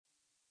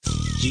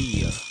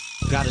Yeah,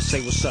 gotta say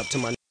what's up to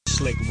my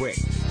Slick Rick.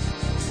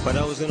 For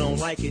those that don't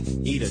like it,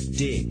 eat a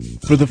dick.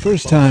 For the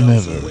first time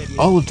ever,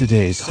 all of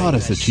today's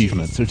hottest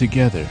achievements are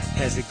together.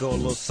 Has it go a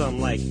little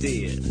something like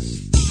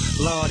this?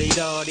 Lordy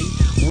Dotty,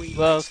 we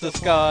Loves the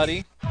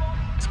Scotty.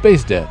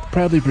 Space Death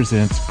proudly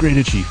presents Great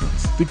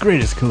Achievements, the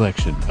greatest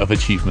collection of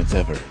achievements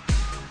ever.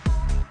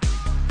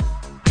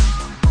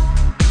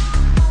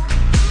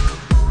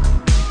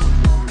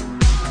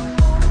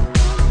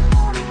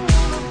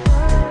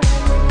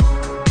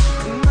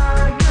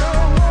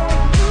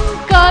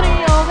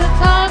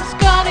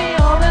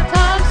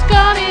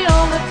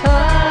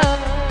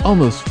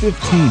 Almost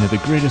 15 of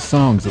the greatest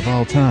songs of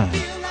all time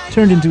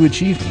turned into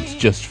achievements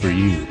just for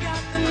you.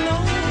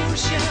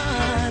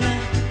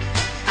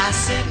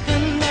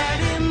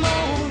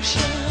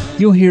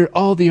 You'll hear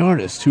all the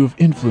artists who have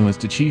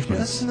influenced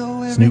achievements.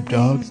 Snoop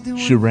Dogg,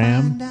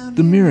 Sharam,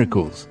 The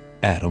Miracles,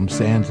 Adam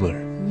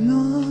Sandler.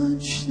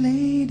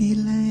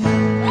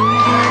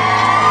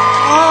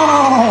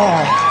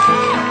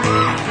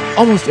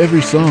 Almost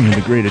every song in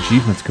the Great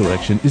Achievements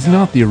collection is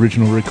not the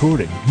original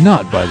recording,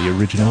 not by the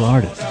original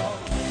artist.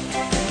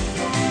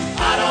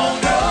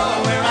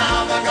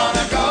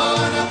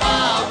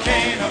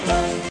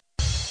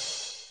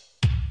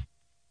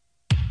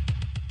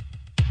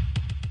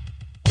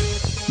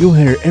 You'll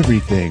hear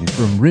everything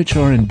from rich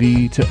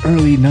R&B to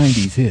early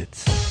 90s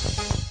hits.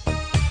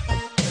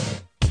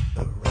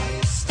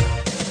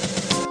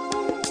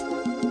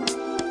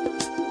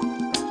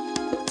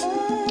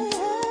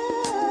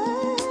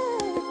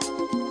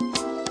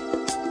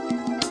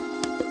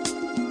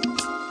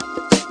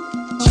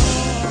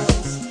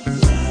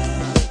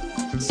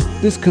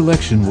 This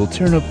collection will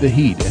turn up the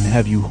heat and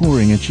have you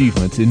whoring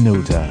achievements in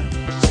no time.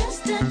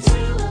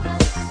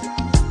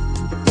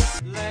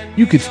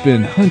 You could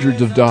spend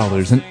hundreds of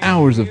dollars and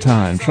hours of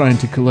time trying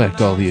to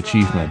collect all the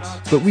achievements,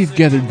 but we've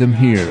gathered them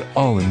here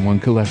all in one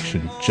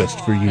collection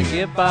just for you.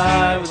 Get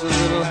by with a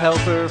little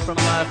helper from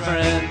my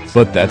friends.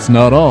 But that's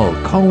not all.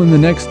 Call in the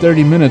next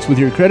 30 minutes with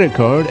your credit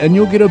card and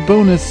you'll get a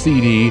bonus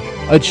CD,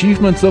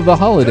 Achievements of the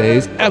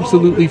Holidays,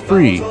 absolutely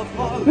free.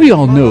 We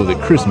all know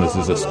that Christmas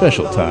is a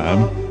special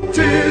time.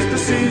 'Tis the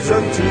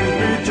season to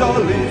be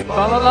jolly.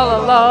 La la la la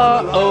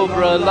la,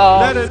 Obra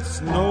la. Let it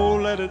snow,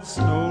 let it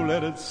snow,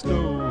 let it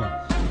snow.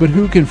 But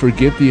who can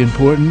forget the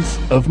importance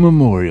of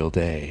Memorial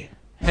Day?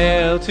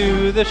 Hail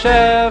to the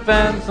chef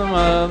and some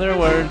other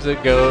words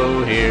that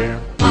go here.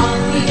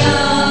 On we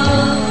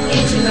go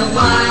into the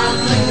wild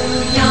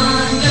blue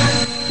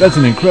yonder. That's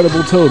an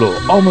incredible total.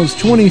 Almost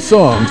 20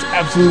 songs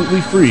absolutely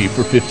free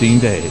for 15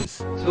 days.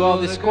 To all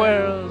the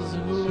squirrels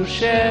who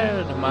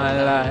shared my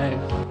life.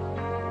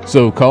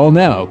 So call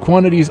now.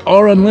 Quantities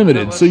are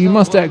unlimited, so you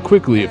must act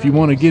quickly if you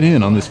want to get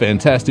in on this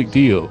fantastic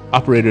deal.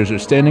 Operators are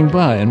standing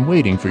by and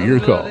waiting for your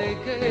call.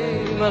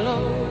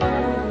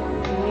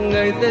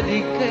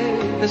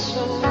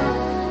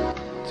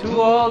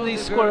 To all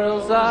these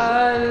squirrels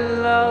I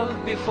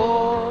loved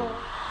before.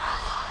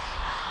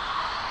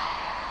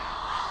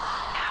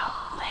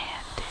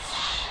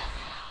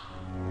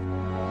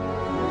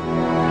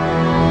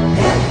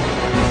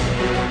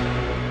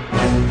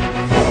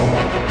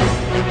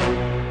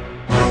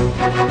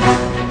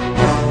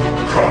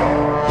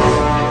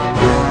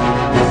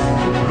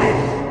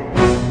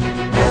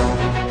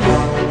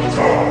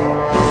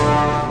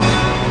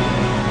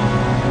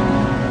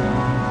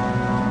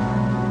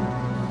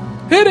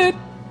 Hit it!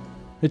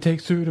 It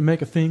takes two to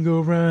make a thing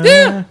go round.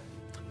 Yeah!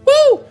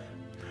 Woo!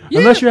 Yeah.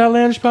 Unless you're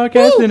Outlandish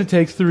Podcast, Woo! then it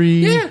takes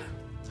three. Yeah!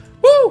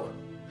 Woo!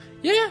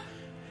 Yeah!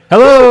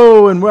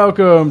 Hello and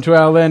welcome to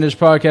Outlandish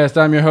Podcast.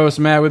 I'm your host,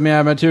 Matt. With me, I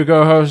have my two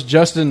co-hosts,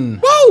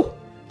 Justin. Woo!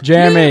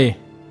 Jamie. Yeah.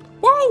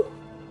 Woo!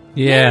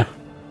 Yeah.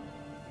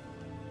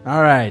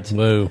 All right.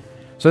 Woo.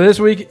 So this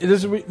week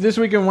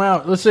in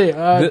Wow, let's see.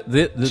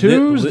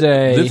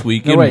 Tuesday. This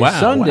week no, in wait, Wow.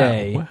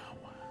 Sunday. Wow.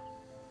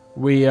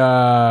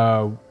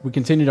 We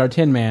continued our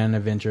Tin Man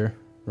adventure,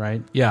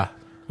 right? Yeah.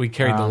 We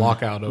carried the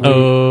lockout over.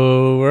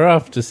 Oh, we're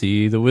off to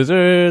see the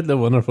wizard, the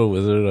wonderful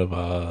Wizard of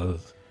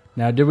Oz.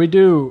 Now, did we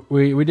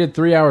did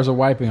 3 hours of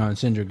wiping on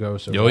Cinder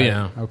Ghost? Oh,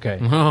 yeah. Okay.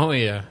 Oh,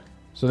 yeah.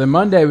 So then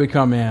Monday we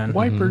come in.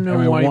 Wiper,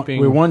 no and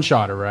wiping. We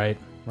one-shot her, right?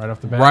 Right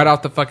off the bat. Right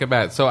off the fucking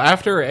bat. So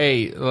after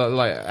a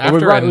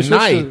we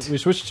night... we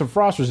switched to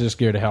frost resist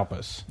gear to help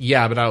us.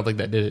 Yeah, but I don't think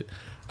that did it.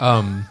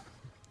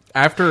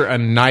 After a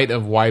night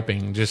of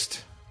wiping,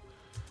 just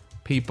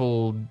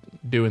people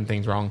doing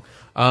things wrong.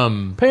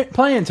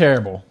 Playing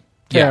terrible.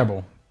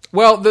 Terrible.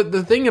 Well,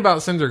 the thing about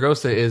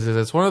Sindragosa is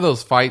it's one of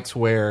those fights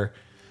where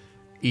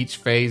each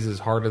phase is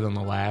harder than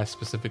the last.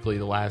 Specifically,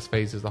 the last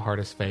phase is the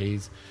hardest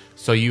phase.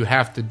 So you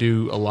have to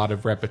do a lot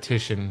of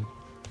repetition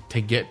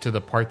to get to the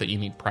part that you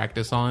need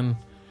practice on.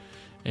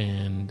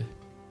 And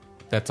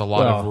that's a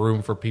lot of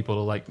room for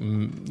people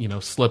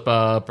to, slip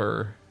up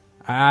or...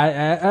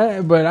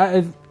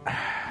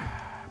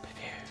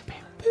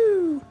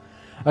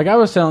 Like I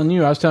was telling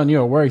you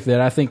at work that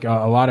I think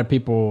a lot of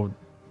people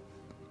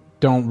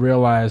don't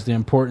realize the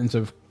importance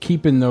of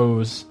keeping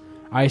those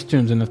ice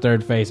tombs in the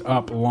third phase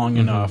up long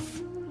enough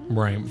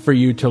right for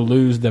you to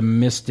lose the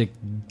mystic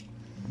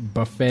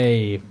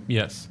buffet.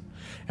 Yes.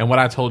 And what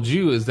I told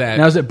you is that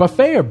Now, is it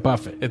buffet or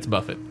buffet? it's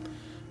Buffett.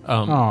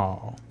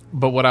 Oh.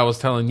 But what I was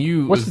telling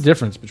you What's is, the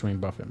difference between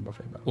buffet and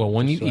buffet? well,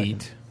 when you So I can-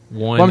 eat,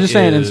 one Well, I'm just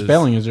saying in is-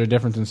 spelling. Is there a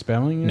difference in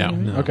spelling? No.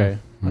 No. Okay.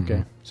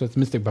 Okay. So it's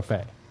Mystic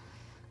Buffet.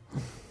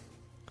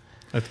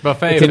 It's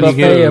buffet. It's a of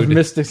buffet of food.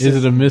 mystic. Is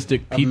it a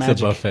Mystic Pizza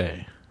magic.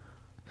 buffet?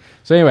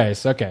 So,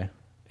 anyways, okay.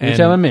 You're And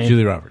telling me.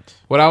 Julie Roberts.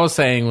 What I was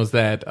saying was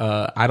that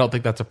I don't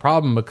think that's a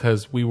problem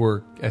because we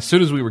were, as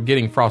soon as we were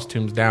getting Frost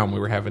Tombs down, we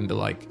were having to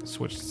like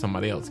switch to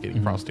somebody else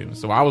getting Frost Tombs.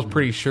 So I was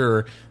pretty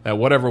sure that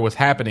whatever was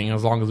happening,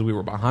 as long as we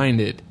were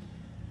behind it,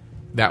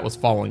 that was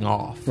falling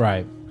off.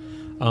 Right.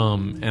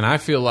 And I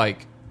feel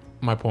like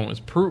my point was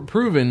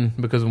proven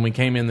because when we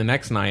came in the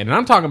next night, and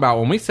I'm talking about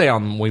when we say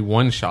we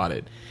one-shot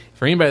it.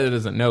 For anybody that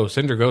doesn't know,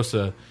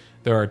 Sindragosa,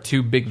 there are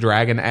 2 big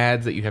dragon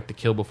ads that you have to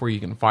kill before you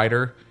can fight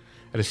her.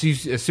 And as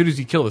soon as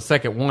you kill the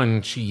second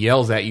one, she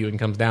yells at you and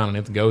comes down, and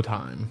it's go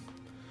time.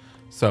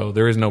 So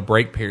there is no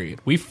break period.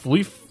 We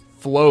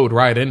flowed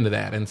right into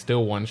that and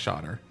still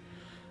one-shot her.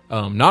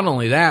 Not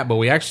only that, but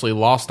we actually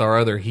lost our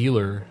other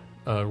healer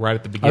right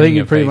at the beginning. I think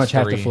you of pretty phase much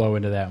have to 3. flow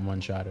into that in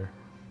one shotter.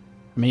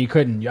 I mean, you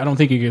couldn't. I don't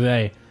think you could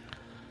say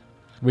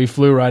we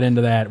flew right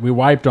into that. We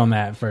wiped on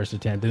that first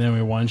attempt, and then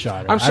we one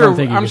shot her. I'm I sure. don't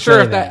think you I'm could sure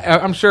say if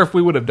that. I'm sure if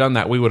we would have done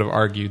that, we would have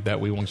argued that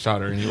we one shot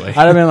her anyway. I'd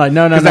have been like,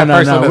 no, 'Cause that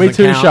first one we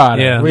doesn't two count. shot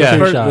her. Yeah, We Yeah.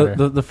 two shot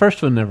her. the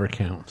first one never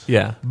counts.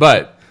 Yeah,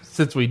 but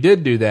since we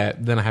did do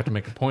that, then I have to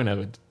make a point of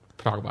it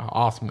to talk about how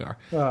awesome we are.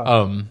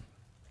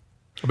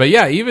 But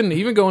yeah,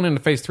 even going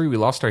into phase 3, we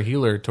lost our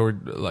healer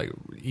toward like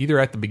either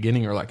at the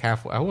beginning or like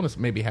halfway. I want to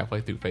maybe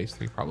halfway through phase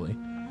 3 probably.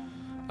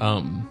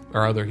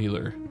 Our other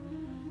healer,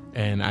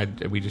 and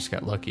we just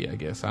got lucky, I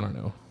guess. I don't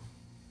know.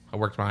 I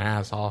worked my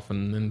ass off,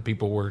 and then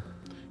people were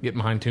getting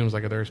behind tombs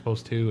like they're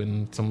supposed to,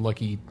 and some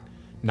lucky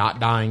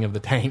not dying of the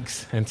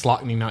tanks, and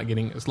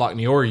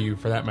Slockney or you,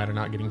 for that matter,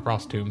 not getting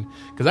Frost Tomb.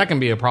 Because that can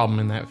be a problem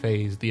in that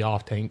phase, the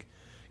off tank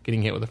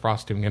getting hit with a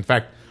Frost Tomb. In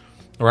fact,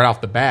 right off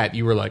the bat,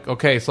 you were like,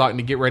 okay,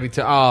 Slockney, get ready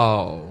to,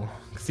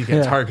 because he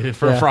got targeted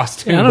for a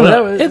Frost Tomb. I don't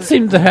know. It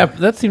seemed to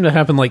happen. That seemed to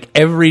happen like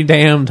every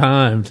damn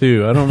time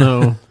too. I don't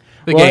know.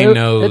 The game it-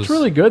 knows. It's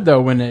really good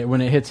though when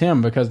it hits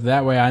him, because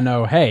that way I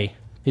know, hey,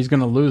 he's going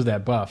to lose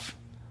that buff.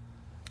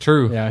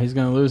 True. Yeah, he's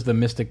going to lose the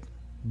Mystic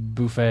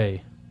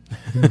Buffet.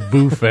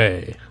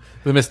 Buffet.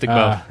 The Mystic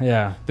Buff.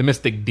 Yeah. The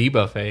Mystic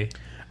debuffet.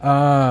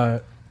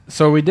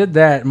 So we did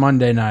that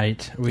Monday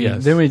night.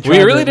 Yes. Then we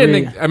really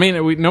didn't. I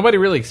mean, nobody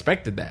really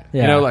expected that.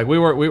 Yeah. You know, like we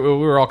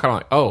were all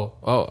kind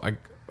of like,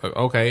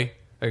 okay,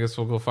 I guess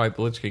we'll go fight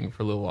the Lich King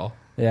for a little while.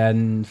 Yeah,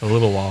 and A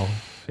little while.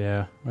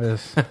 yeah, it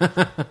was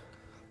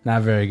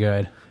not very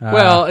good.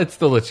 Well, it's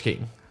the Lich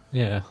King.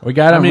 Yeah, we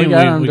got him. I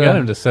mean, we got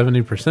him to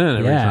 70%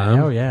 every yeah, time.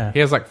 oh yeah, He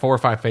has like 4 or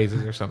 5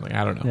 phases or something.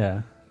 I don't know.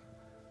 yeah.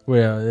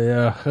 Well,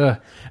 yeah,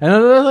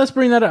 and let's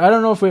bring that up. I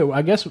don't know if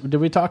I guess did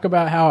we talk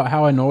about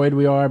how annoyed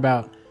we are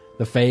about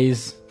the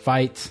phase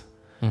fights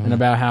and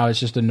about how it's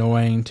just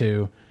annoying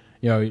to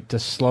to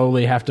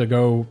slowly have to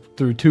go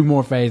through 2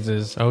 more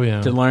phases. Oh,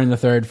 yeah. to learn the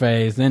 3rd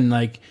phase. Then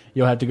like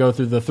you'll have to go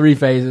through the 3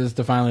 phases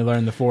to finally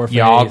learn the 4th phase.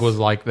 Yogg was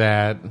like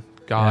that.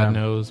 God Yeah.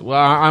 knows. Well,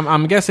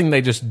 I'm guessing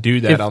they just do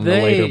that If on the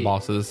they- later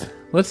bosses.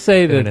 Let's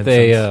say In an that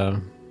they.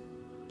 instance.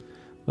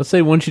 Let's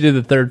say once you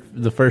did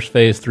the first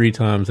phase 3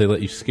 times, they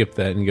let you skip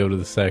that and go to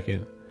the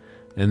second,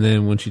 and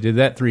then once you did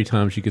that 3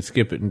 times, you could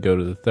skip it and go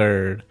to the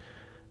third,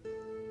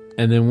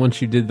 and then once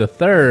you did the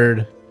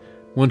third,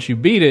 once you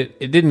beat it,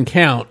 it didn't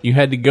count. You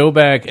had to go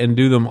back and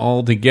do them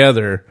all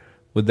together.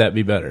 Would that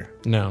be better?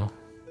 No.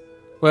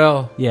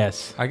 Well,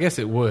 Yes. I guess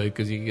it would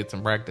because you could get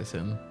some practice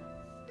in.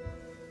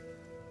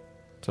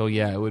 So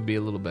yeah, it would be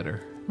a little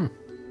better.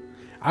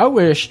 I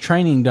wish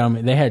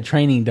they had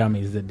training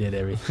dummies that did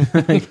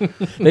everything.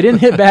 They didn't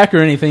hit back or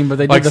anything, but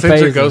they Like did the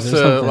phases or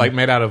Sindragosa, something. like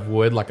made out of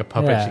wood, like a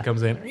puppet. Yeah. She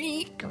comes in,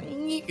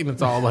 and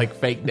it's all like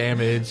fake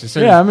damage.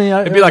 Yeah, I mean,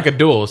 it'd be like a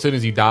duel. As soon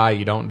as you die,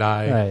 you don't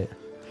die. Right.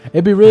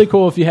 It'd be really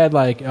cool if you had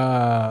like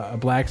a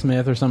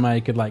blacksmith or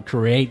somebody could like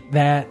create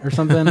that or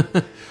something.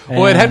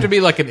 Well, it'd have to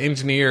be like an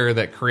engineer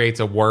that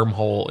creates a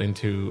wormhole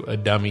into a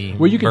dummy.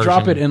 Well, you could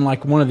drop it version. in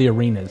like one of the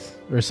arenas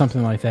or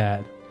something like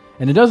that,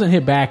 and it doesn't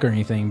hit back or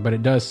anything, but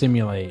it does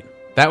simulate.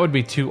 That would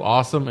be too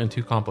awesome and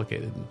too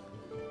complicated.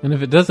 And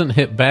if it doesn't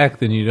hit back,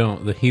 then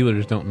the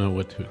healers don't know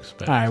what to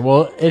expect. All right.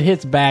 Well, it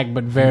hits back,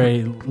 but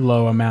very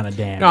low amount of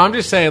damage. No, I'm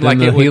just saying, Then like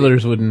the it would,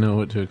 healers wouldn't know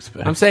what to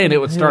expect. I'm saying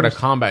it would start a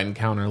combat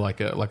encounter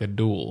like a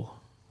duel,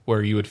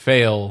 where you would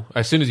fail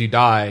as soon as you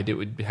died. It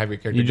would have your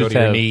character You go just to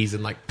your have- knees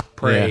and like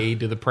pray,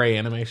 do the pray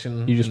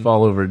animation. You just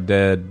fall over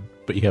dead,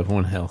 but you have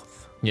 1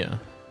 health, yeah.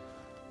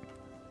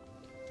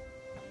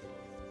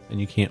 and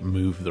you can't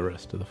move the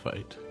rest of the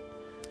fight.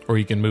 Or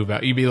you can move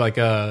out. You'd be like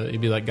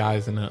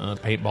guys in a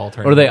paintball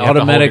tournament. Or they You have to hold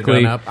your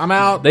automatically gun up. I'm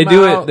out. They I'm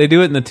do out. it. They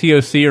do it in the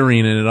TOC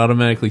arena, and it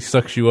automatically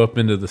sucks you up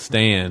into the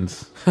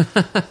stands,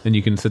 and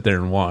you can sit there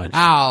and watch.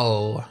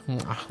 Ow!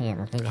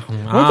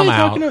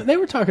 They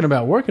were talking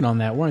about working on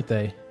that, weren't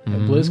they? At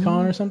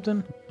BlizzCon or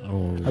something.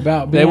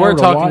 About They being were able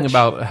to talking watch?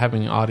 about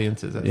having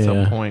audiences at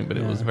some Yeah. point, but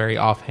it was very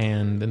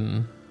offhand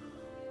and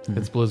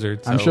It's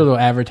Blizzard. I'm so- sure they'll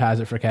advertise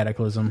it for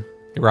Cataclysm.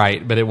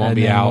 Right, but it won't And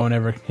be then out. won't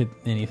ever hit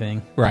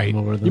anything. Right.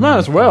 You might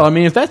as well. I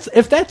mean, if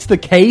that's the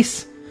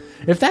case,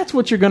 if that's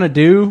what you're going to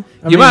do,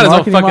 You might as well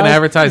marketing-wise, fucking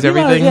advertise you might-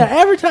 everything. Yeah,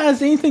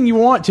 advertise anything you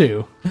want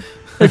to.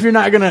 if you're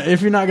not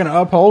gonna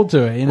uphold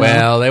to it, you know?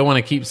 Well, they want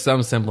to keep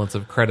some semblance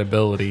of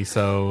credibility,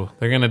 so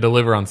they're going to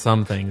deliver on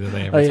some things that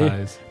they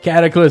advertise.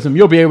 Cataclysm,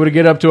 you'll be able to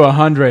get up to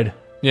 100.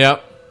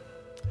 Yep.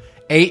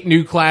 8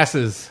 new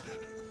classes.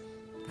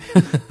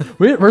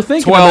 We're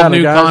thinking 12 about new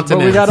it, guys, but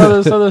we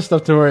continents. got other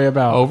stuff to worry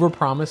about.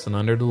 Overpromise and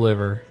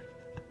underdeliver.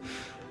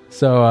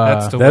 So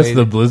That's the That's way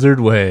the Blizzard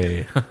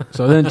way.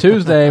 so then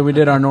Tuesday we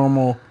did our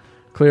normal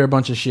clear a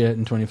bunch of shit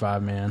in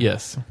 25 man.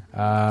 Yes.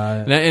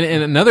 And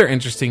another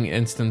interesting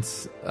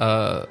instance,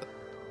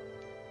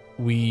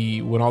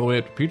 we went all the way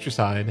up to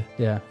Putricide.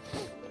 Yeah.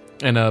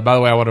 And by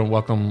the way, I want to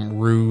welcome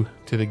Rue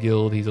to the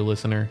guild. He's a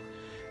listener.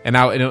 And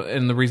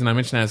the reason I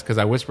mentioned that is because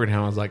I whispered to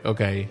him, I was like,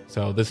 okay,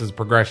 so this is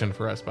progression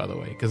for us, by the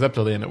way. Because up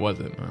till then it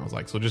wasn't. And I was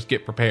like, so just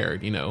get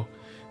prepared, you know.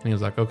 And he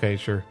was like, okay,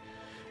 sure.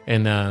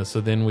 And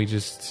so then we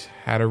just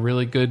had a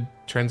really good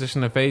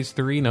transition to phase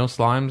 3. No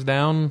slimes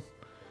down.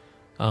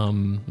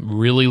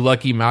 Really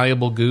lucky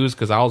malleable goose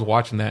because I was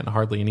watching that and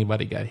hardly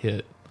anybody got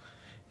hit.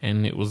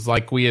 And it was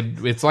like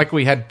it's like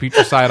we had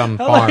Putricide on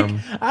farm.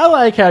 I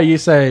like how you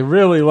say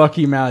really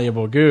lucky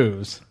malleable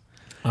goose.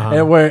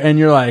 And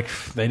you're like,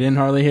 they didn't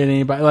hardly hit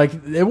anybody. Like,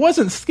 it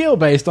wasn't skill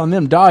based on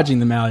them dodging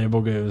the malleable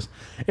goose.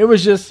 It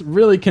was just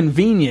really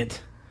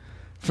convenient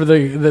for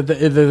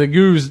the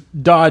goose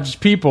dodged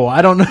people.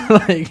 I don't know,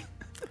 like.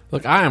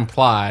 Look, I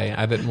imply.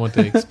 I didn't want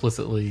to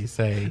explicitly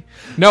say.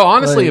 No,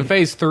 honestly, Like- in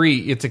phase 3,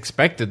 it's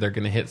expected they're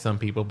going to hit some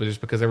people, but just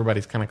because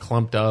everybody's kind of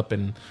clumped up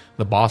and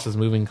the boss is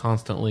moving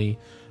constantly.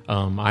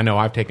 I know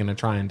I've taken to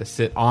trying to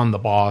sit on the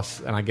boss,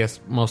 and I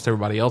guess most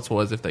everybody else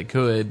was if they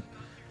could.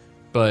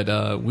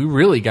 But we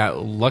really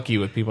got lucky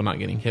with people not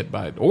getting hit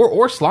by it.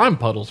 Or slime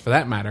puddles, for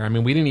that matter. I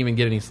mean, we didn't even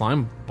get any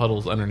slime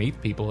puddles underneath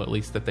people, at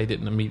least that they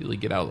didn't immediately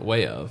get out of the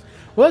way of.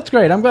 Well, that's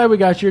great. I'm glad we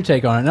got your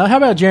take on it. Now, how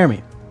about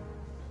Jeremy?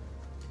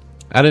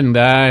 I didn't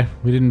die.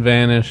 We didn't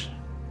vanish.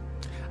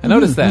 I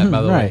noticed that,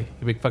 by the Right. way.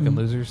 You big fucking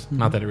losers.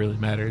 Not that it really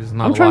matters.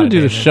 Not I'm a trying lot to of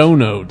do the damage. show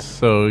notes,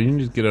 so you can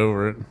just get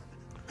over it.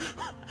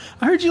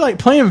 I heard you like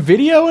playing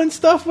video and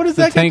stuff. What is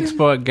The that? Tank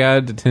Spot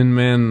Guide to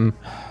 10-Man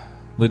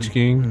Lich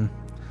King.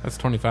 That's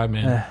 25,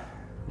 man.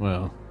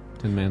 Well,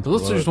 10-Man. The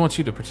listeners want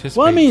you to participate.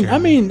 Well,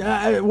 Jeremy.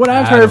 what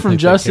I've I heard don't from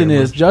think they Justin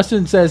care is much.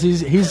 Justin says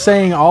he's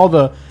saying all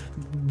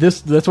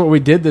that's what we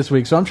did this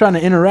week. So I'm trying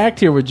to interact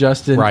here with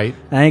Justin. Right.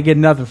 I ain't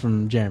getting nothing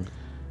from Jeremy.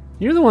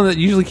 You're the one that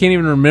usually can't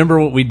even remember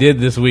what we did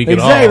this week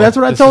Exactly. at all. That's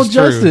what I This told is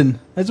true. Justin.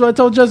 That's what I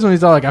told Justin.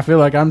 He's all like, I feel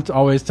like I'm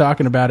always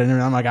talking about it, and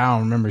I'm like, I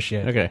don't remember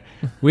shit. Okay.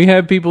 We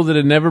had people that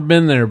had never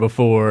been there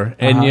before,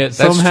 and yet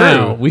That's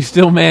somehow true. we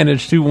still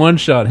managed to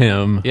one-shot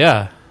him.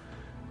 Yeah.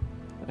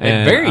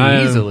 And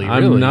very easily,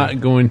 I'm really.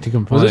 not going to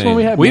complain. Was this when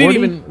we had We Morty?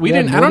 didn't even. We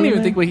had didn't. I don't Morty even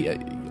in think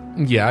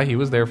we. Yeah, he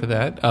was there for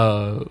that.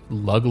 Lug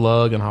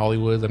and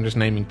Hollywoods. I'm just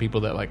naming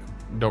people that like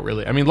don't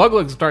really. I mean,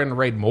 Lug's starting to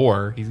raid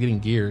more. He's getting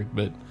geared,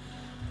 but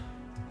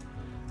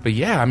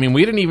yeah. I mean,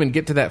 we didn't even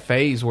get to that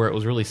phase where it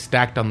was really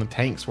stacked on the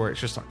tanks, where it's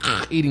just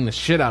like eating the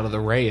shit out of the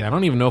raid. I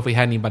don't even know if we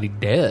had anybody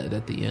dead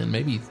at the end.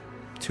 Maybe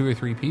 2 or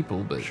 3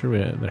 people, but Sure,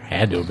 there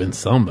had to have been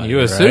somebody. you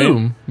right?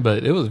 assume.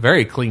 But it was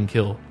very clean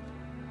kill.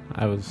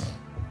 I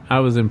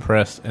was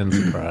impressed and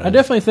surprised. I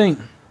definitely think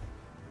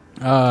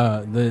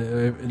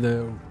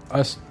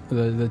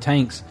the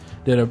tanks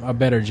did a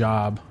better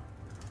job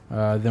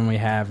than we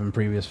have in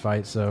previous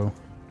fights. So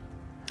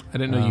I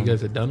didn't know you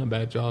guys had done a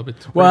bad job.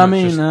 It's Well, I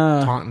pretty much mean,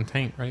 just taunt and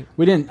tank, right?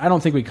 we didn't. I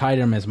don't think we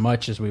kited them as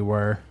much as we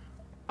were.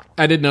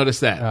 I did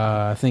notice that.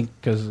 I think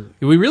because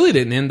We really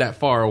didn't end that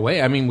far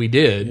away. I mean, we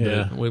did.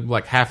 Yeah. But we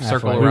like half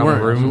circle Halfway. around we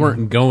the room.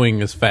 weren't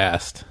going as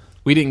fast.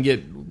 We didn't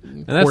get.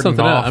 And that's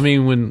something else. I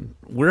mean, when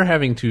we're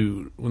having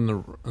to,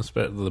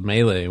 the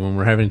melee, when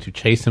we're having to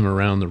chase him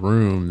around the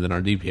room, then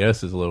our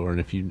DPS is lower. And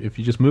if you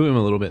just move him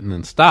a little bit and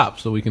then stop,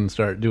 so we can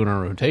start doing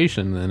our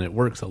rotation, then it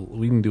works.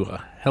 We can do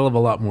a hell of a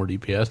lot more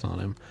DPS on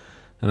him,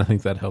 and I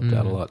think that helped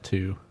out a lot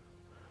too.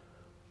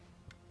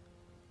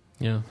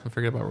 yeah, I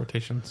forget about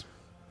rotations.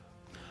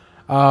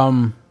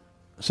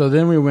 so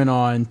then we went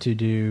on to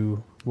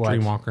do what?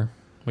 Dreamwalker.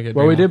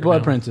 Well, we did Dreamwalker Blood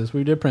now. Princes.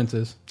 We did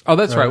Princes. Oh,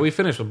 that's Right. right. We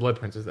finished with Blood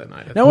Princess that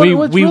night. Now, We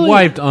what's we really-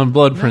 wiped on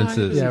Blood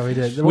Princes. Yeah, we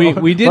did. We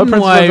Blood didn't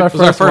Princes wipe. It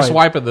was our first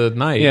wipe of the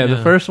night. Yeah, the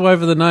first wipe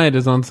of the night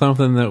is on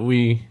something that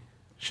we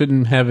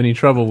shouldn't have any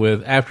trouble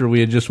with. After we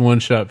had just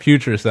one-shot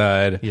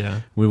Putricide,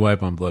 Yeah. we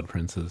wipe on Blood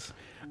Princes.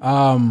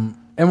 And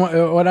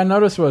what I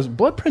noticed was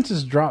Blood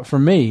Princess drops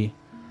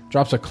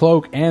a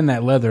cloak and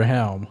that leather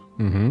helm.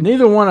 Mm-hmm.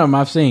 Neither one of them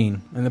I've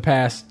seen in the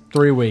past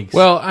 3 weeks.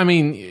 Well, I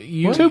mean,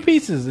 you 2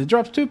 pieces. It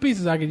drops 2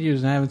 pieces I could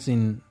use, and I haven't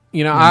seen.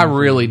 You know, I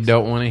really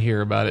don't want to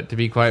hear about it, to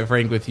be quite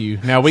frank with you.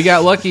 Now, we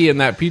got lucky in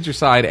that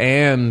Putricide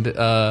and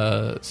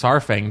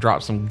Sarfang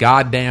dropped some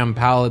goddamn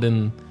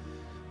Paladin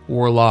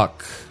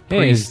Warlock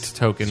Priest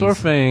token.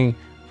 Sorfang,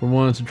 for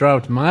once,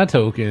 dropped my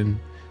token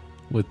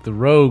with the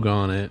Rogue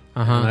on it.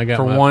 Uh-huh. And I got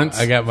For my, once.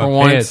 I got my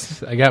For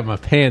pants. I got my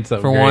pants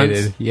upgraded. For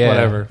once, yeah.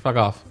 whatever. Fuck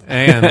off.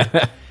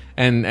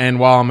 And and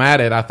while I'm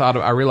at it,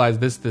 I realized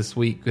this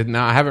week.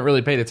 Now I haven't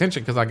really paid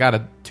attention because I got a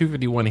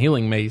 251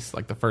 healing mace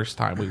like the first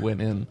time we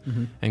went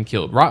in and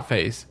killed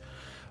Rotface.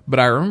 But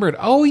I remembered,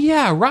 oh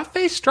yeah,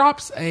 Rotface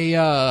drops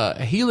a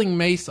healing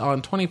mace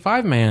on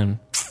 25 man.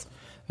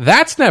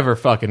 That's never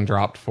fucking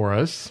dropped for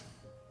us.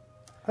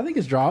 I think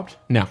it's dropped.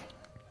 No,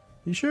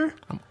 You sure?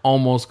 I'm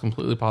almost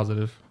completely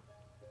positive.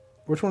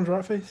 Which one's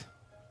right face?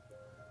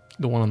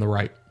 The one on the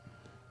right,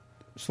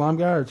 Slime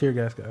guy or tear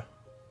gas guy?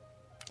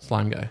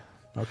 slime guy.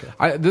 Okay.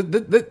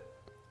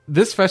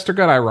 This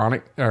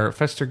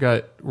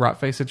Festergut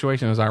Rotface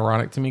situation is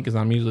ironic to me because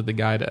I'm usually the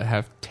guy to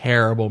have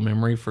terrible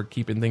memory for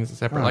keeping things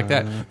separate like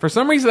that. For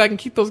some reason, I can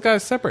keep those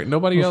guys separate.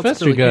 Nobody else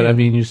Fester really gut. can. I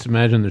mean, you just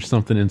imagine there's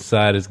something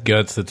inside his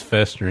guts that's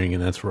festering,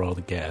 and that's where all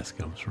the gas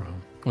comes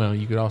from. Well,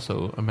 you could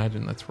also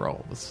imagine that's where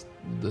all the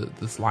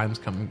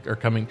slimes are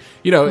coming.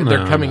 You know,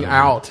 they're coming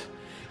out.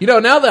 You know,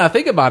 now that I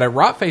think about it,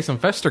 Rotface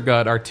and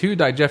Festergut are two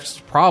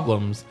digestive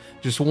problems.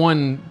 Just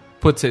one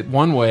puts it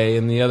one way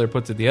and the other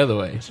puts it the other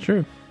way. It's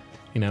true.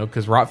 You know,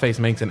 because Rotface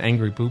makes an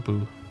angry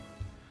poo-poo.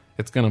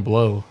 It's going to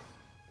blow.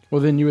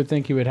 Well, then you would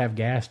think he would have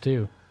gas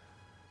too.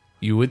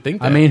 You would think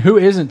that. I mean, who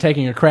isn't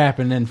taking a crap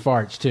and then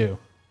farts too?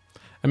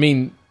 I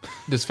mean,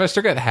 does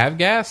Festergut have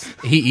gas?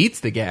 He eats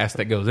the gas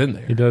that goes in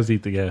there. He does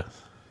eat the gas.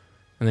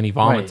 And then he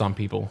vomits Wait. on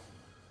people.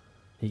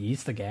 He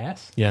eats the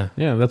gas? Yeah.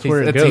 Yeah, that's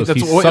where it goes. He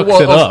That's- sucks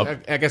well, it up.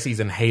 I guess he's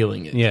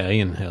inhaling it. Yeah, he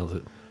inhales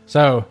it.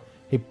 So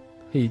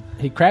he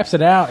craps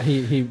it out.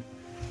 He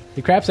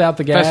craps out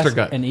the gas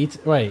Festergut. and eats.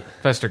 Wait,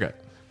 Festergut.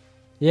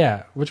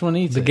 yeah. Which one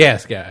eats The it?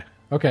 gas guy.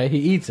 Okay, he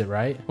eats it,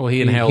 right? Well,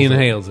 he inhales He it.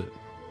 inhales it.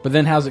 But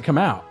then how's it come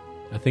out?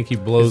 I think he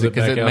blows it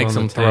Because back it out makes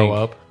on him the throw tank.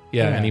 up.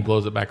 Yeah, Yeah. and he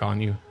blows it back on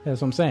you.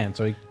 That's what I'm saying.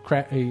 So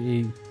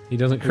He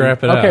doesn't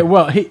crap it out. Okay,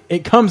 well,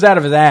 it comes out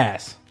of his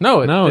ass.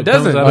 No, it comes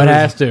doesn't. out Oh, of it his-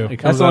 has to. it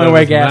comes That's the out only of way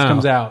his gas mouth.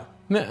 comes out.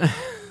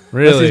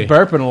 Really? Unless he's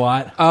burping a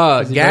lot.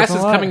 Gas is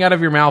coming out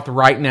of your mouth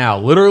right now.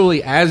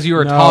 Literally, as you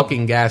are No.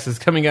 talking, gas is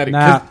coming out of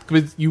Nah.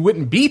 because you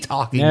wouldn't be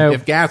talking No.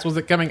 if gas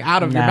wasn't coming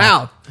out of your Nah.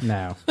 mouth.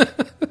 No.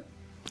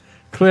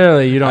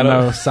 Clearly, you don't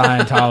know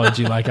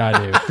Scientology like I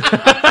do.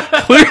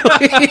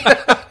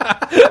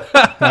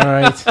 All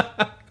right.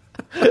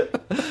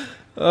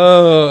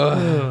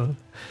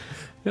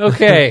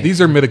 Okay.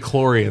 These are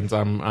midichlorians.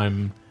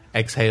 I'm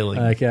exhaling.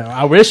 Like,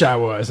 I wish I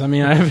was. I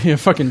mean, I have a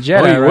fucking Oh,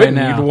 Jedi you right wouldn't.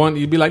 now.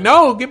 You'd be like,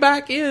 no, get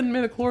back in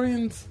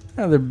midichlorians.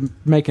 Yeah, they're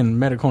making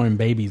metachlorian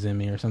babies in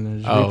me or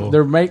something. Oh.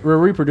 We're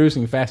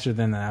reproducing faster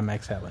than I'm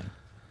exhaling.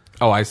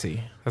 Oh, I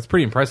see. That's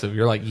pretty impressive.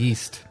 You're like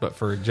yeast, but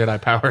for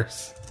Jedi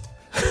powers.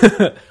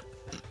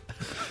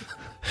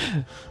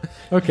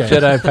 Okay.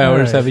 Jedi powers All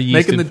right. have a yeast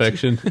Making the-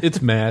 infection.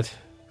 It's Matt.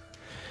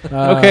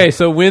 Okay,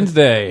 so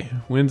Wednesday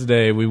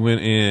we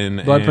went in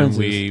Blood and Princess.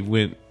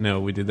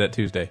 we did that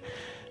Tuesday.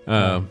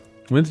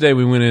 Wednesday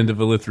we went into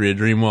Valithria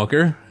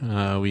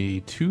Dreamwalker.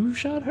 We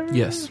two-shot her?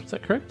 Yes. Is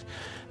that correct?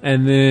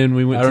 And then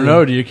we went I don't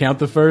know. Do you count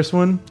the first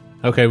one?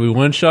 Okay, we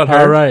one-shot her.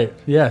 All right.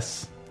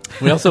 Yes.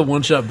 We also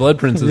one-shot Blood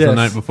Princess the Yes.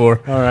 night before.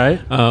 All right.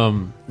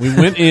 We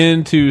went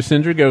into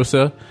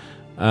Sindragosa.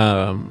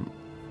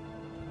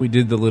 We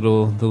did the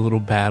little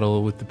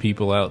battle with the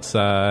people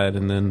outside,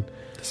 and then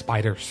The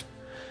spiders.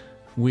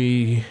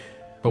 we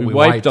But we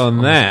wiped wiped on on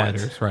the that.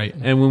 spiders, right.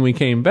 And when we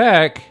came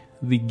back,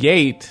 the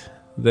gate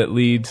that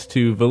leads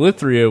to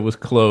Valithria was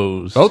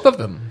closed. Both of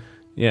them.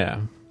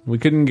 Yeah. We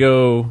couldn't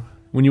go.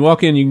 When you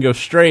walk in, you can go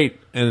straight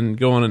and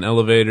go on an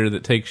elevator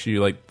that takes you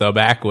like the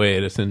back way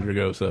to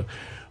Sindragosa.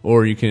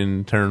 Or you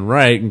can turn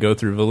right and go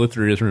through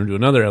Valithria's room to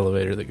another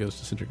elevator that goes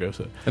to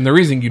Sindragosa. And the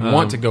reason you'd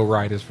want to go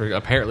right is for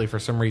apparently for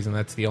some reason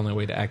that's the only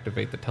way to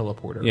activate the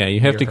teleporter. Yeah, you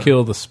have to near her.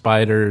 kill the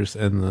spiders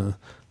and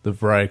the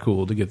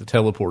Vrykul to get the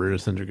teleporter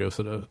to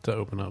Sindragosa to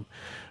open up.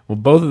 Well,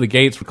 both of the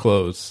gates were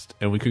closed,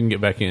 and we couldn't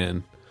get back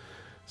in.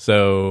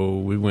 So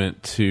we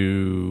went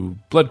to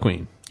Blood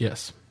Queen.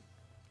 Yes.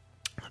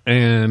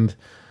 And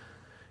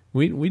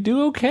we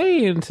do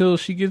okay until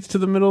she gets to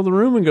the middle of the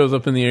room and goes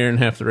up in the air and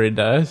half the raid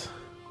dies.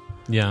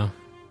 Yeah.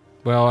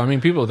 Well, I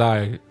mean, people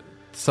die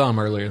some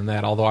earlier than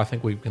that, although I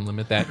think we can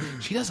limit that.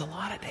 She does a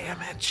lot of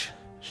damage.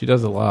 She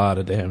does a lot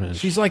of damage.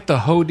 She's like the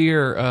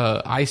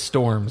Hodir ice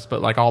storms,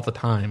 but like all the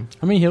time.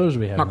 How many healers do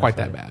we have? Not in quite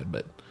this that fight? bad,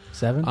 but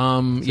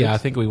 7? yeah, I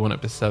think we went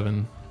up to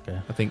 7. Okay.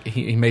 I think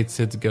he made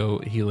Sid's go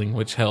healing,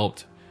 which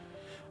helped.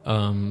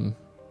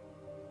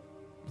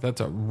 That's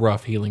a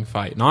rough healing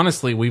fight, and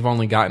honestly, we've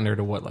only gotten her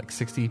to what, like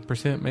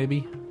 60%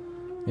 maybe.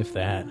 If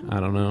that. I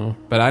don't know.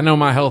 But I know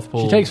my health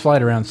pool. She takes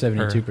flight around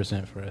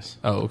 72% for us.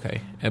 Oh,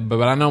 okay.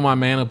 But I know my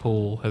mana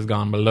pool has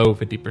gone below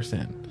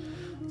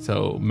 50%.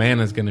 So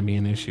mana's going to be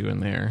an issue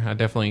in there. I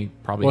definitely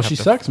probably. Well, have she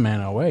to sucks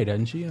mana away,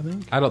 doesn't she? I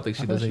think. I don't think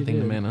she I does thought she anything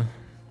to did. mana.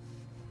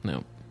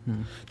 No.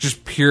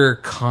 Just pure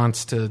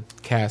constant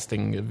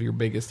casting of your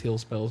biggest heal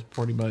spells,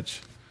 pretty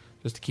much,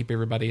 just to keep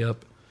everybody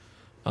up.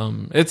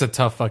 It's a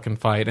tough fucking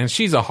fight, and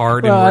she's a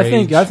hard. Well,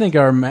 enraged. I think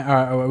our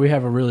we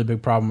have a really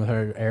big problem with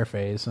her air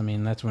phase. I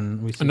mean, that's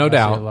when we see, No I see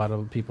doubt. a lot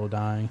of people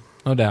dying.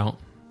 No doubt.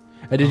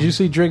 Did you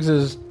see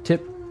Driggs's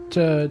tip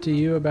to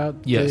you about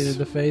Yes.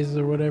 the phases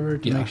or whatever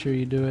to Yeah. make sure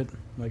you do it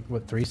like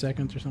 3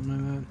 seconds or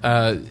something like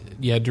that?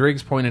 Yeah,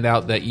 Driggs pointed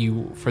out that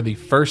for the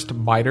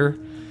first biter,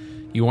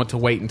 you want to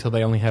wait until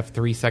they only have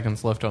 3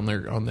 seconds left on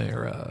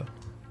their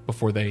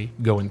before they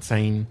go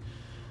insane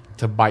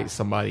to bite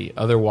somebody.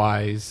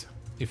 Otherwise,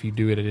 if you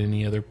do it at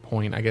any other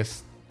point, I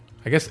guess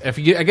if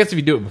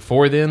you do it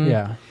before then,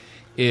 Yeah.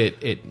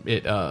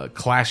 it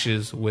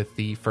clashes with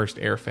the first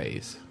air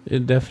phase.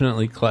 It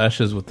definitely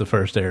clashes with the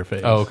first air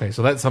phase. Oh, okay.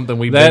 So that's something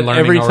we've That been learning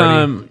every already.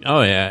 time.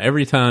 Oh yeah,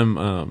 every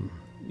time.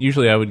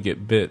 Usually, I would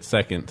get bit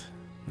second,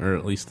 or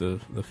at least the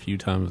few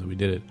times that we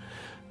did it,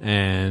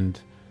 and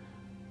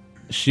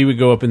she would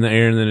go up in the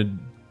air, and then it'd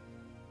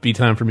be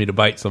time for me to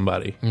bite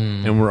somebody,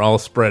 and we're all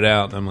spread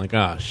out. And I'm like,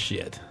 ah,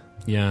 shit.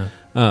 Yeah.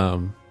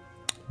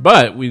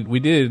 But we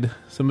did.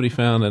 Somebody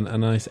found a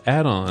nice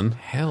add-on.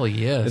 Hell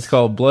yes. It's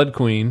called Blood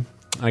Queen.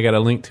 I got a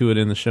link to it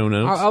in the show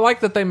notes. I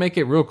like that they make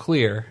it real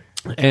clear.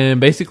 And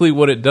basically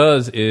what it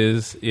does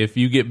is if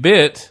you get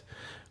bit,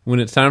 when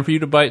it's time for you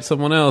to bite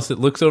someone else, it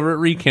looks over at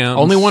Recount.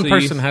 Only and one sees-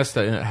 person has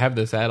to have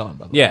this add-on,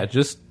 by the way. Yeah,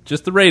 just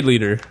the raid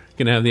leader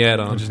can have the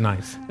add-on. Which is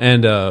nice.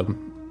 And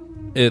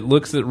it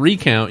looks at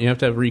Recount. You have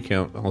to have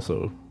Recount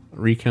also.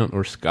 Recount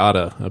or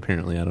SCADA,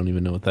 apparently. I don't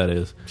even know what that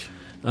is.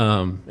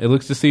 It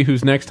looks to see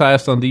who's next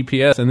highest on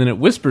DPS, and then it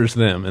whispers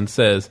them and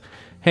says,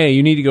 hey,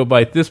 you need to go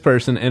bite this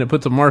person, and it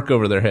puts a mark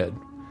over their head.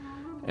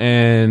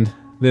 And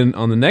then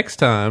on the next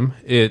time,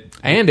 it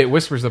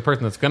whispers the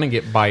person that's going to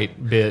get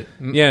bit.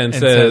 and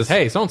says,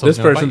 "Hey, so-and-so's this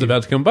gonna person's bite you."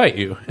 about to come bite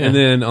you." And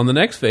then on the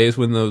next phase,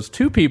 when those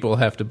two people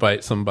have to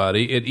bite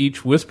somebody, it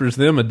each whispers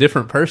them a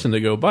different person to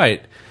go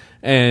bite.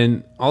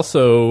 And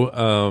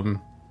also,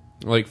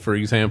 like for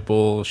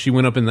example, she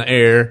went up in the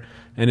air,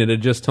 and it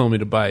had just told me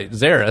to bite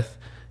Zareth,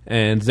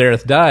 and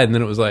Zareth died, and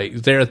then it was like,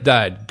 Zareth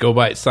died, go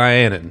bite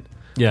Cyanin.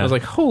 Yeah. I was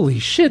like, holy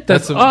shit,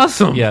 that's a-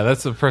 awesome. Yeah,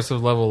 that's an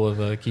impressive level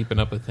of keeping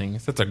up with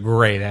things. That's a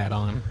great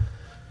add-on.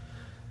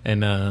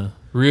 And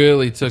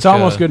really took... It's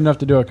almost good enough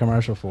to do a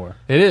commercial for.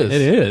 It is.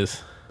 It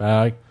is.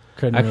 I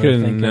couldn't. I really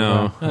couldn't, think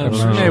no. Of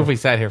Maybe if we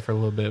sat here for a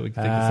little bit, we could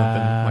think of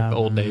something like the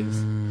old days.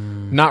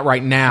 Not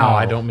right now,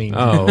 I don't mean.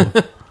 Oh.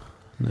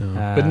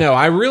 But no,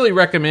 I really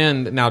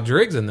recommend... Now,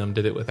 Driggs and them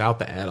did it without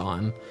the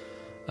add-on.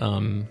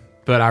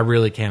 But I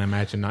really can't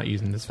imagine not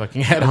using this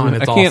fucking add-on.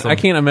 It's awesome. I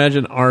can't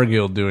imagine our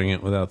guild doing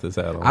it without this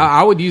add-on.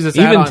 I would use this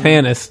Even add-on.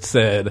 Tanist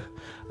said,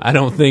 I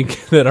don't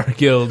think that our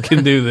guild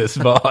can do this,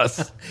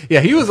 boss.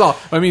 Yeah, he was all...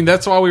 I mean,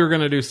 that's why we were going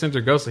to do Cinder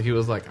Ghost. He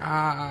was like,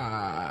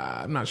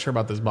 I'm not sure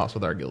about this boss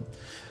with our guild.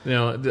 You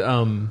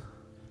know,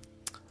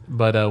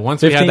 but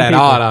once we had 15 that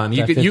people. add-on, you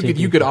That could 15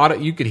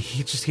 you could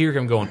just hear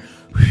him going,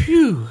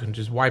 whew, and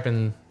just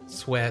wiping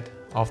sweat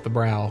off the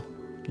brow.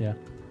 Yeah.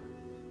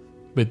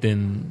 But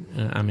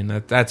then, I mean,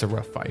 that's a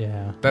rough fight.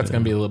 Yeah. That's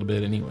going to be a little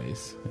bit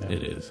anyways.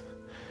 It is.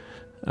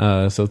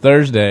 So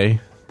Thursday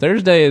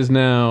is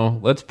now,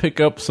 let's pick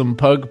up some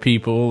pug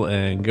people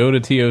and go to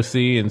TOC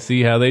and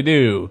see how they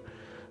do.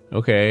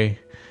 Okay.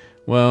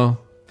 Well,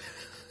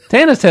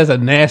 Tanist has a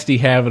nasty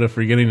habit of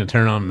forgetting to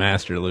turn on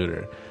Master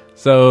Looter.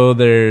 So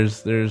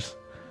there's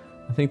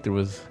I think there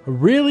was... A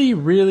really,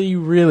 really,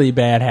 really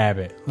bad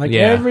habit. Like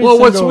Yeah. every Well,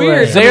 what's single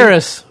weird-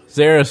 raid.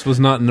 Zaris was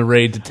not in the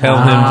raid to tell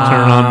him to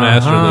turn on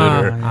Master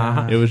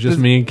Looter. It was just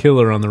me and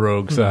Killer on the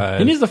rogue side.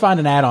 He needs to find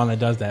an add-on that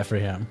does that for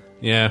him.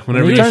 Yeah,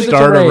 whenever When he you turns it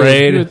start to a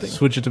raid, you would raid, think-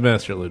 switch it to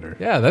Master Looter.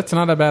 Yeah, that's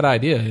not a bad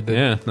idea.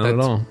 Yeah, not at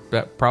That's- all.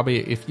 That probably,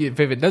 if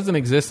it doesn't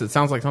exist, it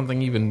sounds like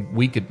something even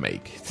we could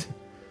make.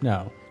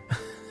 No.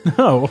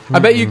 No. I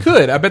bet you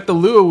could. I bet the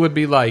Lua would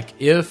be like,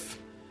 if,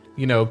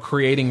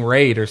 creating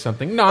raid or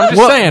something. No, I'm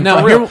just saying. no,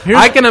 for real. here's-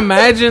 I can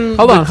imagine.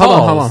 Hold the on.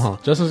 calls.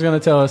 Justin's going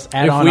to tell us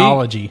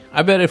add-onology.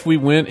 I bet if we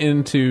went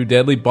into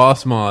Deadly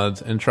Boss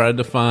Mods and tried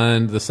to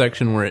find the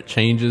section where it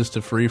changes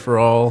to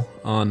free-for-all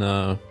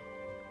on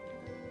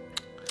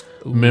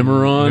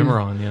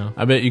Memoron, yeah.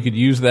 I bet you could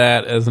use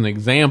that as an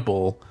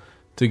example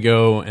to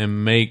go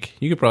and make...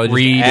 You could probably just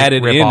Read, add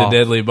it rip into off.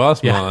 Deadly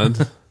Boss Yeah.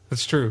 Mods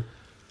That's true.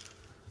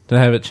 to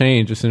have it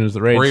change as soon as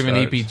the raid Or even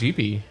starts.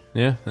 EPGP.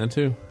 Yeah, that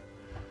too.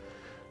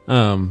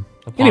 Upon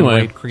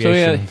Anyway, raid so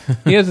creation.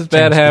 he has this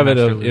bad Change to habit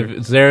Master of if Looter.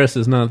 Zaris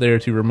is not there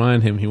to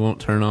remind him, he won't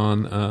turn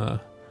on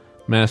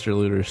Master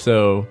Looter.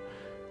 So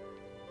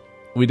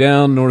we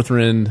down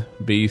Northrend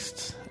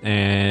beasts,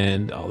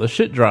 and all the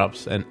shit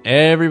drops, and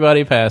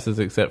everybody passes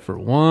except for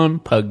one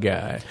pug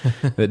guy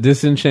that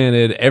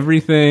disenchanted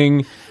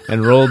everything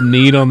and rolled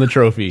need on the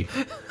trophy,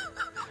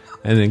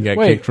 and then got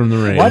kicked from the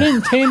ring. Why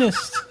didn't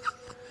Tanist...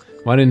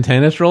 Why didn't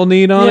Tannis roll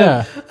need on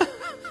Yeah. it?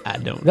 I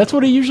don't know. That's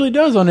what he usually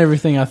does on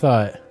everything, I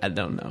thought. I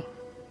don't know.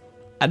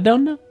 I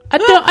don't know. I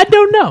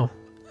don't know.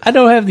 I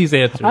don't have these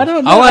answers. I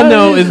don't know. All I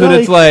know It's is that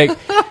it's like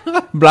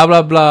blah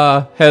blah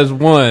blah has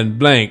won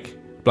blank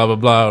blah blah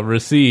blah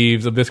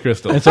receives Abyss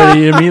Crystal. And so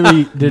he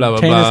immediately... Did Blah, blah,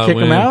 Tannis blah, kick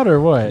him win. out or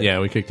what? Yeah,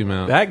 we kicked him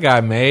out. That guy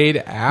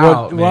made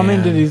out. Well, I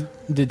mean, man. did he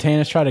did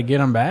Tanis try to get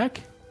him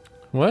back?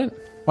 What?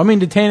 I mean,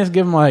 did Tanis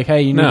give him like,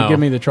 hey, you need to give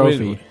me the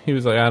trophy? He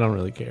was like, I don't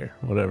really care.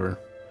 Whatever.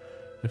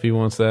 If he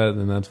wants that,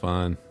 then that's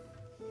fine.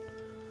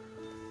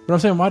 But I'm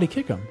saying, why'd he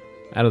kick him?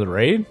 Out of the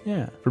raid?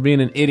 Yeah. For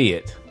being an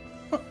idiot.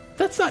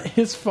 That's not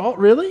his fault,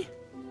 really.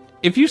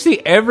 If you see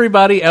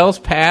everybody else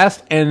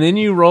pass and then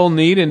you roll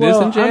need and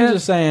disenchant, I'm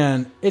just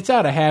saying it's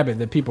out of habit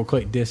that people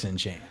click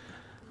disenchant.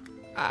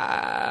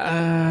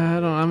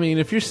 I mean,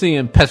 if you're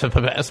seeing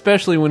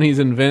especially when he's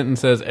in vent and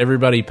says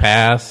everybody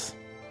pass.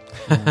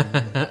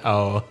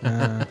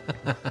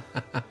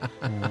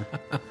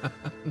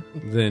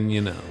 Then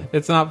you know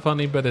It's not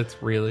funny, but it's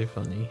really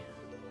funny.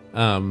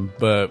 But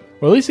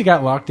Well, at least he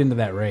got locked into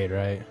that raid,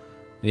 right?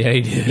 yeah,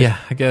 he did. Yeah,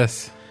 I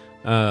guess.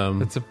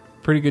 It's a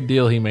pretty good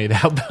deal he made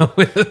out, though.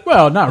 With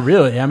Well, not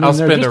really. I mean, I'll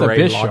they're spend just a a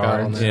raid Abyss lockout on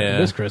shards, that. Yeah.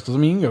 Abyss crystals. I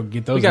mean, you can go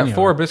get those. we got anyhow.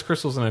 4 Abyss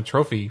crystals and a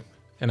trophy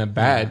and a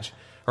badge.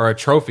 Or a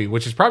trophy,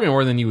 which is probably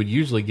more than you would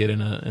usually get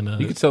in a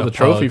You could sell a the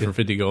trophy pug. for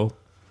 50 gold.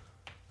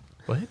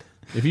 What?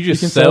 If you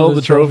just can sell sell the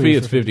the trophy, trophy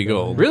it's for 50 50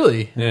 gold.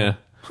 Really? Yeah.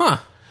 Huh.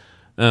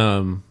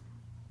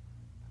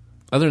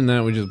 Other than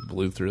that, we just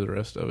blew through the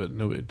rest of it.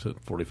 Nobody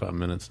took 45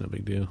 minutes. No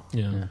big deal.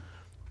 Yeah.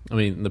 I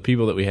mean, the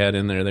people that we had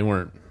in there, they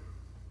weren't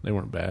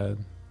bad.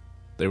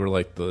 They were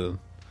like the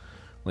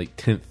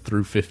 10th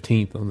through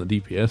 15th on the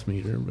DPS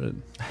meter, but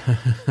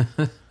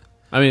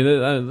I mean,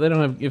 they don't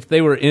have. If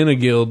they were in a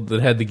guild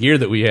that had the gear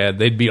that we had,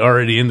 they'd be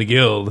already in the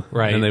guild,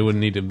 Right. And they wouldn't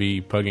need to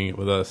be pugging it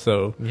with us.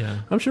 So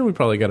Yeah. I'm sure we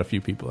probably got a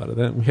few people out of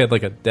that. We had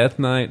like a death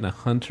knight and a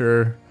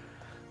hunter.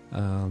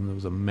 There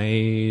was a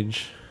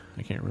mage.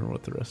 I can't remember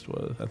what the rest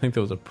was. I think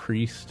there was a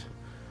priest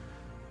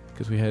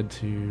because we had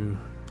to.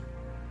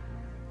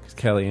 Because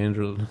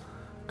Calandria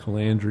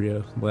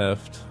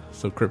left,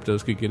 so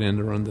Cryptos could get in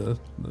to run the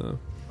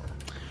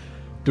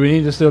Do we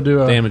need to still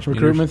do a Damage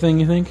recruitment meters. thing?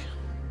 You think?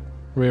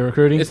 Are we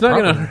recruiting? It's not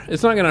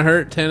gonna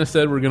hurt. Tana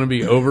said we're gonna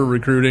be over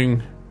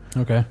recruiting,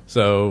 Okay.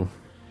 so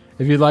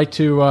If you'd like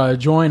to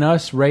join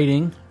us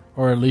rating,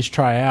 or at least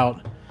try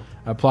out,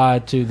 apply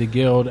to the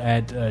guild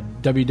at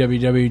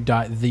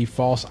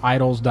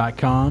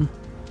www.thefalseidols.com.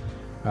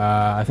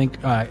 I think,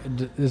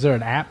 is there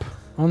an app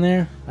on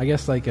there? I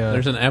guess like a...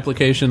 there's an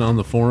application on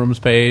the forums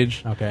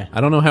page. Okay.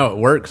 I don't know how it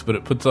works, but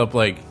it puts up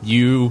like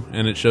you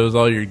and it shows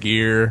all your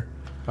gear.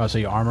 Oh, so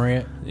you armor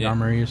it? You Yeah.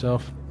 armor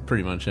yourself?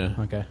 Pretty much, yeah.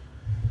 Okay.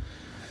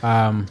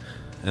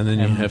 And then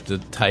you have to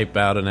type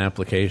out an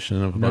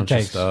application of a No bunch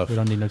tanks. of stuff. We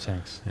don't need no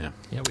tanks. Yeah,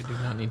 Yeah, we do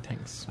not need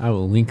tanks. I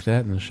will link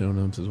that in the show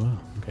notes as well.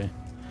 Okay.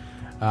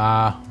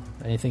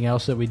 Anything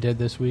else that we did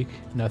this week?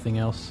 Nothing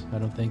else, I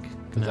don't think,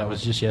 because that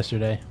was just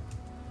yesterday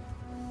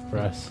for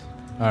us.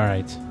 All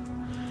right.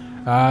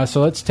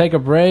 So let's take a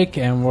break,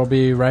 and we'll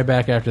be right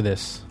back after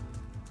this.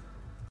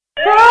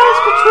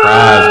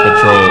 Prize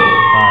Patrol.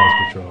 Prize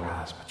Patrol.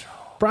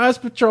 Prize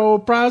Patrol.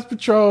 Prize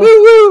Patrol.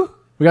 Woo woo!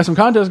 We got some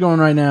contests going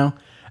right now,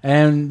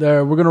 and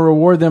we're going to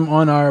reward them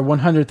on our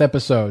 100th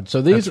episode.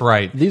 So these, That's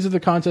right. These are the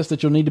contests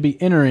that you'll need to be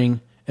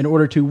entering in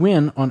order to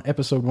win on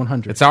episode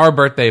 100. It's our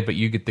birthday, but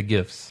you get the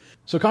gifts.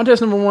 So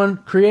contest number 1,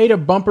 create a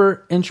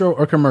bumper, intro,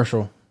 or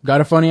commercial.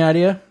 Got a funny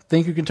idea?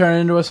 Think you can turn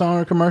it into a song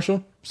or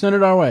commercial? Send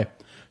it our way.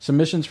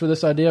 Submissions for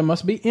this idea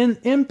must be in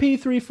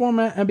MP3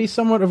 format and be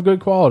somewhat of good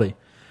quality.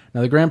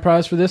 Now the grand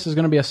prize for this is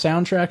going to be a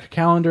soundtrack,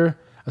 calendar,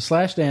 a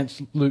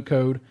Slashdance loot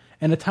code,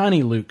 and a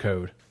Tiny loot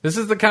code. This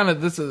is the kind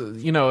of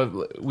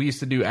we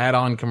used to do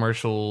add-on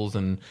commercials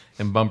and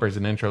bumpers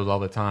and intros all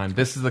the time.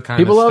 This is the kind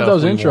People of love stuff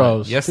those we intros.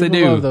 want. Yes, People they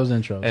do. love those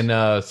intros.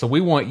 And so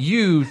we want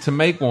you to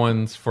make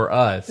ones for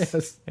us,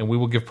 Yes. and we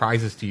will give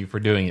prizes to you for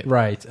doing it.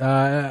 Right.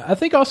 I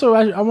think also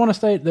I want to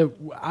state that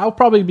I'll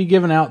probably be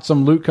giving out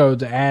some loot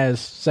codes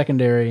as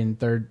secondary and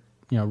third,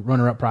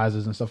 runner-up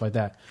prizes and stuff like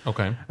that.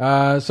 Okay.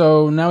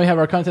 So now we have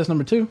our contest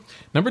number 2.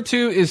 Number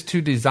 2 is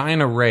to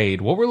design a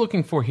raid. What we're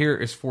looking for here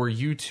is for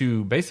you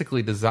to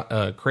basically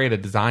create a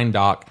design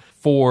doc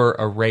for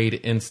a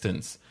raid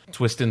instance.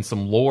 Twist in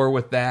some lore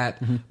with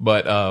that,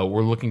 but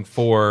we're looking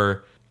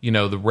for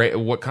the raid,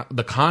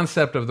 the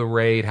concept of the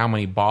raid, how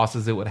many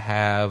bosses it would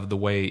have, the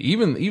way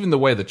even the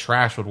way the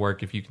trash would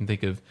work. If you can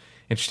think of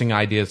interesting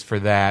ideas for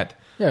that.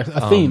 Yeah,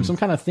 a theme, some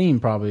kind of theme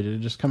probably to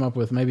just come up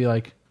with maybe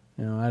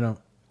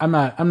I'm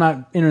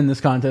not entering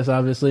this contest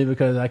obviously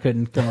because I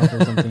couldn't come up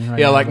with something. Right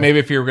Yeah, now, like but- maybe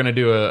if you were going to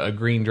do a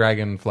green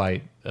dragon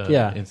flight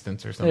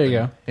instance or something. There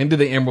you go. Into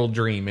the Emerald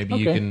Dream. Maybe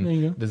you Okay, there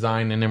you can go.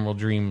 design an Emerald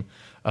Dream.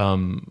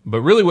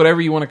 But really,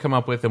 whatever you want to come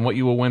up with, and what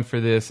you will win for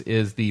this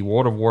is the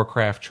World of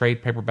Warcraft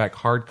trade paperback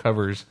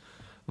hardcovers,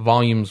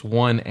 volumes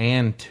 1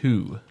 and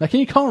 2. Now, can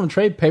you call them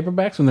trade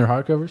paperbacks when they're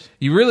hardcovers?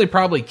 You really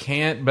probably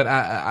can't, but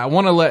I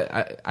want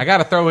to I got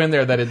to throw in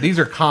there that these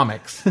are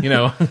comics.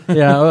 Yeah,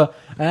 well,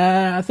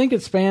 I think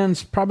it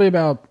spans probably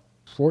about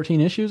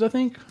 14 issues. I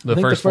think The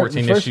first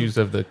 14 issues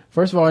of the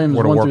first volume is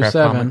World of 1 through Warcraft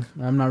 7. comic.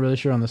 I'm not really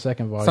sure on the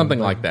second volume. Something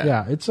but like that.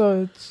 Yeah, it's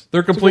They're it's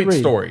a complete good read.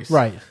 stories.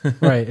 Right,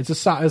 right.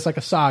 It's like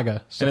a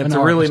saga, and an it's a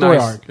arc, really story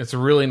nice arc. it's a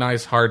really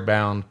nice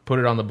hardbound. Put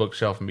it on the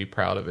bookshelf and be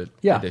proud of it.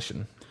 Yeah.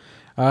 Edition.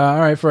 All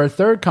right, for our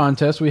third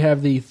contest, we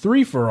have the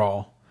 3 for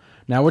All.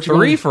 Now, what you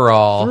Free for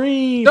all.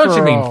 Free Don't for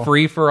you mean all.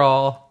 free for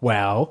all?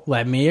 Well,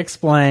 let me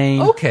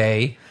explain.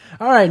 Okay.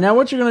 All right, now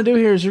what you're going to do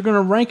here is you're going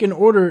to rank and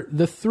order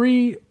the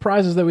 3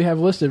 prizes that we have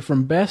listed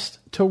from best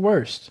to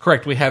worst.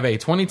 Correct. We have a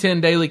 2010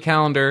 daily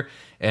calendar,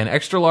 an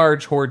extra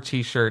large Horde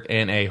T-shirt,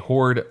 and a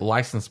Horde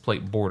license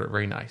plate border.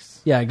 Very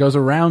nice. Yeah, it goes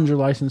around your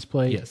license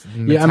plate. Yes, Yeah, I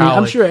mean, I'm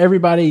metallic. sure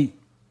everybody.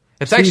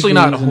 It's actually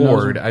not these and knows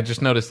Horde. them. I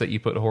just noticed that you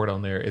put Horde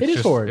on there. It's It is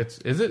just, Horde.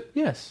 Is it?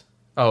 Yes.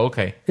 Oh,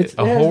 okay. It's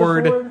It's a it has the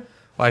Horde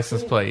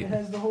license plate. It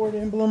has the Horde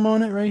emblem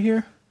on it right here.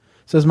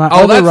 It says my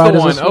Oh, other that's ride the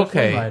is a one. Swift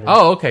Okay. rider.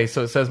 Oh, okay.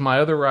 So it says my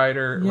other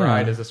rider Yeah.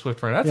 ride is a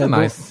Swift runner. That's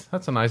Yeah,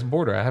 That's a nice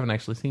border. I haven't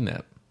actually seen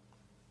that.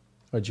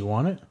 But you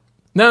want it?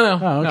 No.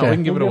 Oh, okay. No, we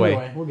can give We'll it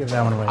away. We'll give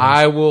that one away.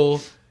 I will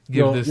give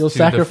You'll- this you'll to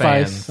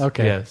sacrifice. the fans.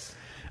 Okay. Yes.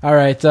 All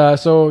right.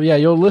 So yeah,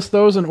 you'll list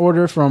those in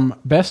order from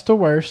best to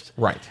worst.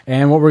 Right.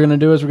 And what we're going to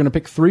do is we're going to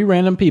pick 3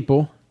 random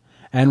people,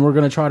 and we're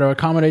going to try to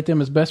accommodate them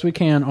as best we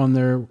can on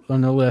their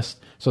list.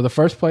 So the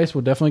first place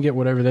will definitely get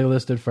whatever they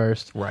listed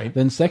first. Right.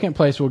 Then second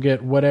place will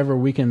get whatever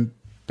we can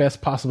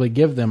best possibly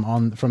give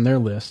them from their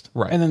list.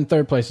 Right. And then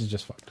third place is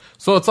just fucked.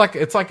 So it's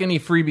like any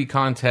freebie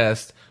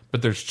contest,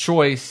 but there's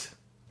choice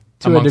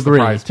To a amongst the degree.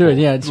 prize To pool.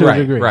 a Right,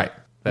 degree. Right.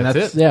 And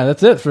That's it. Yeah,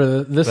 that's it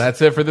for this.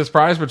 That's it for this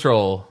prize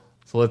patrol.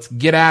 So let's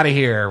get out of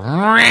here.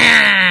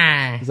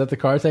 Is that the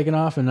car taking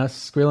off and us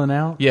squealing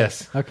out?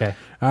 Yes. Okay.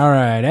 All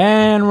right.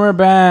 And we're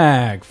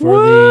back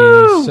for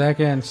the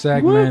second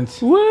segment.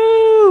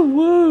 Woo,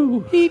 woo.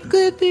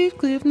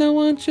 Heathcliff, no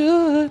one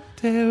should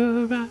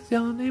terrorize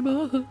your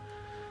neighborhood.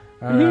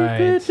 All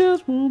right.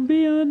 just won't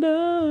be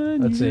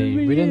undone. Let's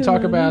see. We didn't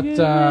talk about.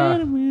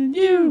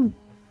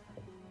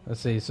 Let's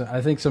see. So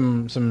I think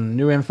some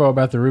new info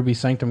about the Ruby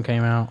Sanctum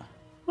came out.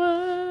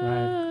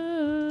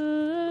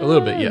 Right. A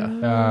little bit,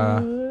 yeah.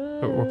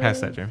 We're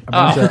past that, Jeremy.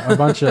 A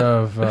bunch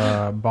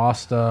of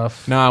boss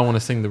stuff. Now I want to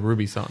sing the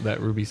Ruby song, that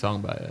Ruby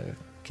song by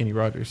Kenny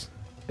Rogers.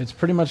 It's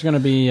pretty much going to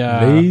be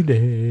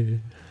Lady.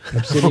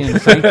 Obsidian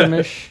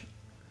Sanctum-ish.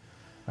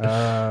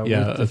 Yeah,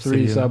 with the 3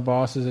 Obsidian. sub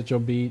bosses that you'll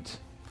beat.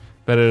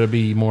 But it'll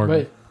be more.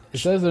 But it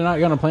says they're not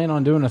going to plan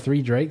on doing a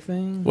 3 Drake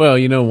thing. Well,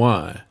 you know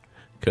why?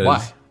 Because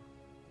Why?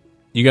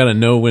 you got to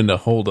know when to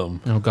hold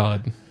them, Oh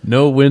God.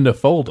 know when to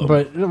fold them.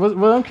 But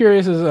what I'm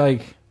curious is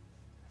like,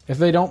 if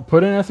they don't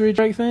put in a 3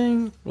 Drake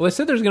thing, well, they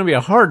said there's going to be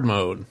a hard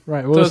mode.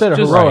 right? Well, So instead of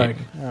it's just- heroic.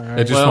 Right. All right.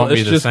 It just Well, won't be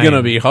it's the just same. going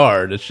to be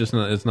hard. It's just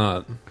not. It's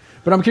not.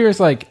 But I'm curious,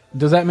 like,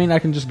 does that mean I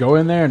can just go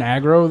in there and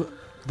aggro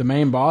the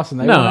main boss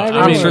and they No, won't aggro?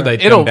 I mean, I'm sure or- they'd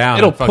come it'll down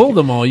it'll and fuck pull you.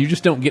 them all. You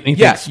just don't get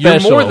anything Yeah,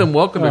 special. you're more than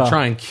welcome to Oh.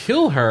 try and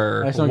kill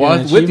her I just don't get an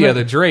with the achievement?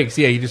 other Drakes.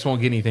 Yeah, you just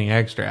won't get anything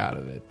extra out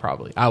of it.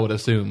 Probably, I would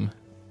assume.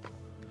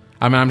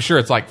 I mean, I'm sure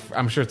it's like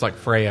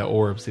Freya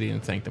or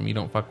Obsidian Sanctum. You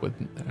don't fuck with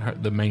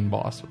the main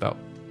boss without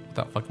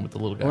fucking with the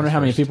little guys. I wonder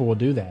how many first. people will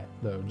do that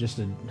though, just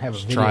to have a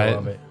video try it.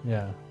 of it.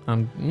 Yeah, Yeah, because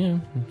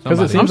it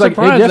somebody. seems I'm like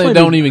surprised it'd they definitely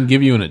don't be- even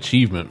give you an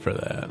achievement for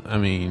that. I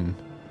mean,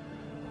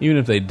 even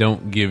if they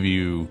don't give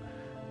you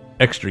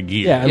extra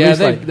gear, Yeah, at Yeah, least,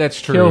 they- like, that's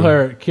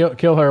true.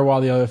 Kill her while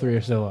the other 3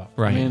 are still up.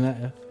 Right. I mean,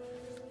 that,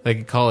 They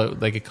could call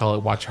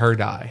it "Watch Her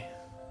Die"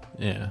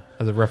 yeah,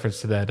 as a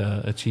reference to that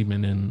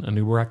achievement in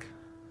Anubarak.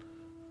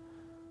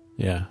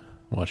 yeah.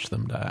 Watch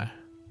them die.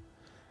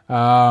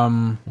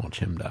 Watch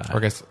him die. Or I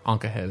guess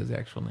Anka Head is the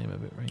actual name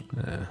of it,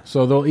 right?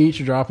 so they'll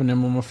each drop an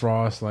emblem of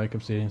frost like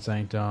Obsidian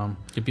Sanctum.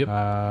 Yep.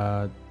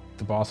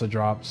 The boss will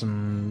drop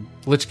some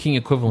Lich King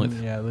equivalent.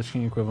 Lich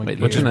King equivalent. Wait,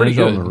 gear. which is An pretty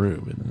Angel good. in the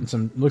room, isn't it? And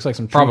some looks like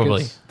some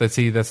Probably.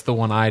 trinkets. That's the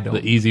one I don't.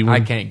 The easy one? I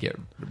can't get.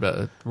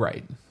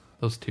 Right.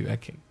 Those two, I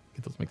can't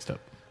get those mixed up.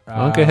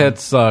 Anka Head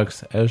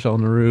sucks. Eshel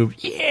Narub,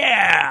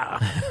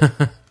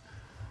 yeah.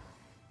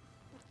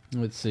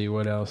 Let's see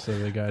what else have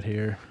they got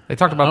here. They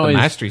talked about Always-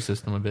 the mastery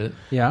system a bit.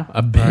 Yeah,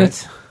 A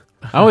bit.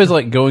 I always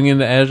like going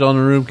into Agile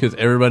Narub because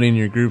everybody in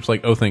your group's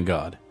like, "Oh, thank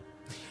God."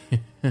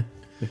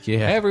 Like, yeah.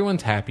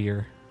 Everyone's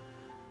happier.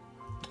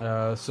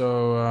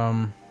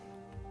 So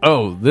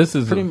Oh, this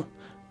is pretty.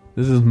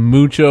 this is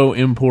mucho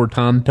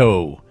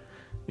importanto.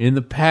 In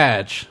the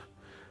patch,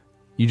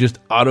 you just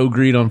auto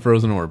greed on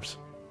frozen orbs.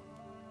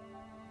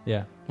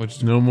 Yeah.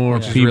 Which No more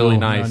Which is people really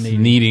nice.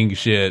 needing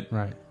shit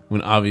Right.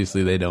 when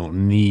obviously they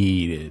don't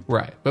need it.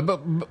 right,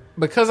 but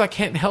because I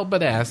can't help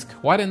but ask,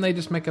 why didn't they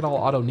just make it all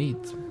auto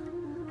needs?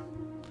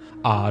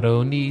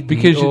 Auto need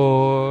Because the you-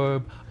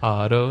 orb.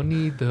 Auto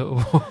need the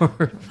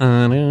orb.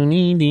 I don't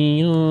need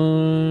the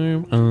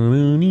orb. I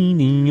don't need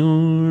the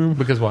orb.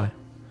 Because why?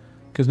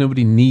 Because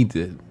nobody needs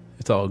it.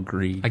 It's all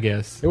greed. I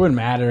guess. It wouldn't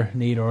matter,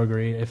 need or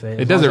agree, if they.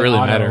 It doesn't really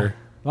matter.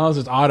 As long as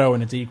it's auto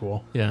and it's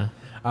equal. Yeah.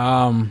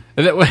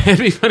 It'd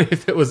be funny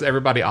if it was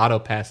everybody auto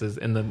passes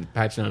and the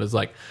patch note is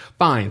like,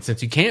 fine,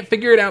 since you can't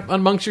figure it out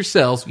amongst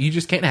yourselves, you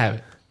just can't have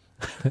it.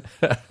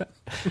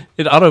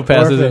 It auto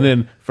passes, Or if and it-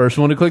 then first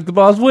one to click the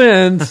boss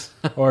wins.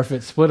 Or if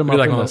it split them Be up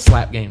like one into of those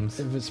slap games.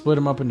 if it split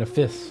them up into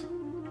fifths.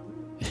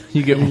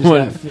 You get And you just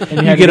one. got- and you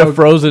You had get to a go-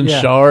 frozen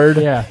yeah. shard.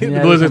 Yeah. The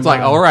Blizzard's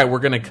like, all right, we're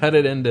going to cut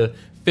it into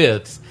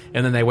fifths.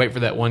 And then they wait for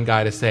that one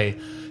guy to say,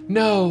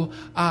 no,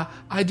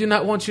 I do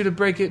not want you to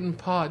break it in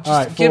pot. Just All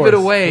right, give it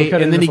Forrest. away. We'll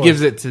cut it And then he into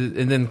gives it to,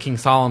 and then King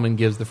Solomon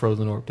gives the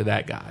frozen orb to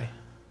that guy.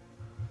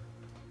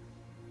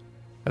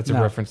 That's a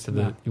No, reference to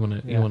the. no. You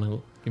want to Yeah.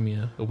 give me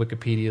a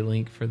Wikipedia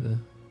link for the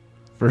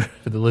For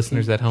the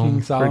listeners at home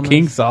King Solomon. for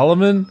King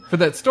Solomon. for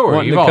that story.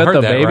 Wanting You've to all cut heard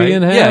the that, baby right?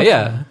 in half? Yeah,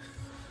 yeah.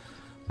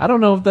 I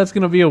don't know if that's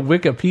going to be a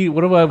Wikipedia.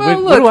 What do Well, what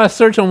do look. I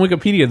search on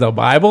Wikipedia? The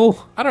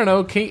Bible? I don't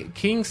know.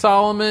 King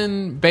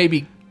Solomon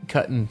baby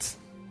cuttings.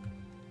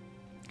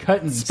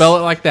 Cuttings. Spell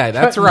it like that.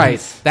 That's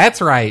Cuttings. right.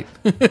 That's right.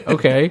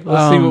 Okay,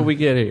 let's see what we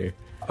get here.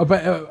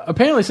 But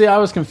apparently, see, I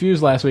was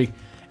confused last week.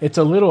 It's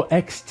a little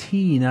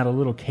XT, not a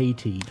little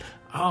KT.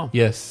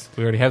 Yes,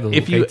 we already have the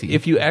If little you KT.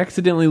 if you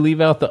accidentally leave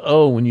out the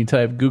O when you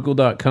type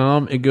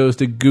google.com, it goes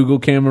to Google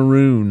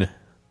Cameroon.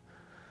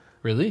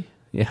 really?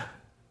 Yeah.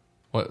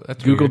 What?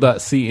 That's weird.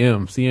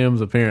 Google.cm.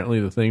 CM's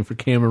apparently the thing for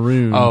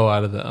Cameroon. Oh,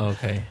 out of the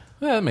okay.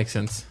 Yeah, that makes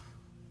sense.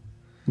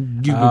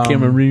 Google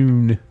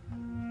Cameroon.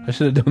 I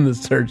should have done the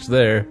search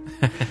there.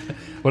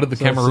 What did the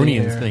So let's see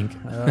Cameroonians here.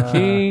 think?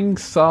 King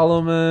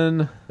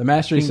Solomon. The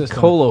mastery King system.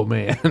 Colo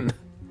Man.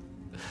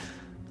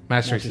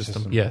 Mastery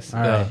system. Yes.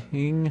 All right.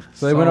 King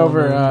So they went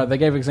over. Solomon. They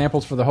gave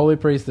examples for the holy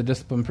priest, the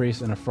disciplined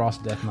priest, and a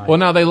frost death knight. Well,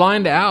 now they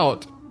lined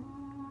out.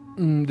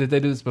 Did they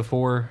do this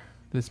before?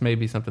 This may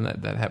be something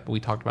that happened. We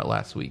talked about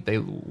last week. They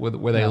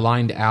where they No.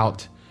 lined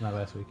out. Not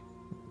last week.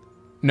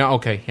 No,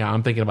 okay, yeah,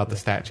 I'm thinking about the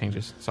stat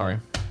changes. Sorry,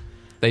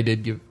 they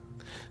did give.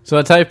 So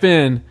I type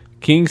in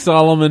King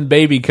Solomon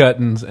baby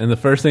cuttings, and the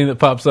first thing that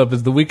pops up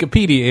is the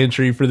Wikipedia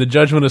entry for the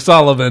Judgment of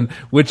Solomon,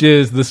 which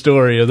is the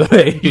story of the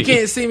baby. You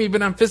can't see me,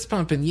 but I'm fist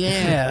pumping.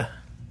 Yeah,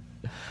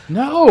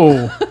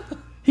 No,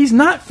 he's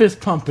not fist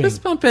pumping.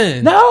 fist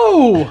pumping.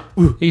 No,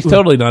 He's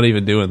totally not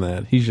even doing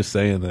that. He's just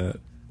saying that.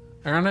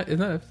 Isn't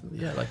that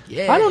yeah? Like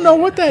yeah. I don't know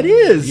what that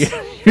is. You're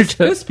just,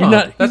 fist you're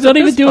pump. not, That's he's a not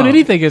even fist doing pump.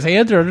 anything. His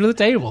hands are under the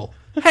table.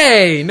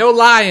 Hey, no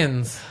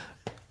lions.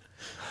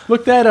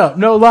 Look that up.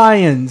 No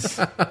lions.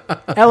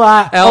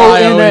 LIONS.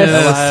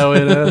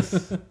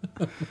 L-I-O-N-S.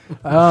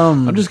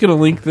 I'm just going to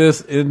link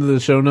this into the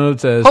show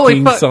notes as Holy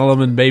King fuck.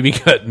 Solomon baby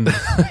cutting.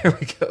 There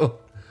we go.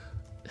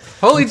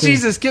 Holy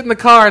Jesus, get in the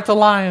car. It's a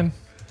lion.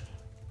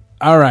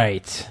 All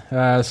right.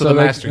 So the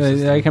mastery they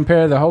system.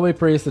 compare the holy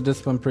priest, the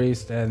disciplined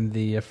priest, and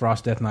the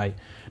frost death knight.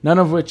 None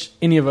of which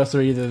any of us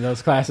are either of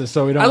those classes,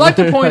 so we don't. I like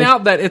to point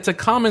out that it's a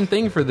common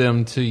thing for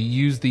them to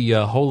use the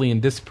holy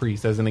and disc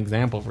priest as an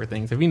example for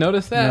things. Have you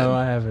noticed that? No,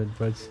 I haven't.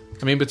 But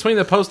I mean, between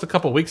the post a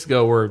couple weeks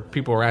ago where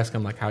people were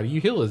asking, like, how do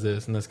you heal as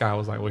this? And this guy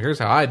was like, well, here's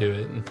how I do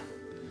it. And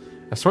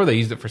I swear they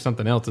used it for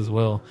something else as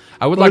well.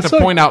 I would like to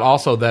point out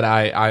also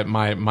that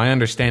my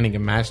understanding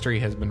of mastery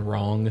has been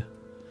wrong.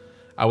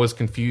 I was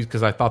confused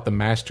because I thought the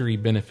mastery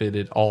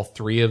benefited all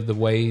three of the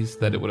ways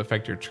that it would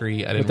affect your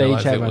tree. I didn't they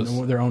each realize have it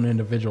was... their own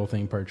individual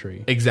thing per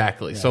tree.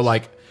 Exactly.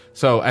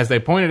 So as they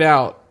pointed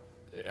out,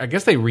 I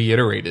guess they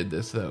reiterated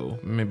this though.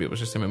 Maybe it was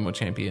just MMO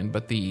Champion,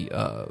 but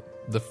the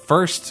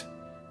first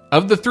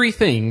of the three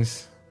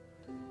things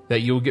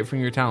that you'll get from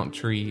your talent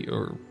tree,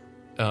 or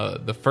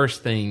the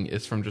first thing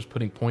is from just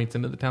putting points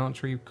into the talent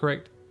tree,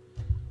 correct?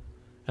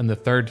 And the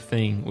third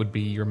thing would be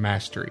your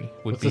mastery.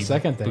 Would What's be the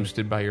second thing?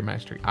 boosted by your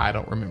mastery. I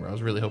don't remember. I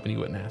was really hoping you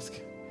wouldn't ask.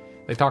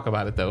 They talk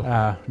about it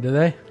though. Do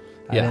they?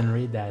 I Yeah. didn't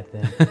read that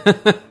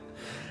then.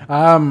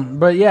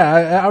 But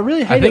yeah, I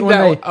really hate it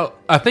when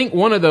I think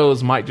one of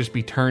those might just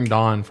be turned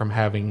on from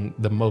having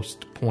the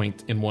most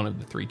point in one of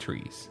the three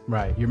trees.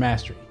 right, your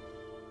mastery.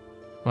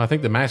 Well, I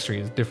think the mastery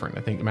is different.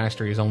 I think the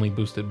mastery is only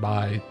boosted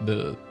by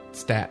the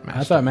stat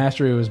mastery. I thought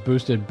mastery was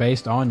boosted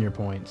based on your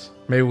points.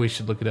 Maybe we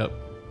should look it up.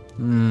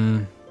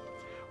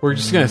 We're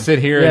just gonna sit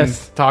here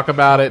Yes. and talk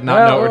about it,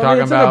 not know what we're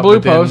talking it's about. in a blue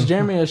but then post.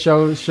 Jeremy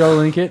will show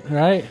link it,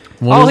 right?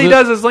 all he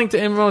does is link to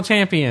MMO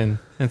Champion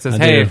and says, I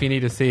 "Hey, do. if you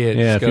need to see it,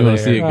 Yeah, just if go you wanna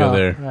there." see it, go Oh,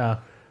 there. Yeah.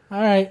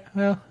 All right.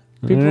 Well,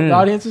 people, All right. the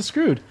audience is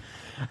screwed.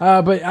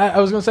 But I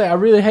was going to say I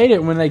really hate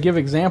it when they give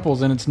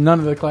examples and it's none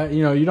of the class.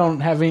 You know, you don't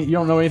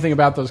know anything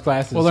about those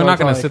classes. Well, they're so not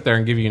it's going to like- sit there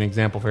and give you an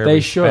example for They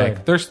every should.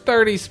 spec. There's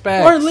 30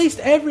 specs, or at least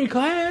every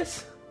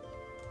class.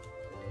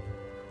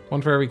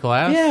 one for every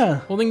class.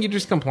 Yeah. Well, then you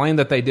just complain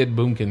that they did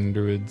Boomkin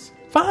druids.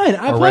 Fine,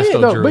 I Or play it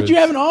resto though. But druids. you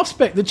have an off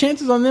spec. The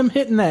chances on them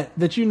hitting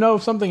that you know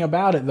something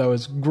about it though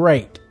is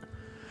great.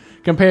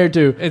 Compared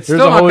to It's here's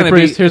still a not holy gonna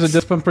priest, be- here's a it's-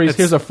 disciplined priest, it's-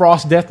 here's a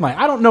frost death knight.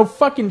 I don't know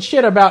fucking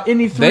shit about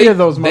any three of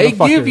those They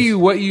motherfuckers. give you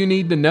what you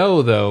need to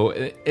know, though,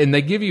 and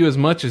they give you as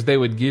much as they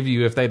would give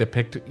you if they'd have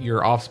picked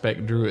your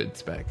off-spec druid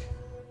spec.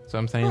 So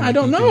I'm saying, I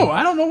don't you know. can-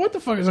 I don't know what the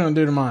fuck is going to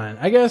do to mine.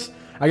 I guess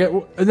I get,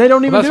 and they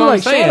don't even That's do what like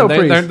I'm saying. shadow They,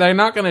 priest. they're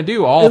not going to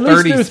do all At least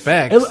 30 do-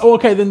 specs.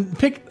 Okay, then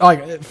pick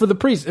like for the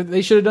priest.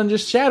 They should have done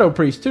just shadow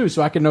priest too,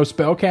 so I could know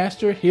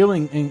spellcaster,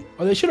 healing, and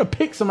or they should have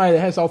picked somebody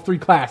that has all three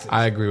classes: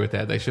 I agree with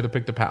that. They should have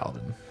picked a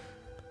paladin.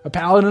 a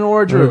paladin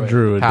or a druid.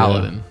 Druid.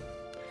 Paladin.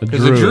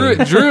 Because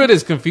the druid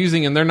is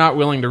confusing, and they're not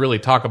willing to really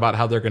talk about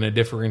how they're going to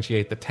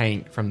differentiate the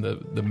tank from the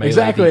melee.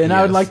 Exactly, and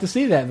I would DPS. like to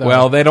see that, though.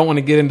 Well, they don't want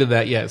to get into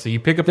that yet. So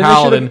you pick a Then they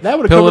paladin. should've- that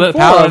would've covered 4 of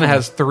Paladin them.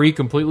 has 3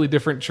 completely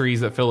different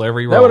trees that fill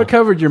every that role. would have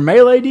covered your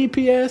melee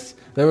DPS.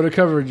 That would have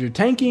covered your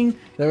tanking.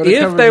 That would have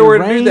If covered they your were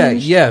to do that,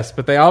 range. yes,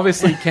 but they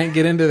obviously can't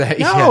get into that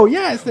No, yet.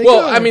 yes, they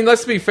well, could. I mean,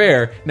 let's be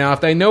fair. Now,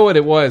 if they know what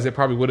it was, it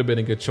probably would have been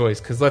a good choice.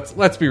 Because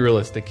let's be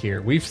realistic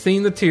here. We've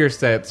seen the tier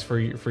sets for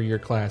your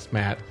class,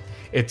 Matt.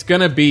 It's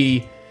gonna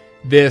be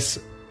this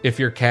if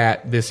you're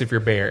cat, this if you're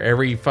bear.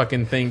 Every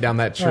fucking thing down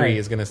that tree Right.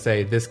 is gonna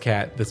say this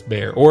cat, this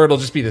bear, or it'll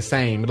just be the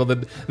same.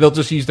 They'll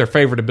just use their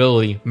favorite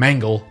ability,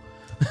 mangle,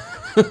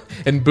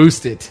 and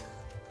boost it.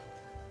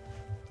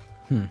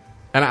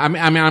 And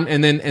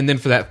and then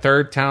for that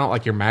third talent,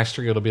 like your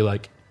mastery, it'll be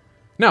like,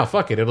 no,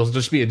 fuck it. It'll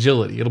just be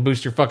agility. It'll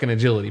boost your fucking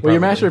agility. Well, your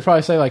probably. master would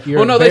probably say like your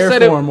Well, no, they bear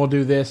said it- form will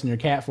do this and your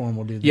cat form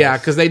will do this. Yeah,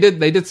 because they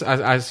did.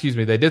 Excuse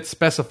me. They did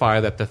specify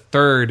that the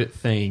third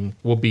thing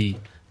will be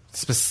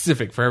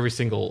specific for every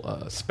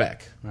single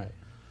spec. right.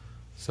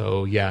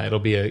 So yeah, it'll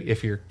be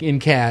if you're in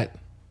cat,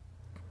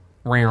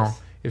 row.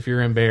 If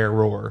you're in bear,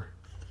 roar.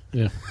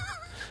 Yeah.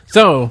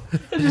 So It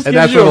just And gives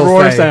that's you what a it'll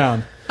roar say.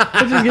 sound.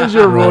 It just gives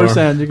you a roar Roar.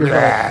 sound. You can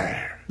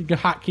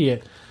hotkey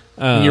it.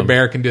 And your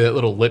bear can do that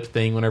little lip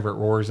thing whenever it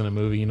roars in a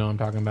movie. You know what I'm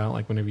talking about?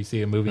 Like whenever you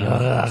see a movie,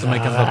 somebody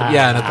comes up,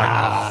 yeah, and it's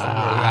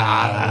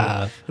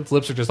like, its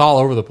lips are just all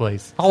over the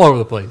place, all over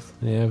the place.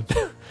 yeah.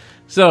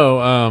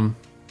 So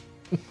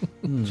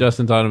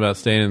Justin talking about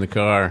staying in the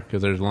car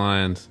because there's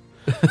lions.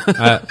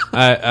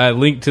 I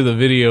linked to the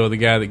video of the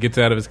guy that gets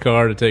out of his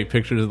car to take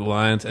pictures of the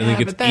lions and Yeah, then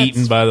gets but that's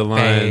eaten by the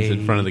lions in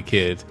fake. front of the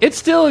kids. It's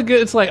still a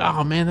good. It's like,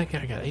 oh man, that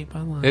guy got ate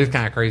by lions. It's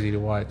kind of crazy to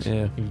watch.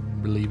 Yeah. You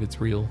believe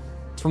it's real.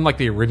 It's from like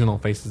the original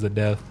Faces of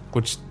Death,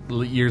 which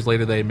years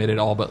later they admitted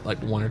all but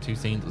like 1 or 2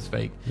 scenes was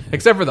fake,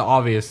 except for the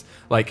obvious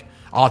like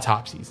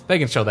autopsies. They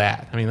can show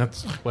that. I mean,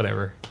 that's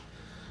whatever.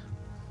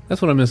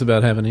 That's what I miss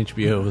about having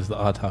HBO is the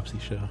autopsy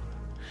show.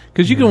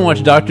 Because you can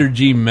watch Dr.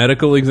 G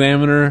Medical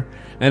Examiner,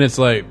 and it's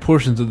like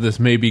portions of this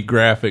may be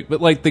graphic,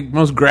 but like the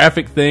most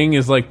graphic thing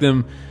is like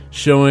them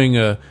showing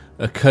a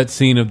cut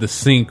scene of the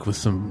sink with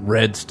some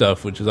red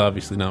stuff, which is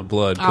obviously not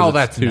blood. 'cause Oh, it's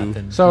that's too,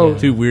 nothing. So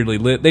too weirdly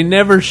lit. They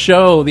never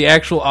show the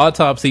actual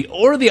autopsy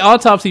or the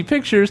autopsy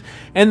pictures,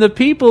 and the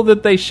people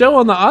that they show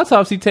on the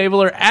autopsy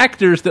table are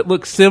actors that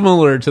look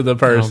similar to the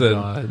person.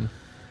 Oh, God.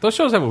 Those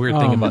shows have a weird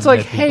thing about It's like,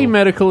 dead hey, people.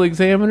 medical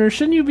examiner,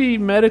 shouldn't you be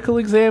medical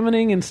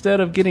examining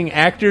instead of getting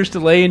actors to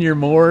lay in your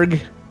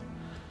morgue?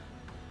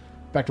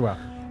 back to WoW.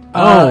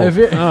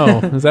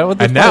 Is that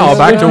what? And now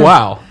back to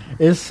WoW.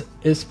 Is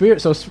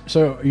spirit?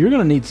 So you're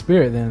gonna need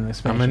spirit then in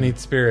this. I'm gonna need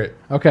spirit.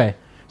 Okay,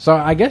 so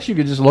I guess you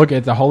could just look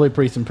at the holy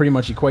priest and pretty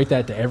much equate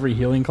that to every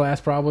healing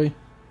class, probably.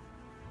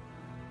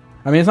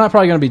 I mean, it's not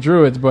probably going to be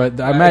druids,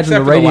 but I imagine except the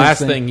for the radiance last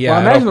thing. thing, yeah, well,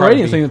 I it'll imagine the probably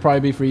radiance be- thing would probably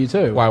be for you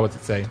too. Why? What's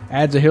it say?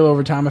 Adds a heal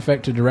over time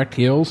effect to direct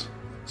heals.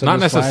 So Not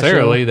just flash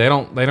necessarily. heal.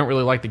 They don't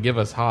really like to give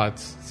us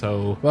hots.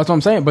 So Well, that's what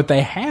I'm saying. But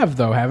they have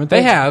though, haven't they?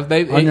 they have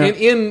On your-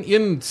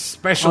 in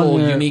special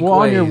on your- unique well,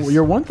 ways. on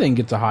your one thing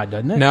gets a hot,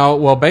 doesn't it? No,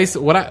 well,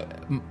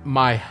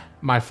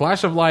 my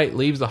flash of light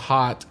leaves a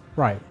hot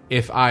Right.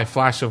 if I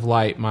flash of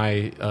light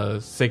my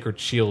sacred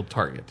shield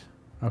target.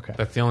 Okay.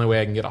 That's the only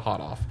way I can get a hot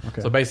off.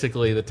 Okay. So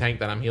basically, the tank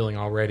that I'm healing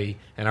already,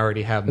 and I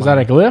already have. Is that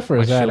a glyph or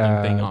my is that shielding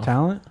a thing off.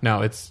 talent?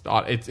 No, it's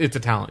a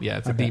talent. Yeah,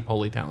 it's a Okay. deep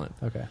holy talent.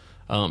 Okay.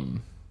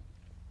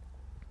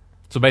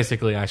 So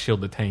basically, I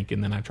shield the tank,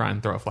 and then I try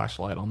and throw a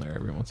flashlight on there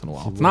every once in a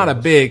while. It's not a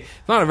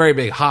very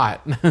big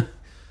hot,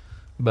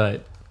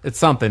 but it's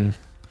something.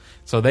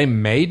 So they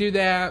may do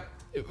that.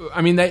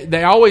 I mean,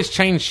 they always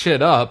change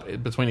shit up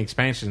between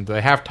expansions. They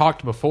have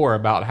talked before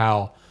about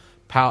how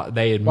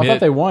they admit. Well, I thought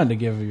they wanted to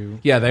give you.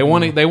 Yeah, they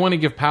want to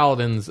give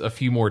paladins a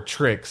few more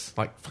tricks.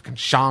 Like fucking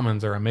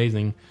shamans are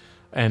amazing,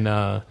 and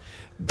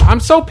I'm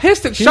so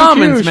pissed at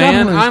shamans,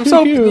 man. shamans,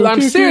 I'm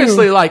QQ.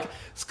 seriously like,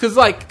 cause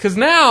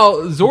now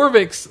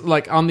Zorvik's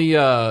like on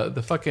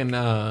the fucking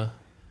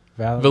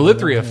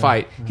Valithria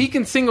fight. He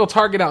can single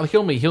target out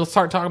heal me. He'll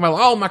start talking about,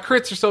 oh, my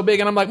crits are so big,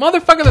 and I'm like,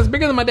 motherfucker, that's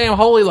bigger than my damn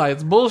holy light.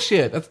 It's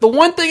bullshit. That's the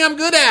one thing I'm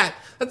good at.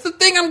 That's the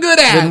thing I'm good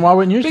at. Then why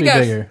wouldn't yours be Big ass-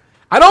 bigger?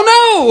 I don't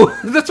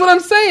know. That's what I'm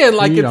saying.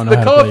 Like, You it's don't know the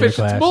how to play your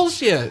coefficient's class.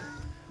 bullshit.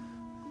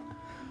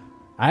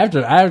 I have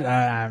to.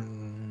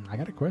 I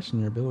got to question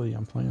your ability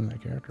on playing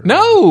that character.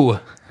 No.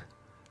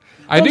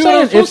 I I'm do saying,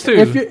 what I'm supposed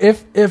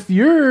to. If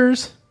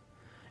yours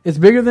is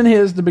bigger than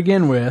his to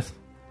begin with,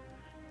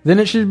 then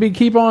it should be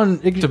keep on.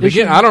 To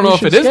begin, I don't know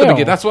if it is to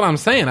begin. That's what I'm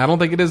saying. I don't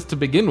think it is to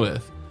begin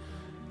with.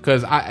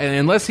 Because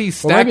unless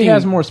he's well, stacking. maybe he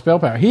has more spell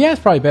power. He has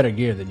probably better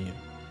gear than you.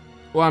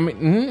 Well, I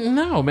mean,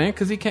 no, man,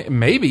 because he can't.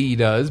 Maybe he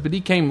does, but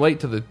he came late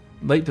to the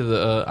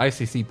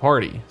ICC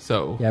party.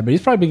 So Yeah, but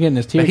he's probably getting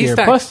his tier But he gear.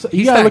 stacks- Plus, he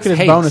you gotta look stacks at his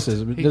haste.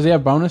 bonuses. Does he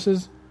have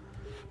bonuses?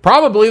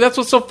 probably that's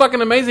what's so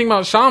fucking amazing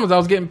about shamans. I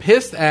was getting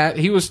pissed at.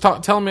 He was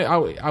telling me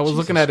I was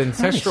looking at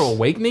Ancestral Christ.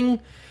 Awakening.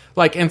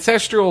 Like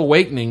Ancestral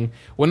Awakening,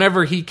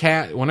 whenever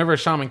a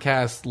shaman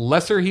casts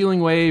Lesser Healing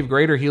Wave,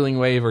 Greater Healing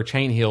Wave, or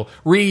Chain Heal,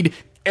 read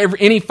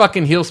any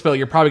fucking heal spell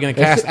you're probably going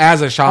to cast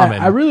as a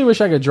shaman. I really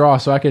wish I could draw,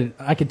 so I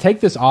could take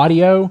this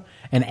audio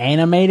and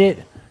animate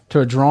it to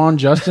a drawn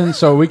Justin,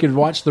 so we could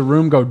watch the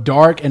room go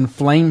dark and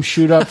flames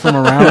shoot up from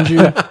around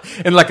you.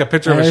 And like a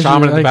picture of a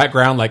shaman in the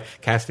background,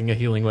 like casting a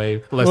healing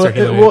wave, lesser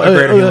healing wave, a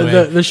greater healing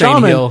wave.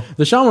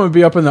 The shaman would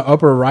be up in the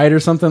upper right or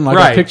something,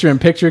 like a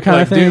picture-in-picture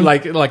kind of thing. Dude,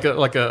 like a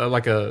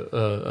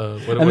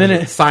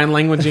sign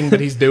languaging that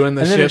he's doing.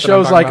 And then it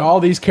shows like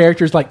all these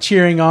characters like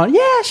cheering on,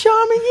 yeah,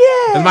 shaman,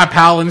 yeah. And my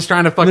paladin's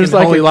trying to fucking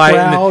like holy a light,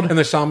 crowd. and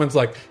the shaman's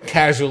like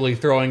casually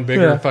throwing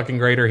bigger, fucking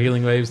greater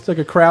healing waves. It's like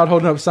a crowd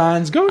holding up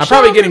signs. Go. I'm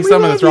probably getting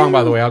some of this wrong,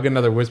 by the way. I'll get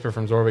another whisper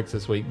from Zorvix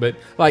this week. But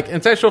like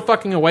Ancestral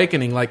fucking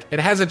Awakening, like it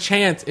has a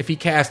chance if he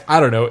casts, I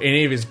don't know,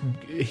 any of his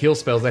heal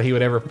spells that he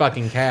would ever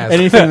fucking cast.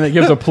 Anything that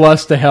gives a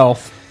plus to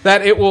health.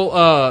 That it will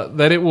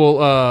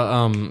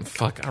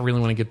fuck, I really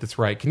want to get this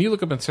right. Can you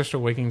look up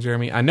Ancestral Awakening,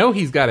 Jeremy? I know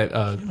he's got it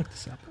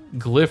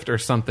glyphed or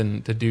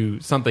something to do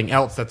something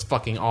else that's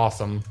fucking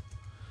awesome.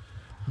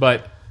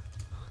 But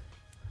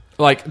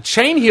like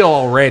Chain Heal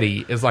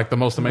already is like the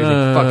most amazing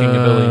fucking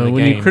ability in the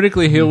when game. you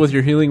critically heal with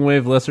your healing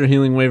wave, lesser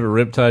healing wave, or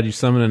Riptide, you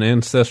summon an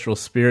ancestral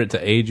spirit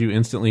to aid you,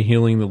 instantly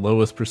healing the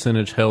lowest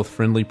percentage health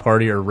friendly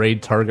party or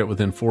raid target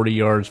within 40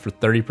 yards for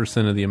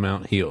 30% of the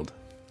amount healed.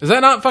 Is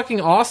that not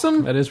fucking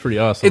awesome? That is pretty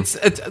awesome. It's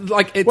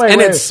like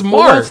it's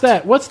smart.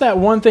 Well, what's that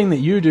one thing that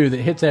you do that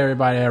hits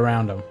everybody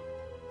around them?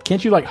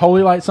 Can't you like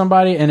holy light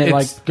somebody and it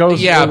like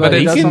goes? Yeah, but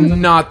it it's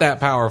not that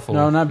powerful.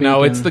 No, not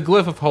no. beacon. It's the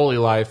glyph of holy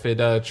life.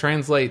 It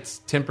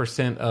translates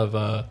 10% of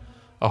a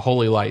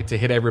holy light to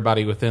hit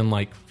everybody within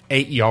like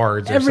 8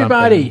 yards. Or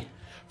everybody something.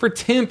 For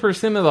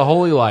 10% of the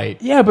holy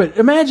light. Yeah, but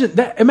imagine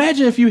that.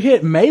 Imagine if you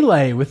hit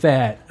melee with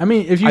that. I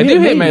mean, if you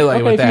hit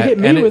melee with that, if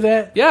you hit me with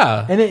that,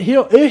 yeah, and it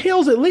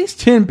heals at least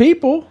 10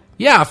 people.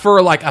 Yeah,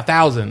 for like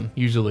 1,000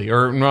 usually,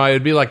 or no,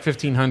 it'd be like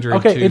 1,500.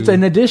 Okay, it's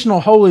an additional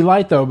holy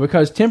light though,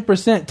 because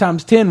 10%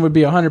 times 10 would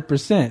be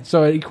 100%.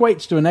 So it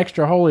equates to an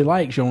extra holy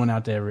light showing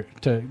out there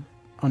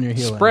on your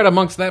healing. Spread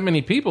amongst that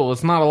many people,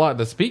 it's not a lot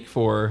to speak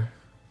for.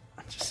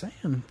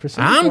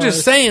 I'm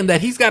just saying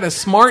that he's got a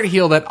smart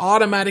heal that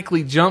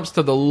automatically jumps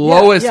to the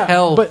lowest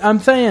health. But I'm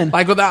saying,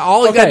 like without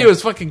all he got to do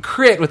is fucking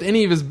crit with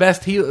any of his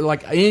best heal,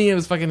 like any of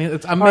his fucking.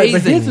 It's amazing.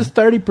 Right, but his is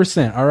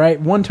 30%. All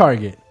right, one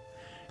target.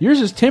 Yours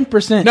is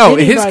 10%. No,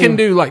 his can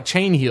do like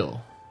chain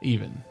heal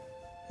even.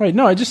 Wait,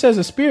 no, it just says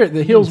a spirit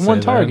that heals one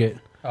target.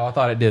 Oh, I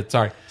thought it did.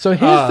 Sorry. So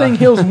his thing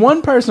heals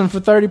one person for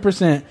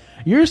 30%.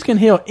 Yours can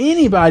heal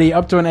anybody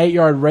up to an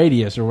 8-yard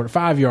radius or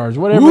 5 yards,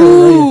 whatever.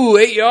 Ooh,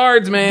 8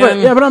 yards,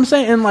 man. But I'm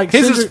saying, like,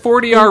 his is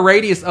 40-yard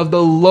radius of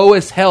the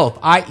lowest health,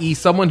 i.e.,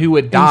 someone who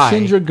would die.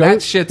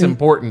 That shit's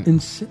important. In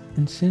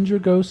Syndra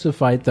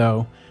Ghostophyte,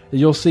 though,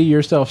 you'll see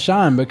yourself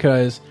shine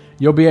because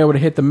you'll be able to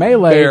hit the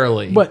melee.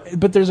 Barely.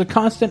 But there's a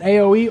constant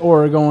AoE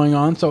aura going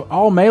on, so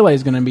all melee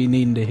is going to be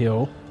needing to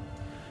heal.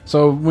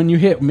 So when you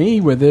hit me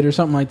with it or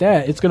something like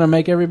that, it's going to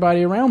make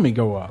everybody around me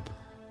go up.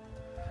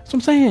 That's what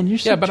I'm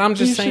saying. But I'm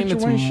just saying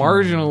it's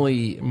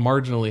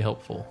marginally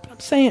helpful. But I'm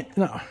saying,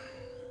 no.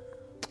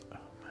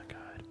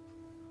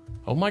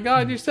 Oh my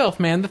god, yourself,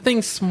 man! The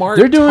thing's smart.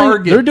 They're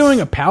doing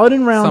a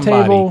Paladin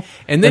Roundtable,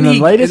 and then in the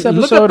latest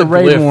episode of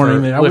Raid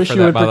Warning that I wish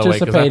you would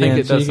participate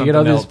in, so you can get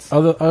all these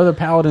other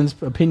Paladins'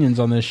 opinions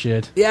on this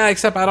shit. Yeah,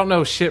 except I don't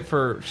know shit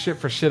for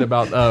shit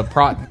about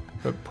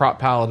prop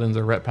Paladins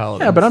or rep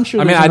Paladins. Yeah, but I'm sure.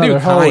 I mean, I do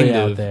kind of,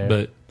 out there.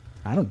 but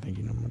I don't think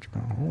you know much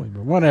about Holy,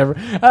 but whatever.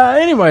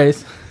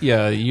 Anyways,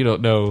 yeah, you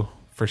don't know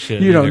for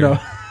shit. You don't know.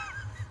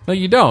 No,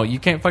 you don't. You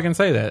can't fucking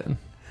say that.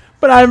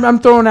 But I'm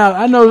throwing out.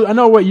 I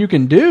know what you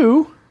can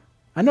do.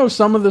 I know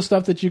some of the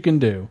stuff that you can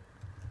do.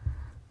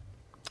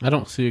 I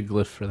don't see a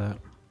glyph for that.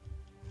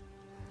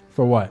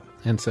 For what?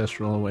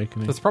 Ancestral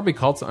Awakening. It's probably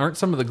called. Aren't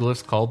some of the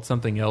glyphs called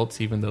something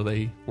else, even though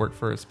they work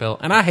for a spell?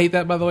 And I hate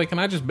that, by the way. Can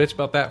I just bitch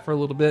about that for a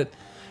little bit?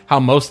 How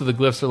most of the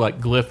glyphs are like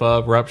glyph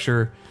of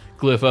rupture,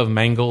 glyph of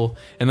mangle,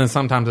 and then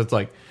sometimes it's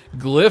like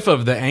glyph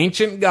of the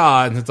ancient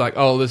gods. It's like,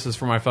 oh, this is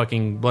for my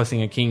fucking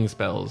blessing a king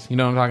spells. You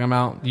know what I'm talking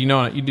about? You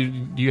know, do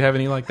you have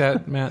any like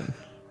that, Matt?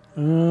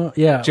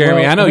 Yeah,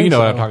 Jeremy, I know you know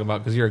what I'm talking about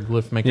because you're a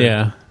glyph maker.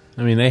 Yeah,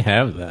 I mean they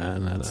have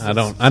that.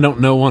 I don't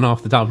know one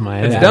off the top of my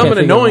head. It's dumb and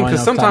annoying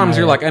because sometimes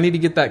you're like, I need to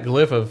get that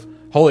glyph of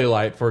holy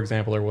light, for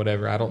example, or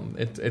whatever.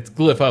 It's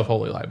glyph of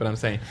holy light, but I'm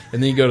saying,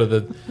 and then you go to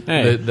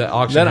the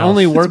auction. That house.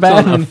 only works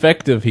on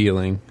effective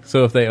healing.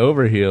 So if they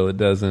overheal, it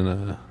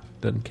doesn't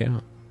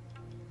count.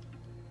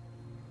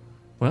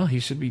 Well, he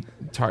should be.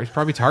 He's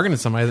probably targeting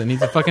somebody that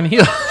needs a fucking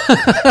heal.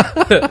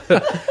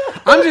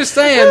 I'm just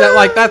saying that,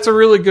 like, that's a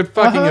really good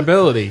fucking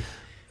ability.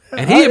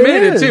 And he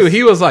admitted it too.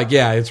 He was like,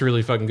 "Yeah, it's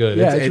really fucking good."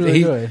 Yeah, it's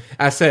really good.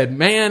 I said,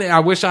 "Man, I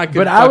wish I could."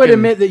 But I would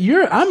admit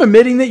that I'm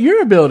admitting that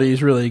your ability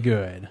is really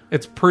good.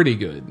 It's pretty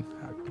good.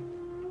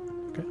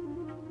 Okay.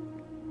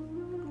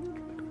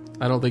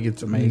 I don't think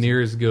it's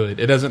near as good.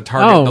 It doesn't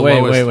target the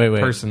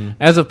lowest person.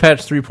 As of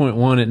patch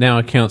 3.1, it now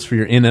accounts for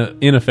your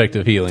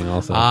ineffective healing.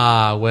 Also,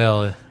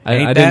 well,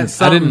 I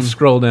didn't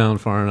scroll down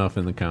far enough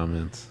in the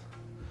comments.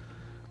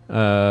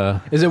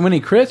 Is it when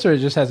he crits or it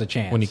just has a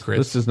chance? When he crits.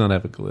 This does not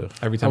have a glyph.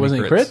 Every time he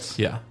crits?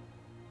 Yeah.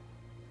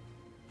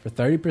 For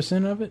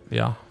 30% of it?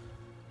 Yeah.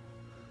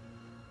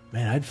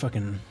 Man, I'd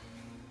fucking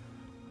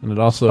And it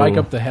also spike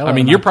up the hell. I out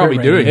mean, of you're my probably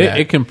crit doing rating. that.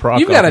 It can proc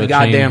You've got up a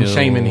goddamn chain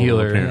shaman heal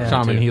healer, apparently,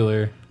 shaman too.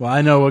 healer. Well,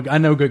 I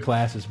know good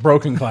classes,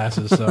 broken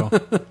classes. So,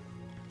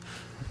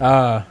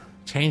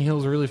 Chain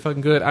heal's really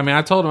fucking good. I mean,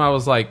 I told him, I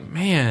was like,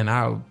 man,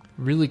 I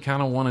really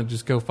kind of want to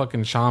just go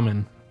fucking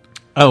shaman.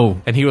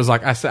 Oh, And he was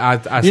like, I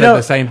said know,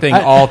 the same thing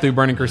I- all through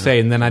Burning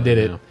Crusade, and then I did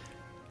it.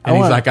 And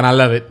he's wanna- like, and I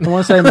love it. I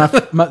want to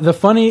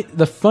say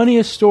the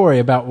funniest story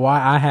about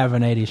why I have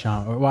an 80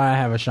 shaman, or why I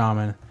have a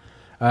shaman,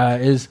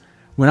 is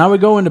when I would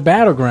go into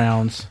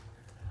battlegrounds,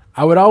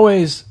 I would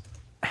always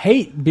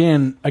hate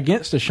being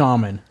against a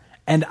shaman,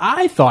 and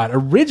I thought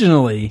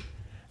originally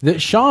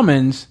that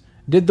shamans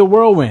did the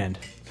whirlwind,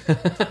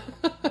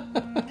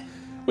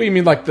 What do you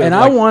mean, like the? and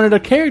like, I wanted a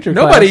character.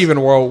 nobody class.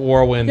 even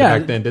whirlwind Yeah.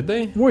 back then, did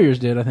they? Warriors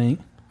did, I think.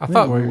 I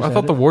thought Warriors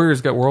had the it.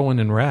 Warriors got whirlwind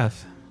and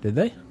wrath. Did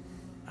they?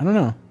 I don't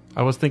know.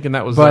 I was thinking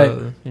that was, But-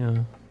 yeah.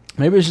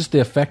 Maybe it's just the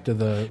effect of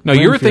the. No,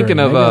 you were Wind Fury. thinking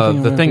of Maybe I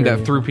think the Wind thing Fury.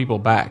 that threw people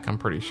back. I'm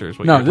pretty sure is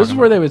what. No, you're this is talking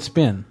where about. they would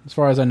spin. As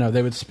far as I know,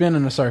 they would spin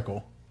in a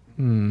circle.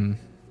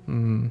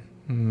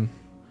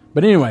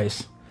 But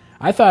anyways,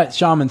 I thought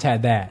shamans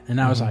had that,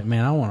 and I was like,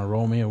 man, I want to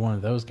roll me at one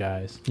of those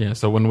guys. Yeah.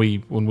 So when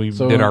we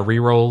So, did our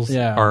rerolls,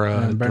 yeah, our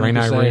and Burning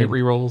Draenei Crusade.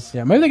 rerolls.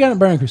 Yeah, maybe they got it in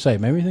Burning Crusade.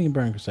 Maybe you're thinking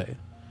Burning Crusade,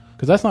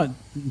 because that's not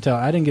until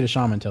I didn't get a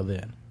shaman until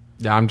then.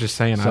 Yeah, I'm just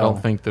saying. I So-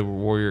 don't think the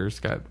Warriors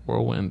got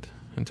whirlwind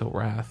until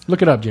wrath.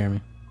 Look it up,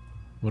 Jeremy.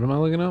 what am I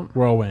looking up?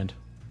 Whirlwind.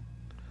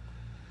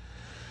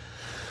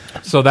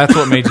 So that's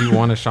what made you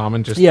want a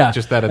shaman. Just Yeah,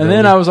 just that and ability.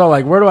 then I was all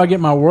like, "Where do I get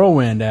my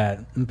whirlwind at?"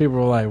 And people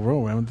were like,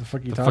 "Whirlwind? What the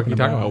fuck are you fuck talking you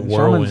talking about? about,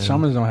 whirlwind?"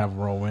 Shamans don't have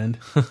whirlwind."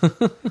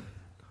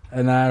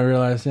 And I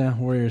realized, yeah,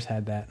 Warriors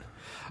had that.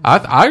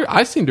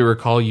 I seem to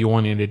recall you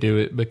wanting to do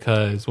it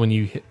because when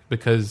you hit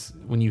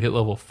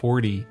level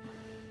 40,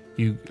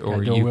 you dual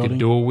could wielding?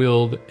 dual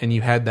wield, and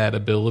you had that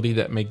ability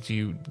that makes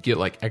you get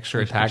like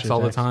extra attacks all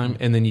the attacks. time,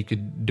 and then you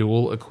could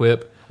dual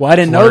equip. Well, I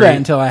didn't know that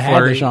until I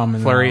had the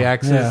shaman. flurry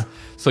axes. Yeah.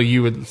 So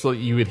you would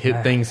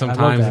hit things I love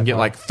sometimes that and get part.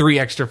 like 3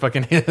 extra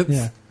fucking hits,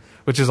 Yeah.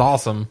 which is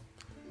awesome,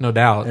 no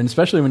doubt. And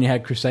especially when you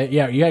had Crusade.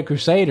 Yeah, you had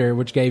Crusader,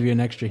 which gave you an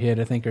extra hit,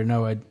 I think, or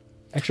no, an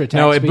extra attack.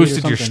 No, it speed or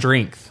boosted your something.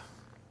 strength.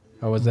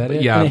 Oh, was that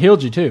it? Yeah. And it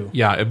healed you too.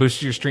 Yeah, it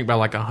boosted your strength by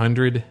like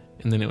 100,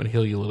 and then it would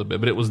heal you a little bit.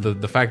 But it was the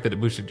fact that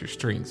it boosted your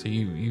strength. So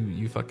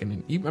you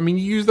fucking you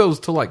use those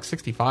to like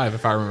 65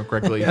 if I remember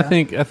correctly. I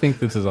think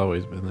this has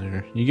always been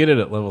there. You get it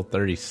at level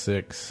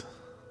 36,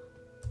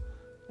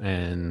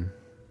 and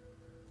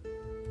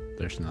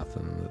there's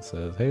nothing that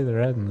says, "Hey,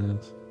 they're adding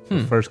this." The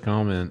first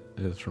comment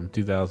is from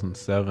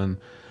 2007.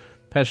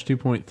 Patch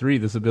 2.3.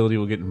 This ability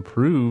will get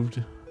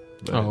improved.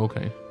 But Oh,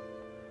 okay.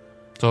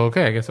 So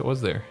okay, I guess it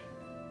was there.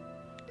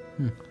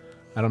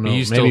 I don't know.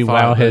 You still Maybe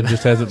thought Wowhead that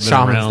just hasn't been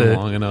shamans around did.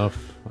 long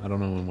enough. I don't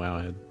know when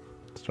Wowhead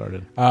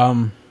started.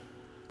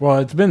 Well,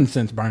 it's been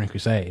since Burning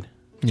Crusade.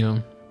 Yeah.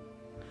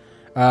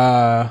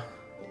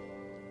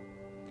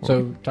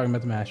 So talking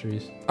about the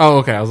masteries. Oh,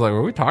 okay. I was like,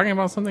 were we talking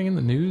about something in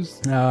the news?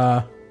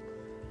 So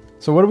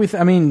what do we?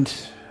 I mean,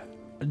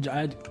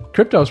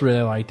 Cryptos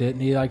really liked it,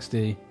 and he likes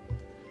the.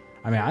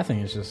 I mean, I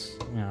think it's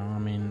just I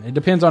mean, it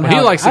depends on Well, how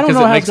he likes it I don't because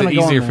know it how makes it's it gonna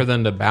go easier on for there.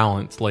 them to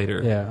balance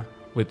later. Yeah.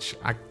 Which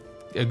I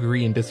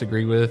agree and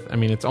disagree with. I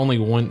mean, it's only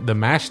one. The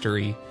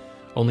mastery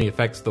only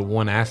affects the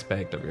one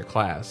aspect of your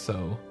class.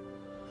 So,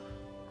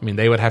 I mean,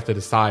 they would have to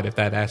decide if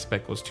that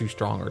aspect was too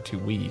strong or too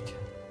weak.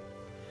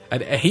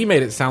 And he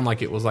made it sound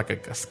like it was like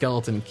a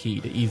skeleton key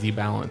to easy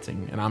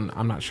balancing, and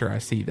I'm not sure I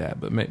see that,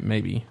 but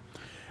maybe.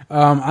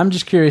 I'm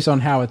just curious on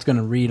how it's going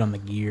to read on the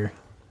gear.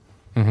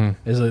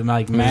 Mm-hmm. Is it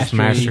like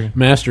mastery?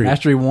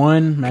 Mastery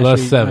 1,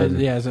 Plus 7.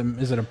 Yeah, is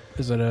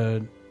it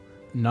a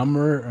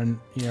number, or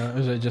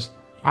is it just?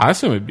 I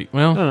assume it'd be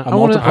well. I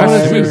want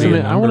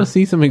multiplier. to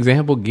see some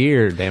example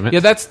gear. Damn it! Yeah,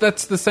 that's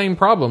the same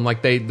problem.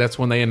 Like that's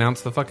when they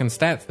announced the fucking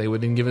stats. They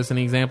wouldn't give us an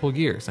example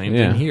gear. Same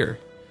Yeah. thing here.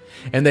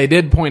 And they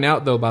did point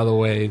out, though, by the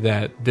way,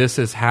 that this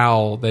is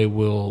how they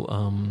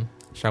will,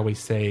 shall we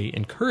say,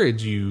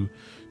 encourage you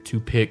to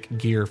pick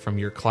gear from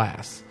your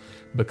class,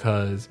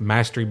 because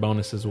mastery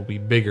bonuses will be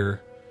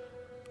bigger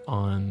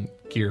on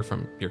gear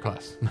from your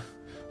class.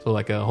 So,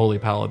 like a holy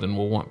paladin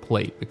will want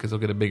plate because they'll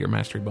get a bigger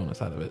mastery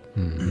bonus out of it.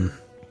 And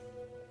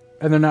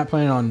they're not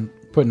planning on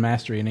putting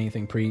mastery in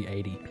anything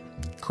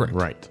pre-80. Correct.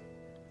 Right.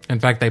 In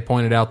fact, they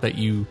pointed out that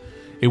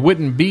it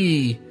wouldn't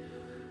be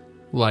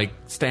like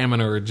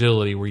stamina or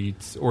agility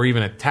or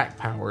even attack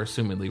power,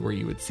 assumedly, where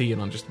you would see it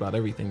on just about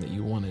everything that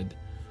you wanted.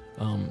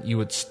 You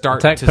would start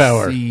Attack to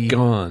power see.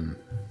 gone.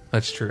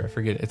 That's true. I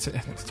forget.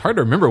 It's hard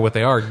to remember what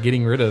they are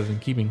getting rid of and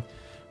keeping,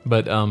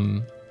 but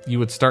you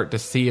would start to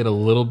see it a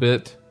little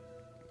bit,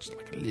 just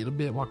like a little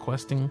bit while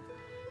questing,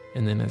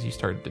 and then as you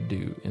started to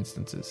do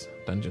instances,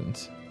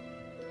 dungeons,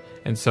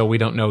 and so we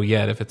don't know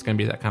yet if it's going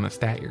to be that kind of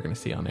stat you're going to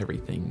see on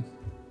everything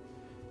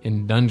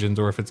in dungeons,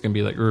 or if it's going to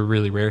be like a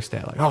really rare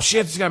stat, like, oh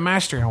shit, it's got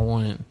mastery, I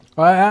want it.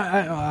 Well,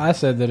 I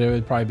said that it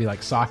would probably be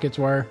like sockets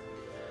were.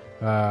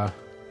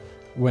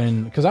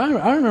 because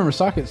I remember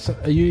sockets.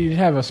 You'd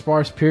have a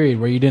sparse period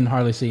where you didn't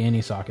hardly see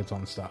any sockets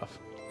on stuff.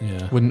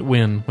 Yeah. When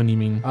do you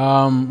mean?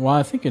 Well,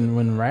 I think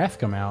when Wrath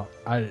come out,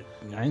 I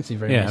didn't see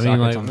very many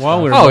sockets on while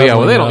stuff. we're Oh yeah,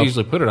 well leveling they don't up-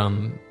 usually put it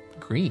on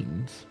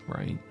greens,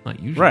 right? Not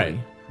usually. Right.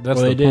 That's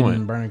Well, they the did point.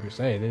 in Burning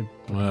Crusade.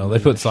 They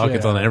put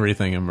sockets on it.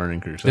 everything in Burning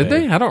Crusade. Did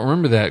they? I don't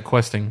remember that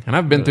questing, and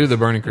I've been through the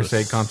Burning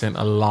Crusade content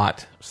a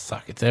lot.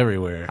 Sockets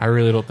everywhere. I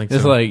really don't think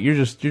It's so. like you're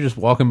just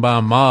walking by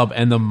a mob,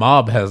 and the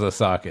mob has a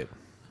socket.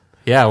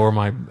 Yeah, where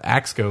my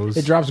axe goes.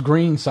 It drops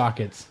green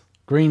sockets,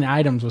 green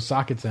items with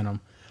sockets in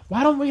them.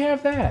 Why don't we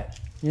have that?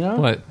 You know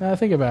What? Now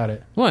think about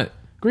it. What?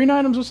 Green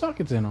items with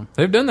sockets in them.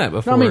 They've done that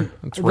before. No, I mean,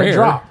 it's that rare.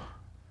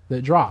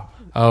 drop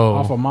Oh,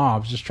 off of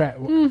mobs. Just track.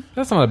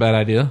 that's not a bad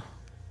idea.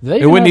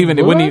 They It wouldn't have even.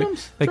 It blue wouldn't even.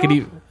 items They could drop?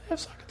 even. They have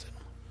sockets in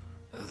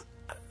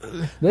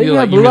them. They You have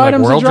like- you blue mean like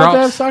items that world drop that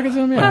drops? have sockets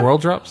in them. Yeah. Like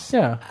world drops.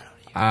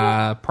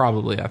 Yeah.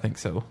 Probably. I think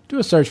so. Do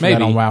a search for Maybe.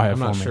 that on Wowhead I'm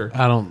for not me. sure.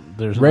 I don't.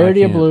 There's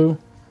Rarity I of can't. blue.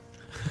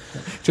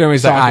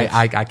 Jeremy's like,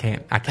 Sockets. I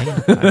can't. I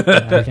can't.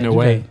 There's no You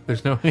way. can't.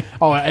 There's no way.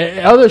 Oh,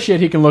 other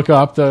shit he can look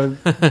up.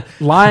 The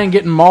lion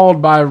getting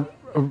mauled by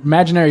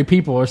imaginary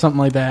people or something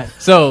like that.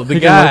 So the You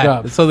can look guy.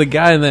 up. So the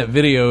guy in that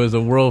video is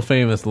a world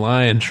famous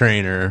lion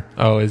trainer,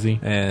 Oh, is he?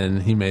 and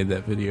he made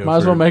that video. Might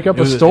as for- well make up it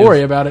a was- story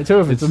it was- about it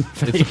too if it's a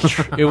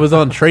fake. It was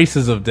on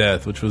Traces of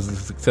Death, which was the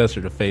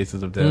successor to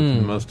Faces of Death,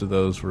 and most of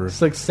those were.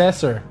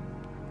 Successor.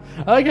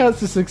 I like how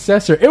it's a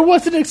successor. It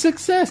wasn't a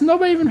success.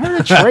 Nobody even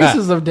heard of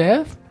Traces of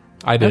Death.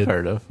 I did. I've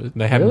heard of it.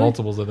 They had Really?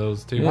 multiples of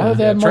those too. Why would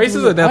they have Traces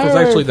multiples? of Death was I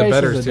heard actually the Faces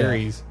better of Death.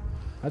 series.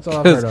 That's all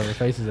I've heard of.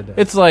 Faces of Death.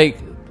 It's like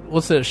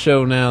what's that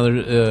show now?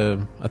 There's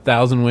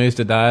 1,000 Ways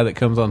to Die that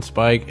comes on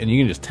Spike, and you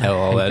can just tell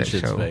all hate that that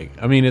shit's show. fake.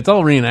 I mean, it's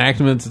all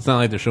reenactments. It's not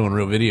like they're showing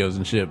real videos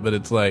and shit, but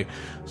it's like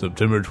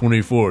September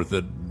 24th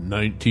at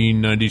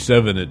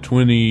 1997 at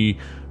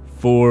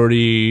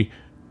 20:40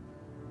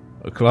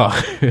 o'clock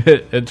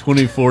at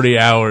 20:40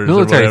 hours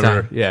Military or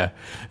whatever. time. Yeah,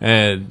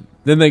 and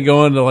then they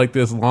go into like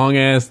this long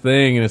ass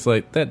thing, and it's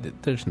like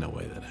that. There's no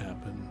way that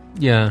happened.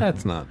 Yeah.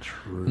 That's not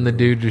true. And the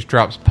dude just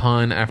drops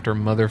pun after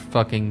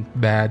motherfucking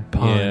bad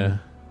pun Yeah.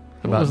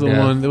 What about was the death.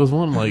 one? There was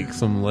one like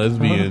some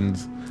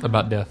lesbians.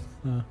 about death.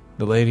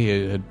 The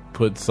lady had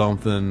put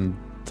something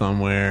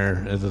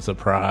somewhere as a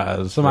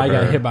surprise. Somebody for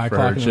got her- hit by a for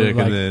clock her and chick,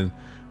 was like- and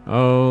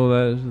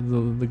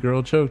then the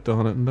girl choked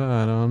on it and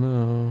died. Oh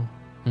no!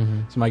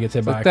 Somebody gets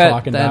hit by Like a that-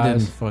 clock and that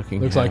dies. didn't fucking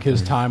Looks like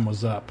his happen. time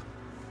was up.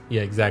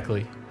 Yeah,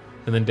 exactly.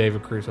 And then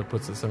David Caruso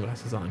puts the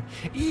sunglasses on.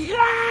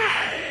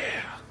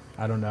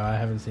 I don't know. I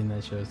haven't seen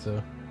that show,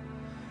 so.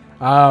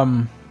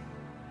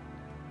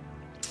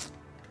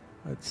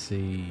 Let's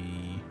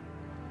see.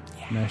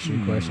 Mastery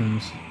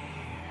questions.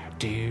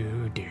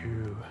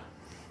 Do.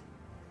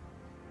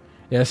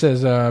 Yeah, it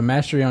says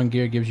mastery on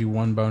gear gives you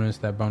one bonus.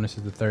 That bonus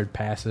is the third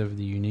passive,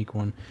 the unique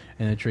one,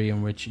 in the tree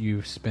in which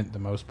you've spent the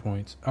most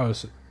points. Oh,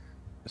 it's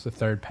the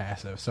third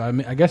passive. So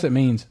I guess it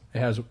means it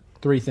has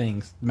three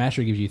things.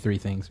 Mastery gives you three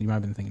things. You might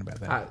have been thinking about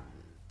that.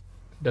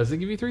 Does it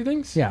give you three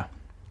things? Yeah.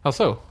 How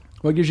so?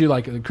 Well, it gives you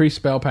like increased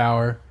spell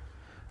power.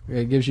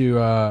 It gives you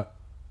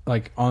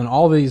like on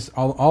all these,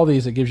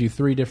 it gives you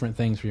three different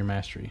things for your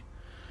mastery.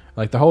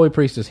 Like the Holy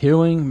Priest is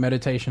healing,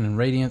 meditation, and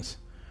radiance.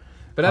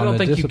 But I On don't the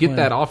think you discipline- get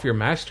that off your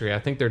mastery. I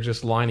think they're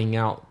just lining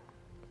out.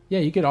 Yeah,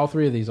 you get all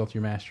three of these off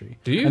your mastery.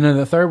 Do you? And then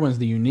the third one's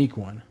the unique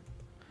one,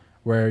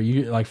 where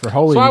you like for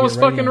holy. So you I get was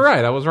fucking radiance.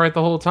 right. I was right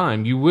the whole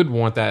time. You would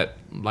want that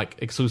like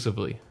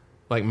exclusively.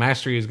 Like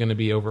mastery is going to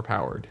be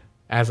overpowered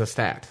as a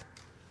stat.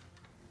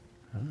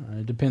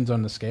 It depends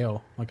on the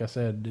scale. Like I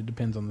said, it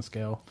depends on the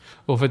scale.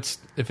 Well, if it's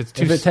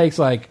too If it takes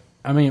like,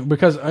 I mean,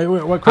 because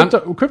what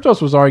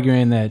Cryptos was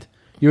arguing that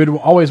you would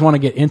always want to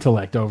get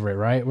intellect over it,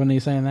 right? Wasn't he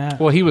saying that?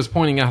 well, he was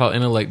pointing out how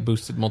intellect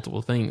boosted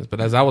multiple things, but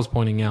as I was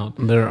pointing out,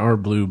 There are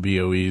blue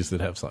BOEs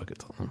that have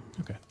sockets on them.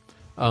 Okay.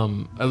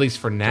 at least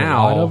for Is there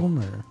now, a lot of them,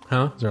 or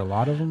huh? is there a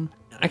lot of them?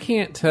 I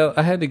can't tell.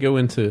 I had to go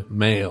into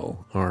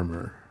male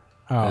armor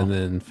Oh, and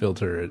then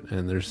filter it,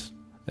 and there's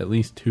at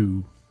least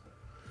two.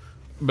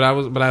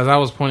 But as I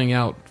was pointing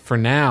out, for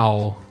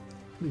now,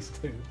 at least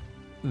two.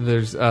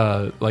 there's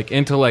like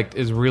intellect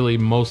is really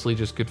mostly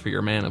just good for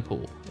your mana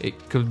pool.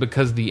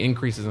 Because the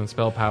increases in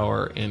spell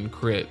power and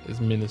crit is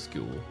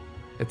minuscule.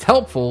 It's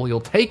helpful. You'll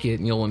take it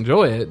and you'll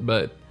enjoy it,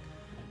 but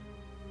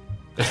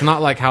it's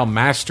not like how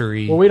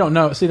mastery. Well, we don't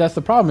know. See, that's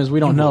the problem is we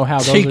don't know how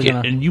those Take are it,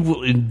 going to. and you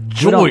will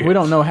enjoy it. We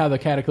don't know how the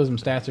Cataclysm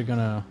stats are going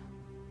to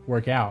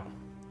work out.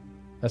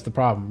 That's the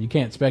problem. You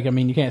can't spec. I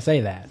mean, you can't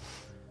say that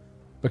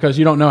because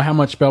you don't know how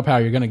much spell power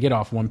you're going to get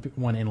off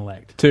one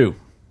intellect. Two.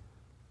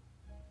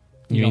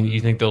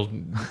 you think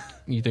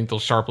they'll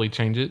sharply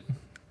change it?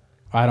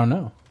 I don't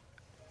know.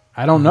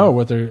 I don't know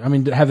what they're. I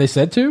mean, have they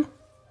said two?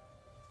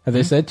 Have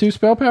they said 2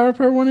 spell power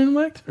per 1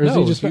 intellect? Or is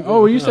No, he just? you-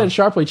 Oh, you no. said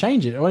sharply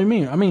change it. What do you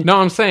mean? I mean, No,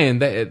 I'm saying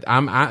that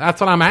that's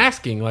what I'm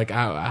asking. Like,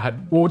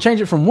 well, change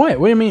it from what?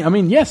 What do you mean? I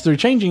mean, yes, they're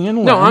changing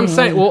intellect. no, I I'm mean,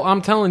 saying. Well,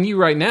 I'm telling you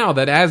right now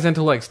that as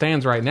intellect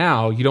stands right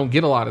now, you don't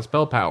get a lot of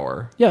spell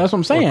power, yeah, that's what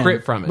I'm saying.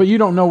 crit from it. But you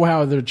don't know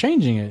how they're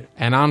changing it.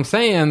 and I'm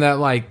saying that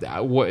like,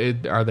 what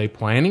are they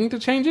planning to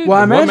change it? Well,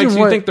 I what imagine makes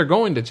you what- think they're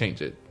going to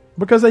change it?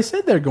 Because they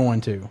said they're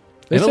going to.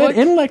 They Intellect?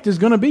 said intellect is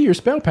going to be your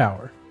spell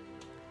power.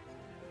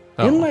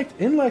 Oh.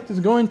 Intellect is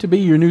going to be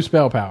your new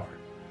spell power.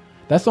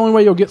 That's the only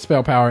way you'll get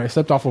spell power,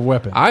 except off of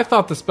weapon. I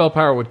thought the spell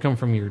power would come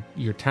from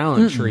your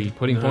talent tree,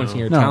 putting points in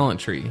your No. talent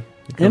tree.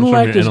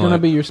 Intellect your is going to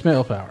intellect. be your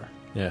spell power.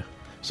 Yeah.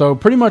 So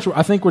pretty much,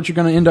 I think what you're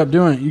going to end up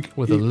doing,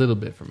 With a little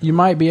bit from you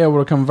might be able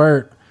to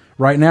convert.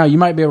 Right now, you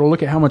might be able to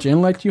look at how much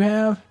intellect you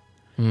have,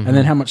 and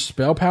then how much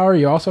spell power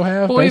you also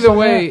have. Well, based either on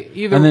way-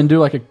 that, and then do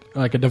like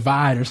a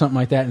divide or something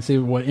like that, and see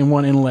what in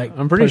one intellect.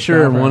 I'm pretty plus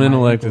sure power 1 might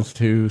intellect equal. is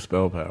 2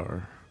 spell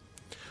power.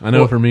 I know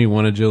Well- for me,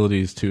 1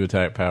 agility is 2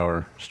 attack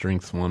power.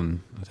 Strength's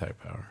 1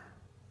 attack power.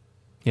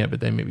 Yeah, but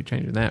they may be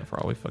changing that for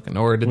all we fucking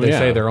know. Or did Well, they yeah.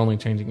 say they're only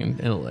changing in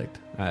intellect?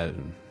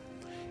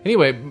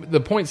 Anyway,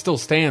 the point still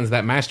stands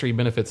that mastery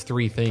benefits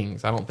 3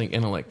 things. I don't think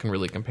intellect can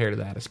really compare to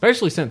that,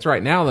 especially since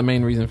right now the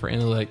main reason for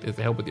intellect is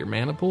to help with your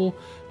mana pool.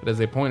 But as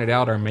they pointed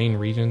out, our main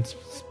region's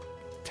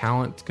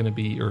talent's going to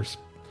be, or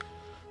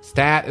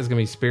stat is going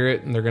to be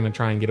spirit, and they're going to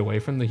try and get away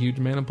from the huge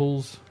mana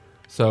pools.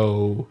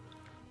 So,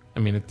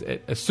 I mean,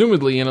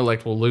 assumedly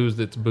intellect will lose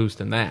its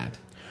boost in that.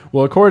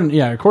 Well, according to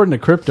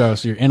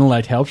Cryptos, your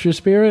intellect helps your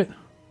spirit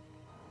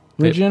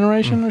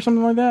regeneration or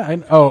something like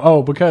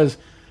that. Because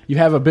you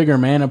have a bigger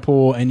mana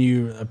pool, and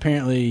you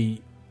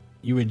apparently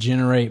you would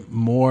generate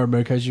more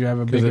because you have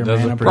a bigger it does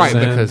mana a pool. Right,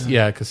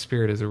 percent. because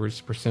spirit is a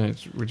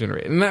percentage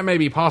regenerate, and that may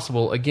be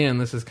possible. Again,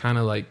 this is kind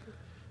of like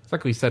it's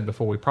like we said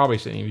before. We probably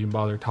shouldn't even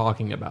bother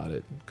talking about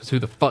it because who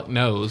the fuck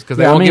knows? Because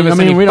they Yeah, won't give us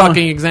any we don't-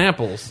 fucking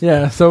examples.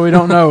 Yeah, so we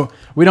don't know.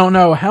 We don't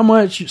know how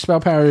much spell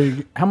power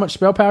you're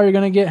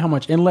going to get, how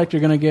much intellect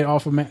you're going to get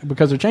off of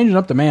because they're changing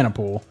up the mana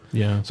pool.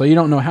 Yeah. So you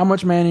don't know how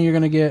much mana you're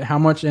going to get, how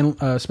much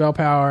spell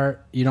power.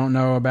 You don't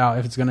know about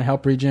if it's going to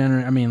help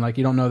regenerate. I mean, like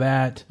you don't know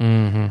that.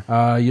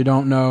 Mm-hmm. You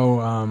don't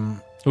know.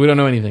 We don't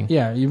know anything.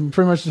 Yeah, you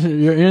pretty much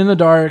you're in the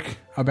dark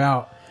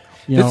about.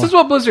 This is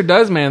what Blizzard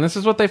does, man. This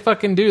is what they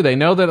fucking do. They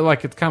know that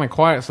like it's kind of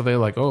quiet, so they're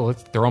like, "Oh,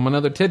 let's throw them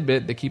another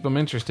tidbit to keep them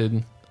interested."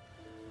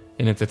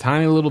 And it's a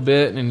tiny little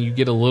bit, and you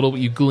get a little.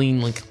 You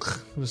glean like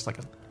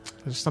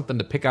just something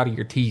to pick out of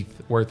your teeth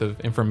worth of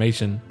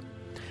information.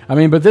 I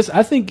mean, but this,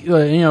 I think,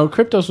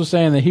 Cryptos was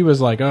saying that he was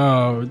like,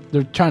 oh,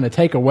 they're trying to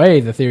take away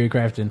the theory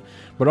crafting,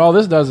 but all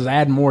this does is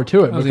add more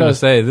to it. I was going to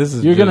say, this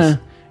is you're just...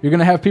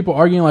 gonna have people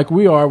arguing like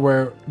we are,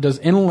 where does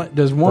 1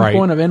 Right.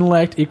 point of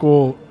intellect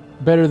equal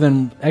better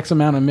than X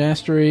amount of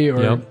mastery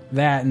or Yep.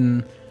 that,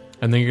 and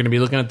And then you're going to be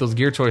looking at those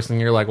gear choices, and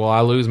you're like, well,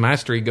 I lose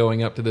mastery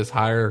going up to this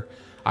higher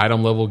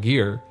item level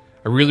gear.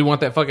 I really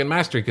want that fucking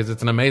mastery because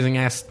it's an amazing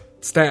ass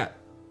stat.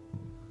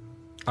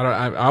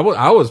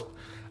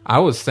 I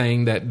was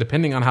saying that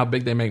depending on how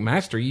big they make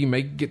mastery, you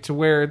may get to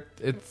where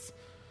it's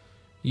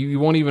you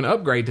won't even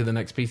upgrade to the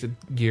next piece of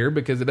gear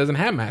because it doesn't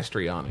have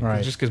mastery on it.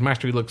 Right. Just because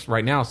mastery looks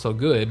right now so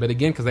good, but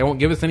again, because they won't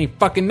give us any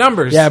fucking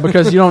numbers. yeah,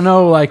 because you don't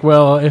know, like,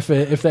 well, if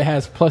it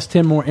has plus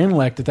 10 more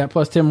intellect, if that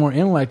plus 10 more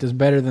intellect is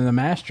better than the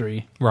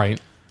mastery, right.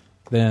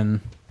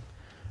 then,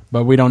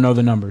 but we don't know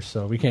the numbers,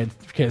 so we can't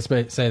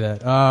say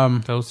that.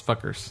 Those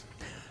fuckers.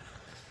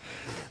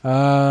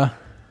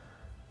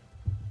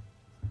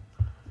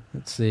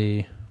 Let's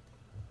see.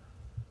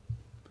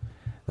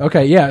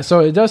 Okay, yeah, so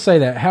it does say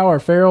that. How are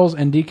Ferals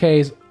and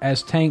DKs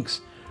as tanks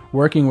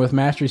working with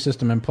mastery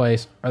system in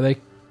place? Are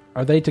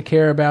they to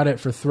care about it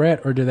for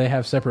threat, or do they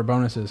have separate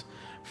bonuses?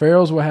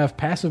 Ferals will have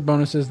passive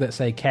bonuses that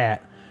say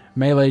cat,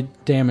 melee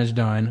damage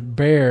done,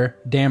 bear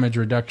damage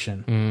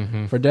reduction.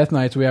 Mm-hmm. For Death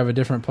Knights, we have a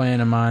different plan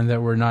in mind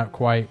that we're not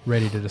quite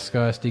ready to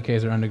discuss.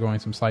 DKs are undergoing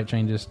some slight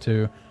changes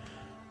too,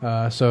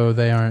 so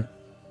they aren't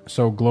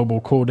so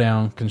global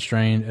cooldown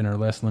constrained and are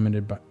less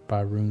limited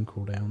by rune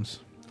cooldowns.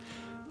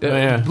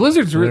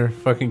 Blizzard's They're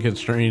fucking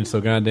constrained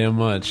so goddamn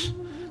much.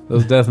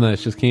 Those Death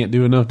Knights just can't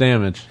do enough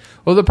damage.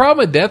 Well, the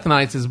problem with Death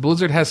Knights is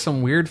Blizzard has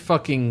some weird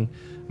fucking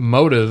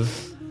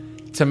motive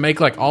to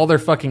make like all their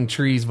fucking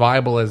trees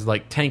viable as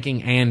like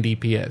tanking and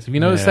DPS. Have you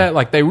noticed that?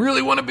 Like they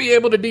really want to be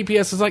able to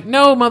DPS. It's like,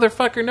 no,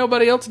 motherfucker,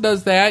 nobody else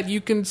does that.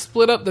 You can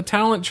split up the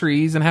talent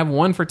trees and have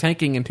 1 for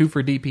tanking and 2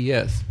 for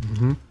DPS.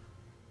 Mm-hmm.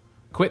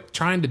 Quit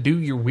trying to do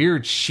your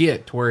weird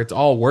shit where it's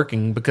all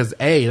working because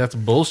A, that's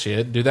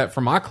bullshit. Do that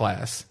for my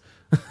class.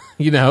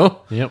 You know?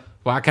 Yep.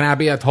 Why can't I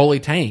be a holy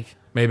tank?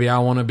 Maybe I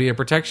want to be a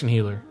protection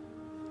healer.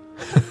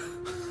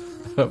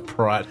 A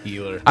prot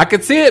healer. I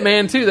could see it,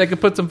 man, too. They could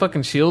put some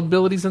fucking shield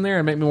abilities in there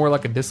and make me more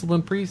like a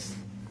discipline priest.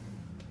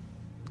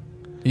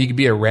 You could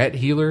be a rat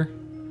healer,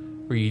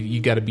 where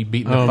you got to be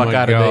beating the Oh fuck my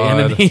out God. of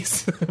the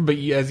enemies. But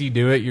as you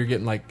do it, you're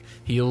getting like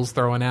heals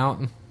thrown out.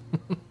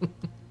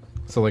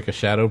 So like a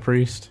shadow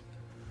priest?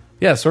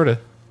 Yeah, sort of.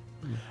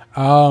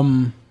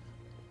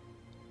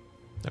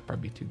 That'd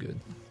probably be too good.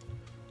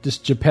 This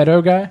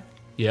Geppetto guy,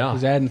 Yeah.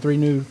 He's adding 3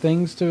 new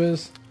things to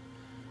his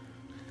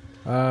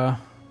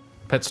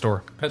Pet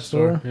store. Pet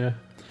store? Yeah.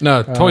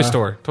 No, toy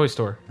store. Toy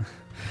store.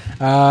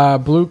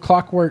 Blue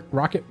Clockwork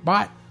Rocket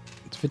Bot.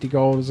 It's 50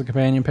 gold as a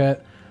companion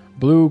pet.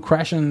 Blue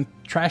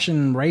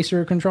Trashin'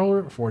 Racer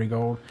controller, 40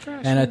 gold.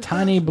 And a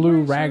tiny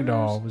blue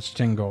ragdoll, which is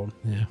 10 gold.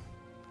 Yeah.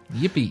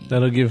 Yippee.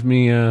 That'll give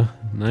me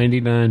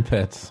 99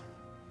 pets.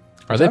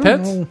 Are they I don't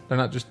pets? know. They're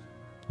not just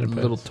They're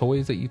little pets.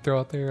 toys that you throw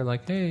out there,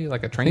 like, hey,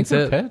 like a I training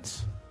think they're set.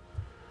 pets.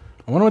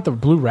 I wonder what the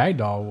blue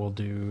ragdoll will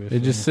do. If It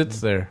just sits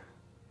there.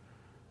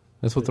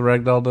 That's what the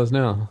ragdoll does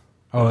now.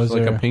 Oh, It's is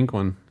like there? a pink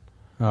one.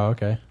 Oh,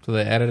 okay. So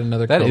they added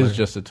another That color. is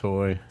just a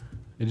toy.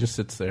 It just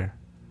sits there.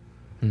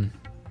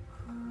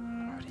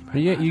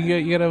 But yeah, you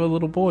gotta have a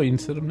little boy. You can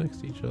sit them next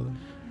to each other,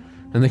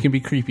 and they can be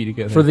creepy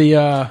together. For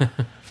the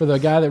for the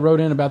guy that wrote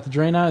in about the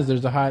Draenei's,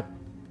 there's a hot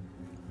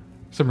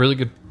some really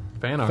good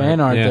fan art. fan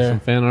art yeah, there. some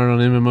fan art on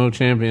MMO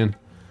Champion.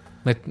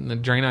 Let the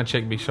Draenei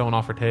chick be showing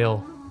off her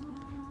tail.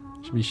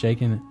 Should be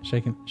shaking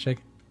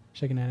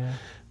that ass,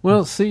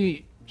 Well,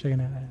 see, shaking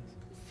that ass,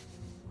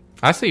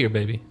 I see your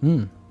baby.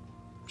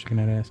 shaking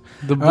that ass.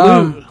 the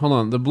blue. Hold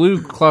on, the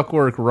blue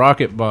Clockwork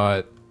Rocket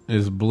Bot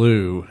is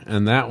blue,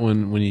 and that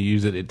one, when you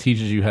use it, it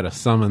teaches you how to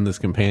summon this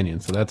companion.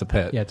 So that's a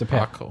pet. Yeah, it's a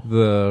pet. Oh, cool.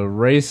 The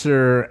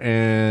Racer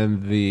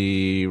and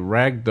the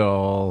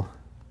Ragdoll,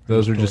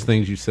 those are just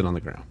things you sit on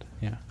the ground.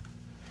 Yeah.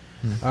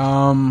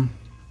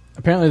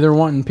 Apparently they're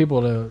wanting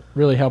people to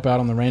really help out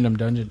on the random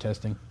dungeon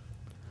testing.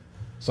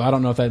 So I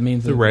don't know if that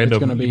means that it's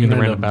going to be you mean the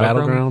random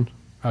battleground?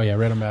 Oh yeah,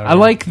 random I battleground.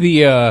 like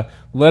the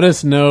let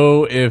us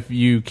know if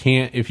you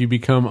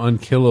become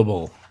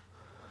unkillable.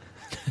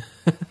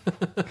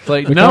 It's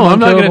like, Become no, I'm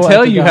not going to unkillable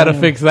tell at the you how to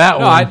goddamn- fix that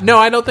one. No,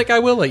 I don't think I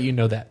will let you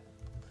know that.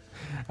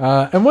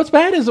 And what's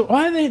bad is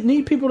why they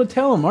need people to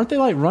tell them. Aren't they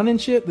like running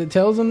shit that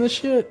tells them this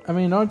shit? I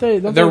mean, aren't they?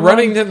 don't They're they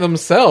running run- to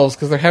themselves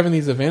because they're having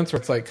these events where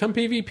it's like, come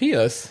PvP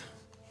us.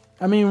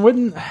 I mean,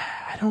 wouldn't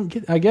I don't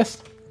get? I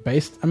guess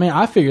based. I mean,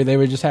 I figured they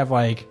would just have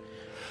like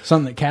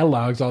something that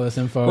catalogs all this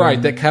info. Right,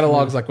 and- that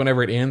catalogs like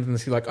whenever it ends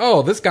and see like,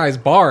 oh, this guy's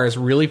bar is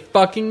really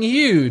fucking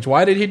huge.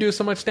 Why did he do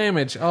so much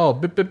damage? Oh,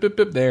 bip, bip, bip,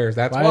 bip, there's.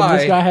 That's Why why.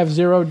 did this guy have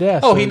 0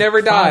 deaths? Oh, or he never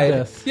 5 died.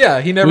 deaths? Yeah,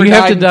 he never Well, you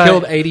have died to and die-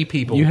 killed 80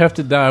 people. You have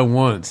to die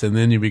once, and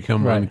then you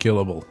become Right.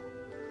 unkillable.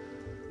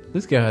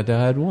 This guy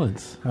died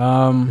once,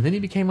 and then he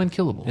became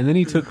unkillable. and then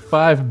he took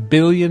 5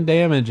 billion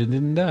damage and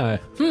didn't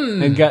die,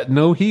 and got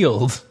no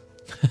heals.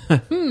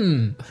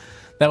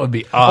 That would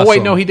be awesome. Oh,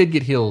 wait, no, he did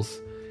get heals.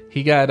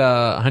 He got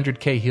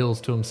 100k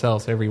heals to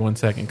himself every 1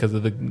 second because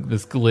of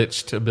this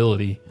glitched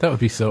ability. That would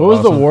be so. What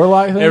was the awesome.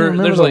 warlock thing?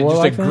 Remember There's the like just a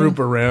warlock thing? group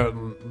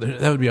around.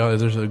 That would be all.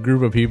 There's a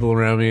group of people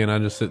around me, and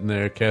I'm just sitting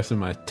there casting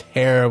my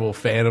terrible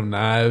Phantom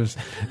Knives.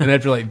 And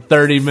after like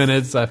 30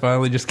 minutes, I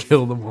finally just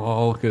killed them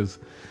all because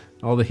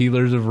all the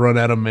healers have run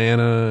out of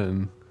mana,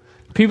 and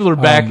people are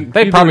back. They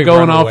People probably are going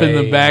run off in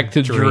away the back to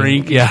and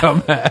drink. Yeah. Come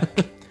back.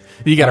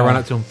 You got to run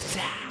up to him.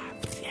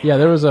 Yeah,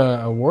 there was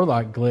a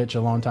warlock glitch a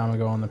long time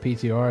ago on the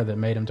PTR that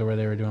made him to where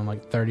they were doing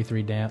like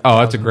 33 damage. Oh,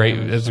 that's a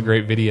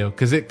great video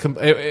because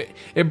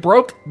it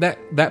broke that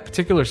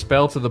particular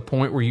spell to the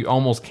point where you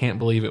almost can't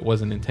believe it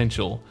wasn't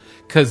intentional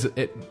because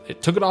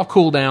it took it off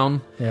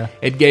cooldown. Yeah.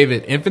 It gave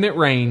it infinite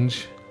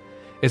range.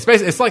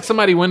 It's like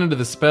somebody went into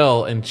the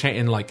spell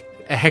and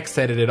like hex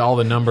edited all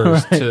the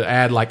numbers Right. to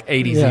add like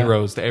 80 Yeah.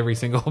 zeros to every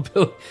single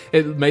ability.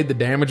 It made the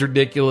damage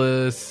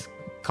ridiculous.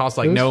 Cost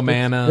like no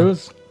mana. It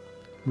was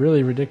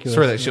really ridiculous. I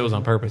swear that shit was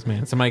on purpose,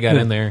 man. Somebody got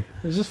in there.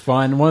 It was just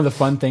fun. One of the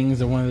fun things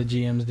that one of the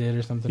GMs did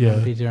or something Yeah.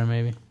 on the PTR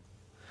maybe.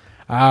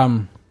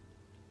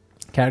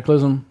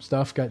 Cataclysm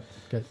stuff got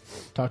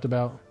talked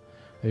about.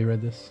 Have you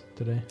read this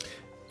today?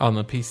 On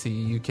the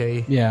PC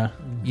UK. Yeah.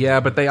 Yeah,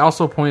 but they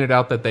also pointed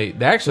out that they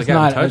actually It's got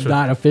not, in touch it's with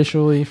not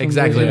officially from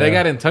exactly. Blizzard. They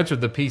got in touch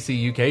with the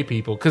PC UK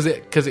people because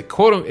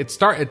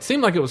it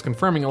seemed like it was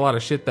confirming a lot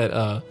of shit that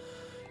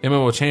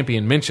MMO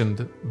Champion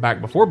mentioned back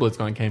before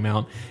BlizzCon came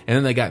out, and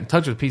then they got in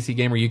touch with PC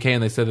Gamer UK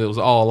and they said that it was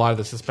all a lot of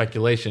this is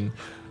speculation.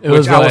 Which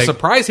was I was like-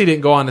 surprised he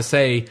didn't go on to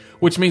say,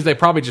 which means they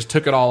probably just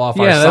took it all off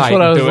our Yeah, that's site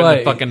what I and was threw it in like.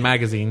 the fucking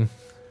magazine.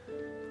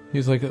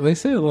 He's like, they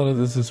say a lot of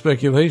this is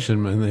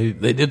speculation, man.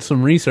 They did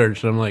some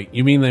research. And I'm like,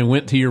 you mean they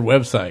went to your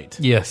website?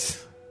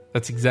 Yes,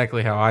 that's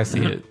exactly how I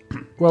see it.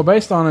 Well,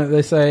 based on it,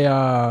 they say.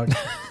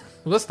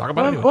 Let's talk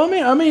about it. Anyway.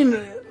 well, I mean,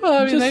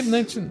 they just-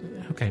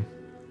 mentioned okay.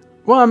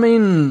 well, I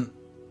mean,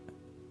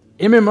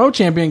 MMO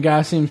Champion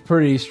guy seems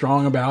pretty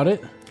strong about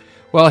it.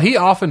 Well, he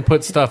often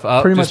puts stuff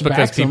up Pretty just much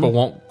because backs him. people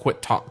won't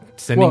quit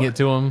sending Well- it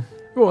to him.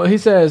 Well, he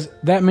says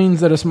that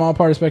means that a small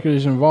part of speculation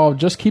is involved.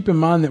 Just keep in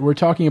mind that we're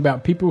talking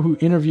about people who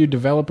interview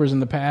developers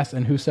in the past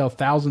and who sell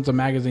thousands of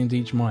magazines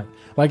each month.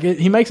 Like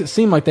he makes it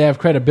seem like they have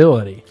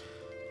credibility.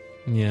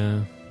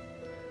 Yeah.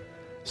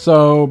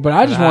 So, but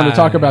I just wanted to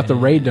talk about the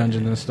raid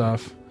dungeons and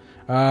stuff.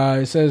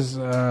 It says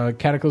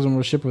Cataclysm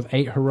will ship with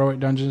 8 heroic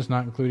dungeons,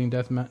 not including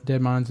Dead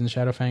Mines and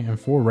Shadowfang, and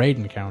 4 raid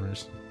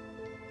encounters.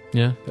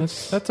 Yeah,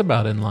 that's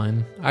about in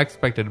line. I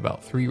expected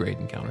about 3 raid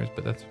encounters,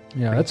 but that's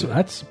Yeah, pretty good.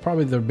 that's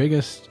probably the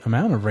biggest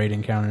amount of raid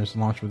encounters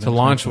launched with. To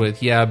launch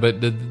with, yeah.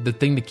 But the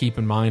thing to keep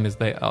in mind is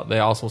they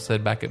also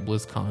said back at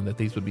BlizzCon that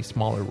these would be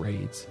smaller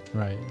raids,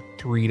 right?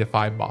 3 to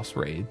 5 boss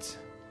raids.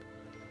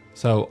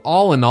 So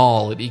all in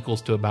all, it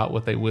equals to about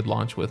what they would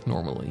launch with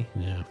normally.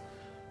 Yeah.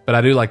 But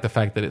I do like the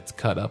fact that it's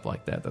cut up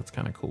like that. That's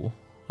kind of cool.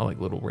 I like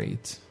little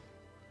raids.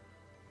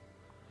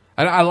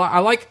 I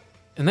like,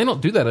 and they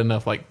don't do that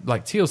enough. Like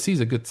TOC is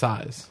a good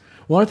size.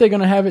 Well, aren't they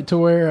going to have it to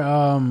where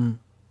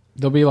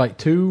there'll be like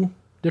 2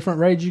 different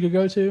raids you could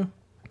go to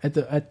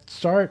at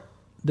start?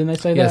 Didn't they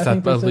say that? Yes, I they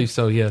believe said,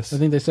 so. Yes, I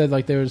think they said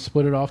like they would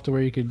split it off to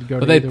where you could go.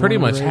 but to they either pretty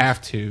one of much the raids.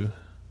 have to,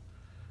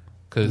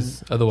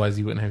 because otherwise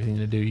you wouldn't have anything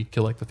to do. You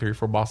kill like the 3 or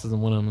 4 bosses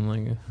and win them, and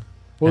like.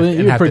 Well, and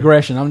your have to-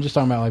 progression. I'm just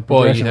talking about like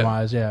Well, progression yeah.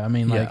 wise. Yeah, I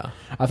mean, like Yeah.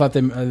 I thought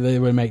they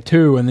would make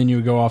 2, and then you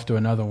would go off to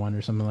another one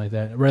or something like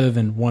that, rather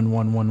than 1,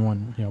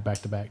 back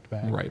to back to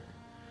back. Right.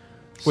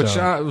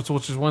 So-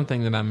 Which is one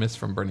thing that I missed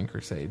from Burning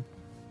Crusade.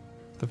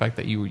 The fact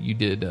that you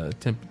did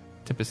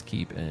Tempest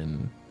Keep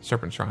and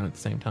Serpent Shrine at the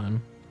same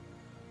time.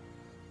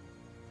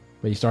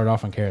 But you started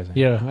off on Karazhan.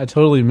 Yeah, I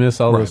totally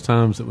miss all Right. those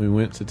times that we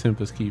went to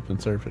Tempest Keep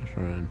and Serpent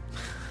Shrine.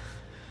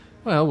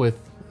 Well, with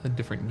a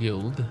different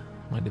guild,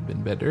 might have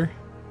been better.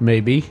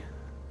 Maybe.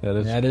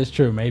 That That is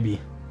true. Maybe.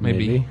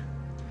 Maybe.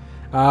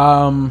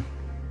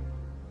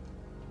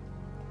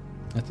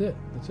 That's it.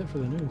 That's it for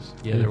the news.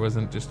 Yeah, there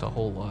wasn't just a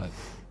whole lot.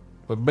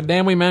 But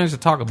damn, we managed to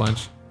talk a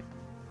bunch.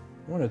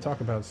 I wanted to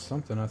talk about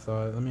something. I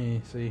thought. Let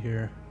me see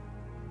here.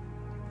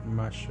 In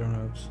my show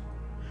notes.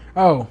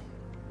 Oh,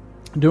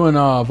 doing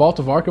Vault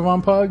of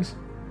Archivon pugs.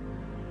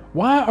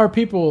 Why are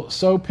people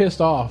so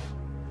pissed off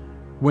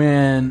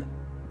when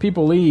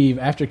people leave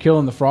after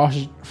killing the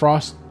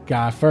frost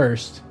guy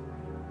first?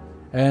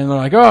 And they're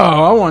like, "Oh,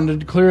 I wanted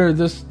to clear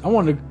this. I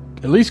wanted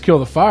to at least kill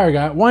the fire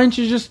guy. Why didn't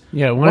you just?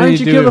 Yeah, Why didn't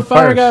you do kill it the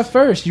fire first? guy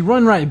first? You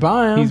run right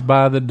by him. He's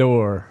by the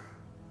door.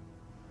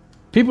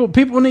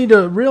 People need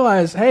to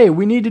realize, hey,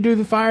 we need to do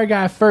the fire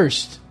guy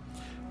first.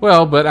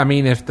 Well, but I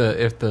mean, if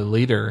the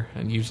leader,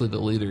 and usually the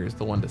leader is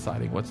the one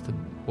deciding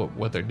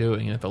what they're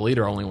doing, and if the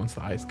leader only wants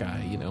the ice guy,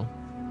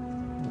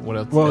 what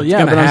else? Well, it's yeah,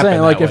 gonna but I'm happen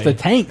saying, like, that if the way.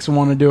 tanks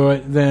want to do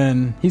it,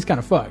 then he's kind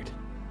of fucked.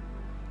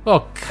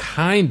 Well,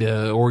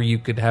 kinda, or you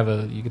could have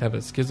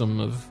a schism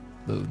of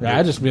the. Yeah,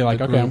 I'd just be like,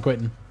 the okay, group. I'm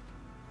quitting.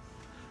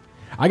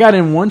 I got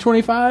in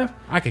 125.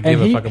 I could and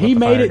give a fuck about he the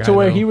made fire it to guy,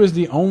 where though. he was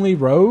the only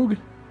rogue.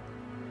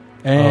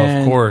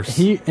 And of course.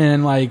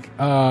 like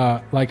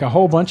a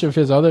whole bunch of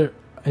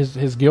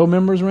his guild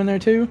members were in there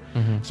too.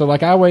 Mm-hmm. So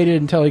like I waited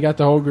until he got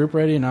the whole group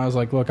ready, and I was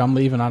like, look, I'm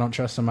leaving. I don't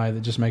trust somebody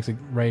that just makes a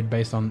raid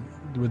based on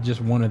with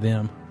just one of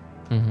them.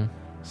 Mm-hmm.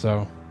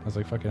 So I was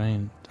like, fuck it, I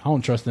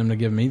don't trust them to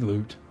give me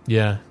loot.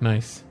 Yeah,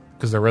 nice.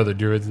 Because there were other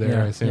druids there,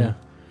 Yeah, I assume. yeah.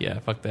 Yeah,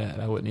 fuck that.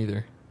 I wouldn't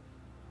either.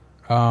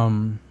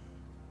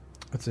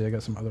 Let's see, I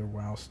got some other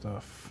WoW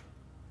stuff.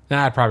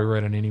 Nah, I'd probably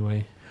raid it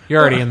anyway. You're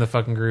already in the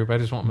fucking group. I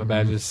just want my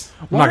badges.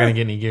 I'm Why- not going to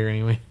get any gear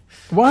anyway.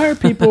 Why are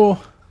people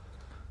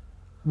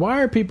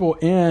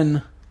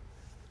in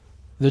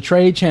the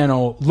trade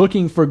channel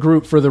looking for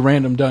group for the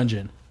random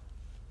dungeon?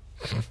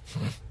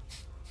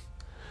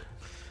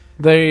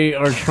 They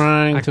are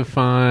trying to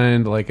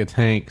find like a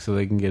tank so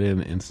they can get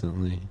in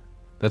instantly.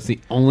 That's the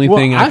only Well,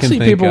 thing I can see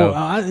think people. of. But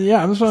I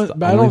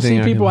only don't thing see I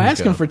can people think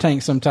asking of. for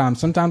tanks sometimes.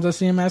 Sometimes I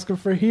see them asking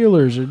for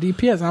healers or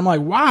DPS, and I'm like,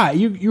 why?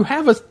 You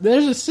have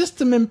there's a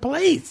system in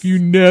place. You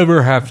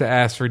never have to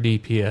ask for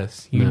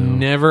DPS. You No,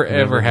 never never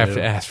ever have do.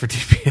 to ask for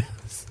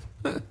DPS.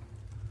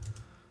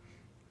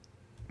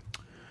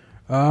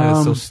 That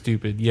is so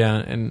stupid. Yeah,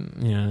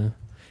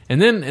 and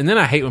then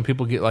I hate when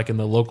people get like in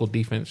the local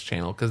defense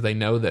channel because they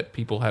know that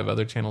people have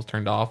other channels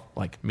turned off,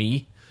 like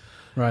me,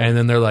 Right. and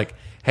then they're like,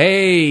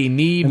 "Hey,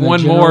 need In the one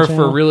general more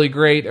channel? for really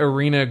great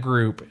arena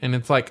group," and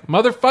it's like,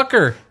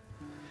 motherfucker.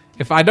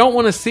 If I don't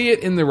want to see it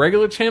in the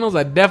regular channels,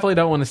 I definitely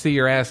don't want to see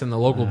your ass in the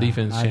local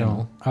defense I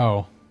channel. don't.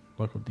 Oh,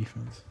 local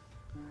defense.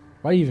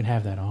 Why do you even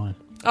have that on?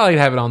 I like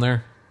to have it on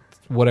there.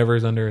 Whatever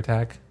is under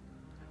attack.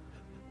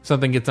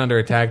 Something gets under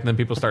attack, and then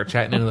people start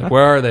chatting and like,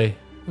 where are they?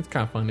 It's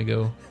kind of fun to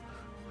go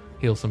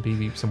heal some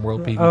PvP, some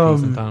world PvP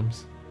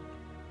sometimes.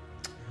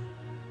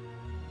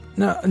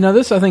 Now,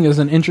 this I think is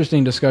an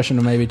interesting discussion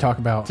to maybe talk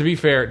about. To be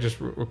fair,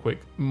 just real quick,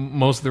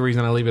 most of the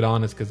reason I leave it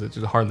on is because it's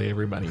just hardly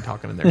everybody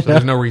talking in there, so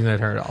there's no reason to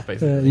turn it off,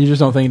 basically. You just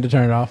don't think to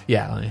turn it off.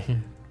 Yeah, like,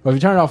 Well, if you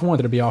turn it off once,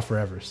 it'll be off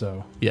forever.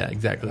 So, yeah,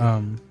 exactly.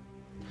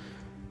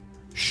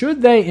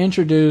 should they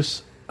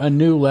introduce a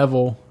new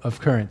level of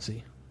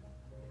currency?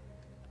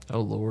 Oh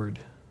Lord.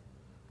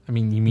 I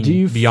mean, you mean Do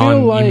you beyond?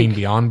 feel like- you mean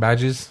beyond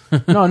badges?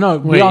 No,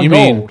 Wait, beyond you gold,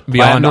 mean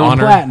beyond platinum?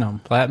 honor?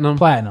 platinum.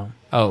 Platinum?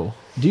 Oh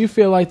Do you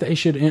feel like they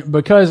should?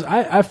 Because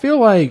I feel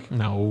like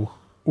no.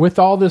 with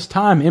all this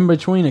time in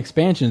between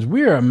expansions,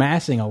 we are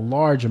amassing a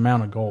large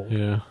amount of gold.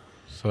 Yeah.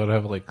 So I'd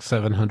have like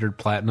 700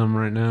 platinum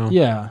right now.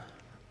 Yeah.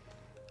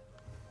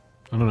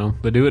 I don't know.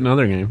 They do it in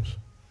other games.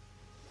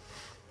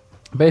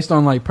 Based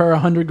on like per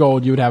 100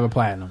 gold, you would have a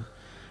platinum.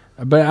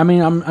 But I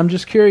mean, I'm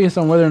just curious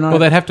on whether or not. Well,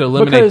 they'd have to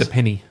eliminate because- the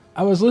penny.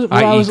 I was li-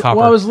 I.e. well, I was copper.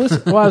 well, I was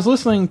listen- well, I was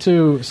listening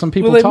to some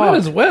people Well, they talk. might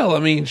as well. I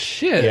mean,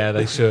 shit. Yeah,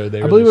 they should.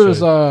 They I believe it was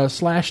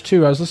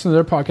 /2. I was listening to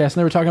their podcast, and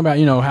they were talking about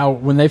how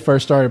when they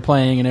first started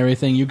playing and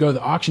everything, you go to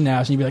the auction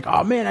house and you'd be like,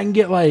 "Oh man, I can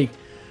get like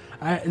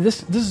I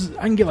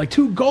can get like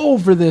 2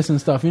 gold for this and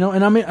stuff," And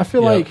I mean, I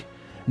feel Yep. like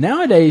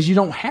nowadays you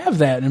don't have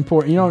that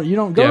important. You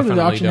don't go to the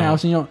Definitely auction don't.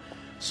 house and you don't.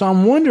 So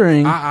I'm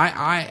wondering.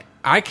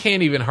 I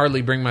can't even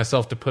hardly bring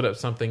myself to put up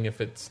something if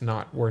it's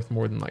not worth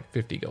more than like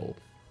 50 gold.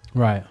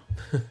 Right.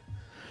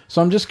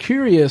 So I'm just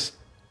curious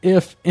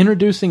if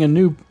introducing a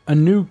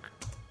new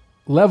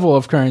level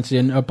of currency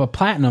and a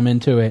platinum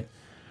into it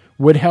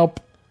would help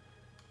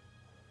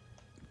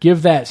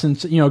give that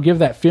give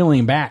that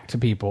feeling back to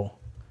people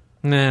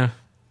Nah,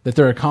 that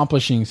they're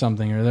accomplishing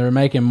something or they're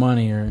making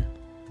money or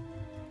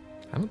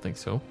I don't think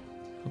so.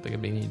 I don't think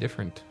it'd be any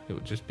different. It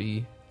would just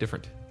be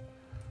different.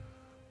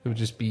 It would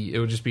just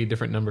be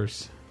different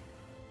numbers.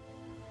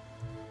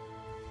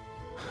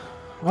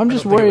 I'm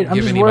just don't think it worried. would I'm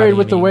give just anybody worried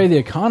with the any- way the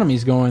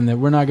economy's going that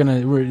we're not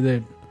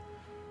gonna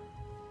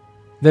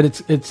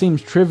that it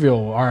seems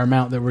trivial our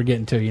amount that we're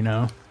getting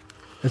to.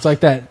 It's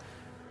like that.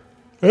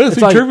 It's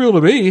like- trivial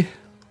to me.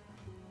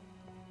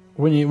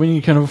 When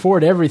you can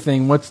afford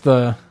everything, what's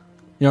the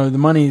the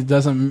money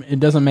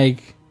doesn't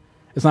make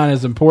it's not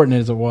as important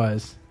as it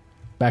was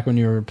back when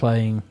you were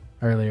playing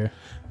earlier.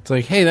 It's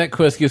like, hey, that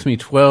quest gives me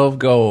 12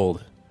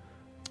 gold.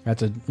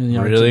 That's it's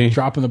Really? a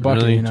drop in the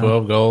bucket. Really?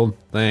 12 gold?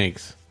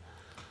 Thanks.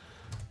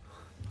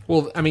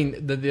 Well, I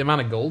mean, the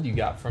amount of gold you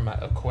got from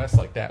a quest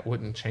like that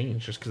wouldn't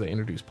change just because they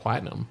introduced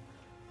platinum.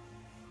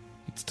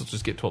 You'd still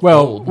just get 12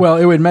 gold. Well,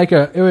 it would make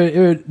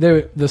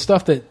the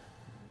stuff that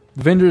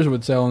vendors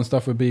would sell and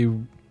stuff would be,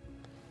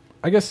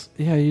 I guess,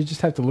 you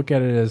just have to look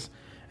at it as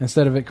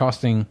instead of it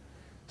costing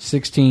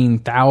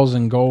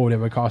 16,000 gold, it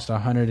would cost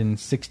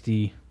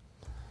 160.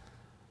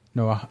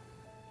 No,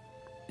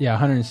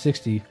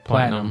 160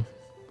 platinum.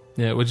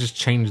 Yeah, it would just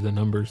change the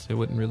numbers. It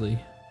wouldn't really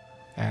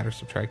add or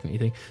subtract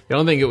anything. The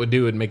only thing it would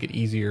do would make it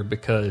easier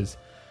because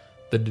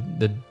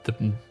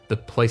the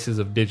places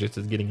of digits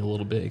is getting a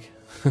little big.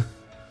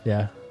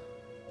 Yeah.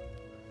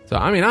 So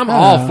I mean, I'm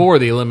all for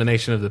the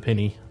elimination of the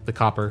penny, the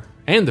copper,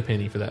 and the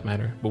penny for that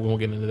matter. But we won't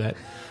get into that.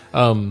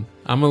 I'm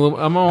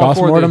all Costs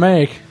for more the, to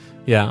make.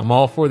 Yeah, I'm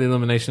all for the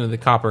elimination of the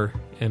copper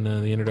and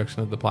the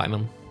introduction of the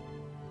platinum.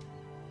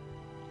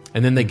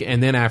 And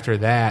then after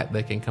that,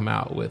 they can come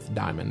out with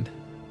diamond.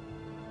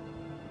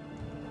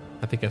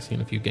 I think I've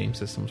seen a few game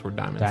systems where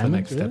diamond's Diamond? the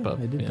next step Really? up.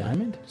 They did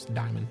diamond? Just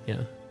diamond,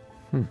 yeah.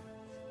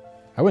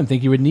 I wouldn't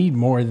think you would need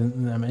more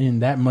than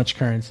that much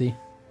currency.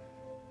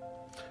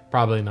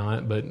 Probably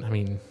not, but I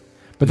mean,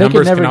 But they could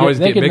numbers never can always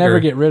they get could never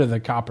bigger. get rid of the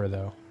copper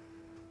though,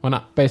 Why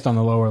not? based on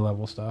the lower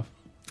level stuff.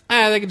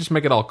 They could just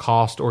make it all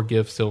cost or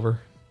give silver.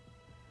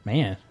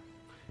 Man,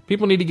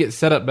 People need to get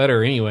set up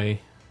better anyway,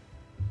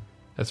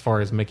 as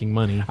far as making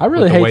money. I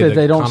really with the hate way that the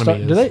they don't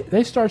economy start. is.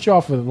 They start you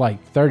off with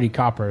like 30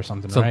 copper or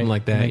something, Something right?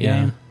 like In that, the yeah.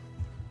 game?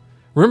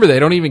 Remember, they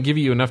don't even give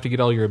you enough to get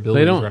all your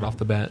abilities don't- right off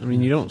the bat. I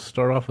mean, you don't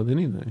start off with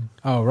anything.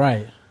 Oh,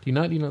 right. Do you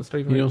not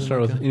start? You don't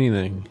start with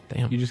anything.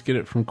 Damn. You just get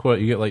it from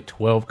quest. You get like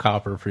 12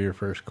 copper for your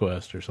first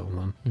quest or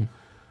something.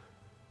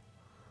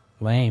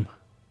 Lame.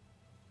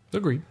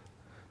 Agreed.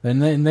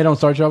 Then they don't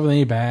start you off with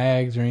any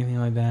bags or anything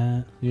like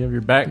that. You have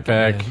your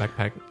backpack. Yeah,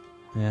 backpack.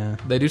 Yeah,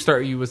 They do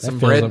start you with That some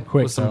fills bread, up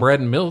quick, with some though. bread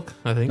and milk.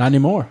 I think. not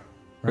anymore.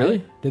 Right?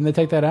 Really? Didn't they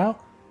take that out?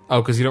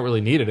 Oh, because you don't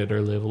really need it at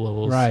early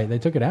levels. Right, they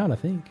took it out. I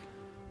think.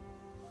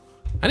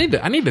 I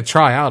need to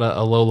try out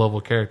a low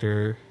level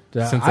character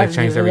since they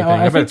changed everything.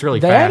 I bet think it's really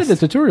they fast. added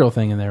the tutorial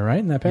thing in there, right?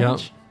 In that Yep.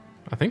 page.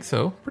 I think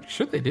so. Pretty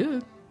sure they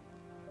did.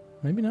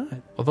 Maybe not.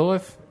 Although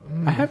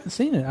I haven't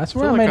seen it. I I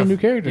swear feel I like made a I've- new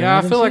character. Yeah,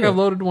 I didn't feel like see I've it.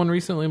 loaded one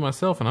recently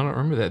myself, and I don't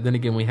remember that. Then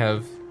again, we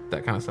have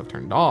that kind of stuff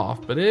turned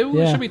off, but it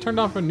Yeah. should be turned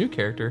off for a new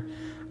character.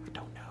 I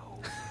don't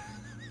know.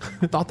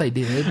 I thought they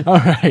did. All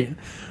right.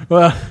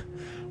 Well,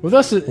 with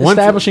us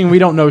establishing we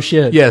don't know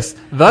shit. Yes.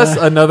 Thus,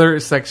 another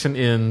section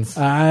ends.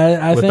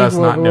 I With think us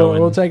not knowing.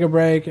 we'll take a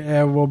break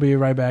and we'll be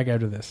right back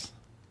after this.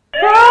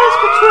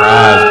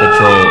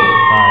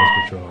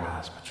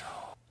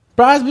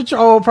 Prize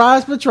Patrol.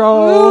 Prize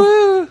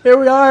Patrol. Here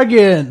we are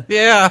again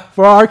Yeah.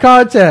 for our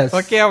contest.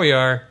 Fuck yeah, we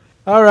are.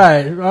 All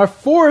right. Our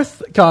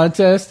fourth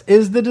contest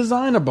is the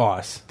Design a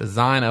Boss.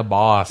 Design a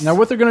boss. Now,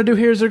 what they're going to do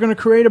here is they're going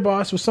to create a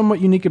boss with somewhat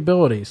unique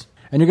abilities.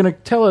 And you're going to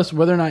tell us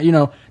whether or not,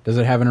 does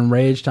it have an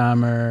enrage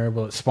timer?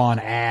 Will it spawn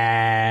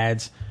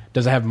ads?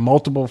 Does it have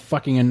multiple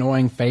fucking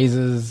annoying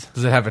phases?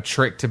 Does it have a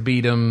trick to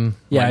beat him?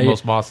 Yeah, like yeah.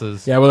 most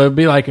bosses. Yeah, well, it'll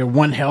be like a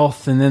 1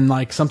 health and then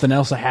like something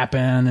else will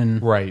happen.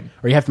 And Right.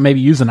 Or you have to maybe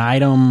use an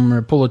item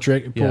or pull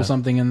Yeah.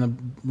 something in the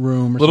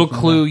room. Or Little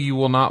something clue: like you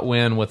will not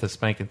win with a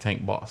spank and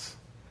tank boss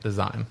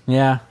design. that.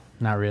 Yeah,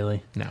 not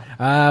really. No.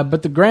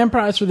 But the grand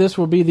prize for this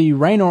will be the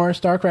Raynor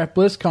StarCraft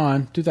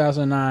BlizzCon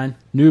 2009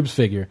 Noobs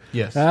figure.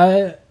 Yes.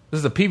 Yeah, This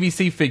is a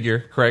PVC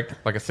figure, correct?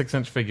 Like a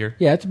 6-inch figure.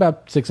 it's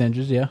about 6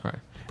 inches, yeah. Right.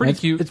 pretty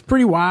cute. It's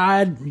pretty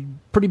wide,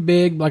 pretty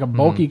big, like a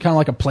bulky, kind of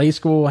like a play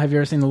school. Have you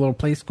ever seen the little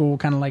play school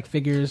kind of like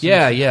figures?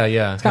 Yeah.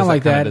 It's kind of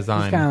like that.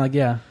 Design. It's kind of like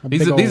a These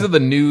big are these old- are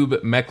the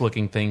noob mech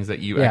looking things that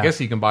you. I Yeah. guess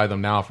you can buy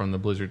them now from the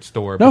Blizzard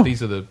store. No. But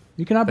these are the.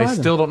 You cannot They buy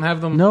them. still don't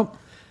have them. Nope.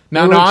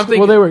 No, They no. were I'm thinking.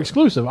 well, they were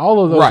exclusive.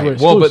 All of those were Right.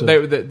 exclusive.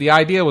 Well, but the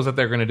idea was that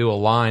they're going to do a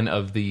line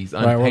of these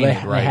well, unpainted,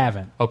 they right?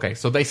 haven't. Okay,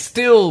 so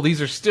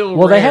these are still.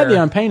 Well, they had rare.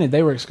 the unpainted.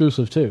 They were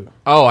exclusive too.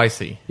 Oh, I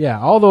see. Yeah,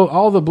 all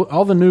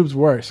the noobs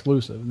were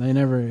exclusive. They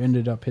never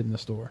ended up hitting the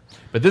store.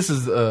 But this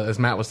is, as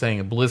Matt was saying,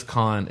 a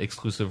BlizzCon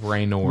exclusive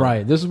Raynor.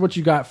 Right. This is what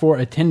you got for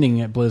attending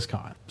at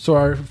BlizzCon. So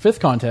our fifth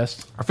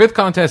contest. Our fifth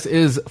contest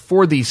is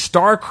for the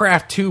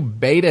StarCraft 2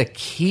 beta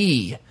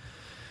key.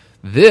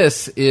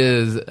 This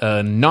is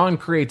a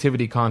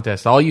non-creativity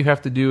contest. All you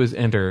have to do is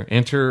enter.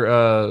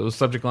 Enter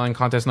subject line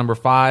contest number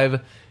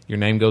 5. Your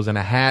name goes in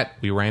a hat.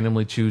 We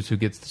randomly choose who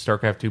gets the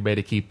StarCraft 2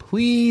 beta key.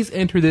 Please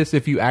enter this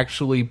if you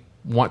actually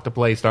want to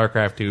play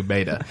StarCraft 2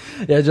 beta.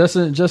 Yeah,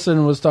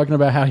 Justin was talking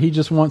about how he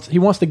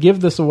wants to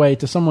give this away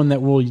to someone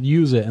that will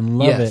use it and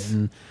love Yes. it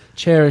and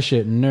cherish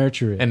it and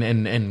nurture it.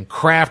 and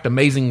craft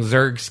amazing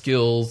Zerg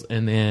skills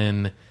and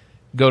then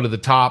go to the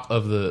top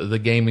of the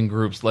gaming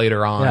groups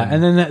later on. yeah,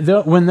 and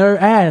then when they're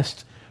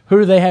asked who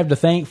do they have to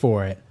thank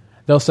for it,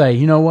 they'll say,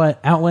 you know what,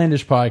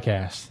 Outlandish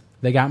Podcast.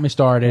 They got me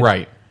started.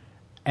 Right.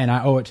 And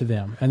I owe it to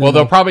them. And then Well,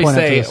 they'll probably point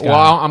up to say, the sky.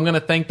 well, I'm going to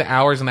thank the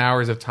hours and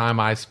hours of time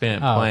I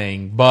spent Oh.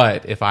 playing,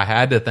 but if I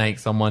had to thank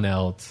someone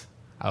else,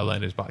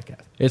 Outlandish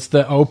Podcast. It's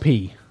the OP,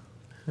 the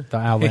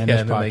Outlandish and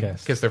then they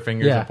Podcast. kiss their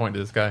fingers Yeah. and point to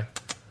this guy.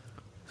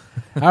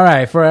 All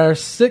right, for our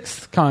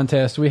sixth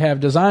contest, we have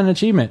Design an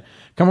Achievement.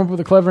 Come up with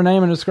a clever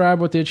name and describe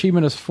what the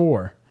achievement is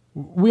for.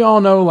 We all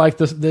know, like,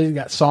 this, they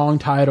got song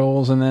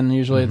titles, and then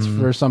usually it's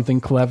for something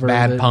clever.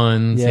 Bad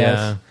puns,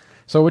 yeah.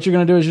 So what you're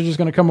going to do is you're just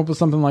going to come up with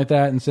something like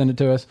that and send it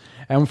to us.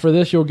 And for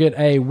this, you'll get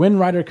a Wind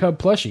Rider Cub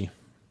plushie.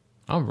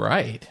 All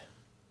right.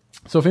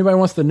 So if anybody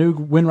wants the new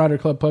Wind Rider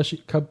Cub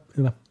plushie,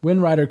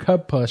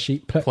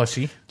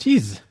 Plushie.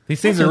 jeez.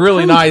 These things That's are a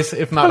really tongue- nice,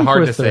 if not tongue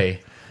hard to twister. say.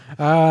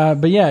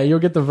 But yeah, you'll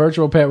get the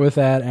virtual pet with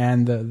that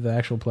and the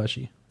actual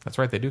plushie. That's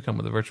right, they do come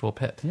with a virtual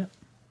pet. Yeah.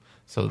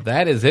 So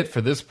that is it for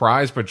this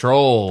prize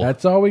patrol.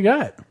 That's all we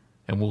got.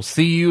 And we'll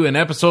see you in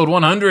episode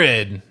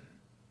 100.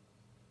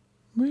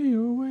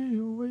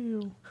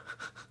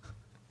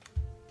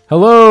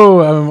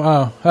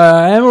 Hello,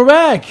 and we're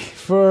back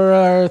for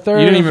our third.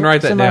 You didn't even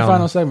write that semifinal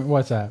down. segment.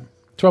 What's that?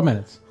 12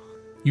 minutes.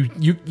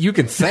 You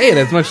can say it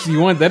as much as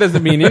you want. That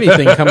doesn't mean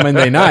anything come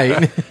Monday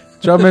night.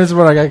 12 minutes is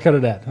what I got to cut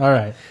it at. All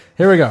right,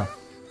 here we go.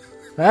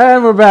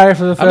 And we're back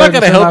for the third. I'm not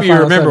going to help you semifinal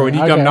remember when you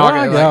segment. come Okay,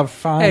 knocking. well, Like,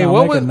 fine, hey, I'll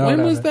what make a was, note when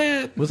of was it.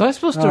 that? Was I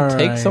supposed to All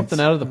take right. something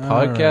out of the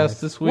All podcast right.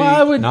 this week?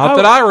 Well, Not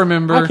that I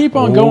remember. I keep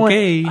on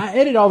Okay. going. I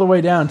edit all the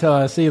way down until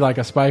I see like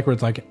a spike where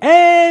it's like,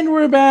 and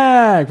we're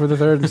back for the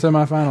third and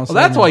semifinal. Well,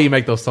 that's why you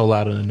make those so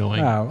loud and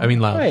annoying. Oh, I mean,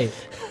 loud. Wait.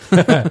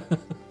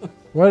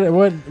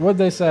 What'd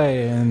they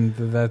say? And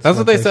that's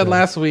What they said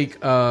last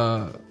week.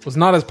 Was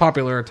not as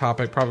popular a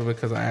topic, probably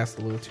because I asked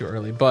a little too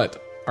early.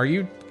 But are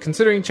you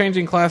considering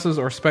changing classes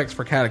or specs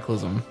for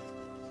Cataclysm?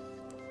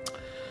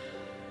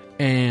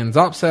 And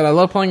Zop said, I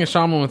love playing a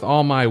shaman with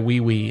all my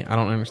wee. I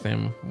don't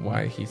understand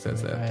why he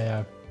says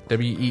that.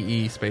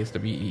 WEE space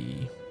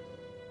WEE.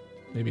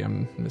 Maybe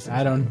I'm missing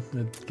I something.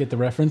 don't get the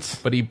reference.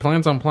 But he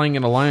plans on playing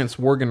an Alliance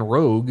Worgen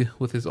Rogue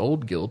with his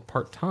old guild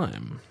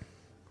part-time.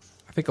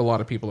 I think a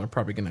lot of people are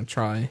probably going to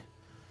try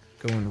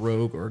going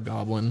Rogue or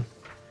Goblin.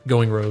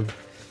 Going Rogue.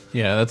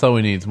 Yeah, that's all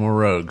we need is more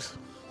rogues.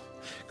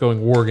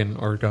 Going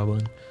Worgen or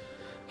Goblin.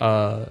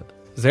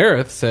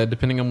 Zareth said,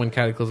 depending on when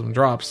Cataclysm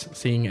drops,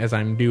 seeing as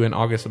I'm due in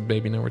August of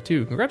Baby Number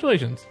 2.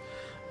 Congratulations.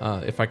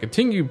 If I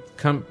continue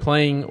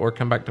playing or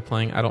come back to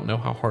playing, I don't know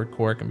how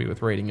hardcore I can be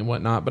with raiding and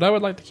whatnot, but I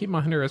would like to keep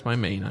my hunter as my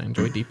main. I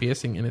enjoy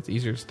DPSing, and it's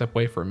easier to step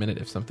away for a minute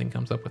if something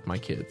comes up with my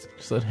kids.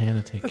 Just let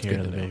Hannah take care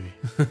good of the to know.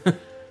 baby.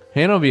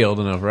 Hannah will be old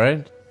enough,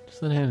 right?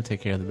 Just let Hannah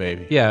take care of the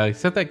baby. Yeah,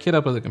 set that kid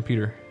up with a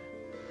computer.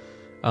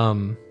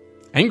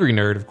 Angry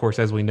Nerd, of course,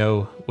 as we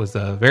know, was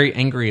very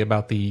angry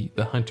about the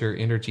Hunter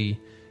energy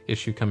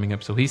issue coming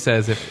up. So he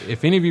says,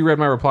 if any of you read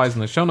my replies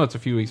in the show notes a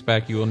few weeks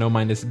back, you will know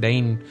my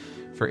disdain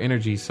for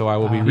energy. So I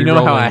will be re-rolling. You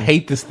know how I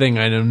hate this thing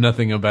I know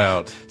nothing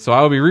about. So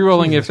I will be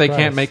re-rolling Jesus if they Christ.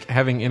 can't make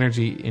having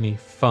energy any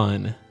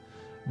fun.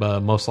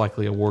 But most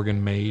likely a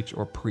Worgen mage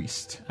or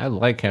priest. I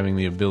like having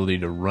the ability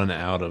to run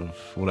out of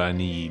what I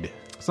need.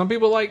 Some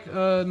people like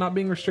not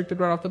being restricted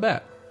right off the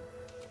bat.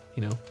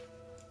 You know, 'cause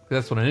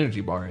that's what an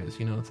energy bar is.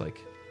 You know, it's like,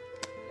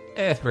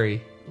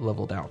 very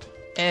leveled out.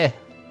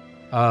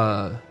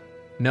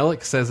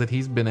 Nelik says that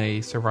he's been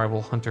a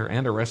survival hunter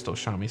and a resto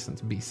shami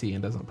since BC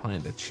and doesn't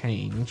plan to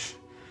change.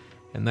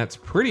 And that's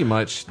pretty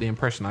much the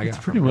impression I got.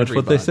 That's pretty from much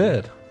what they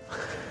everybody. said.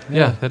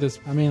 Yeah, that is.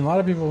 I mean, a lot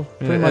of people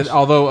pretty Yeah, much.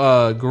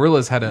 although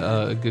Gorillas had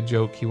a good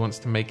joke, he wants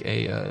to make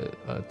a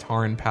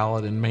Taran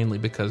Paladin mainly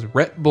because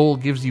Red Bull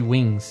gives you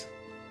wings.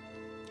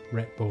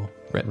 Red Bull.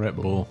 Red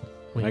Bull.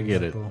 I Wings.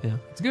 get it. Yeah,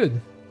 it's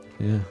good.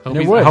 Yeah. Hope And it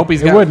he's- would. I hope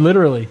he's it got. would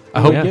literally.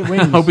 I hope, Get I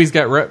wings. hope he's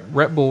got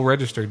Red Bull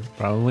registered.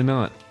 Probably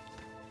not.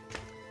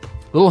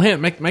 Little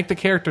hint: make the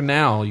character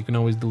now. You can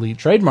always delete.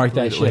 Trademark that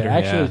delete it shit. later.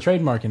 Actually, Yeah.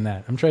 trademarking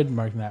that. I'm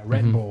trademarking that.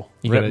 Red Bull.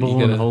 You Red got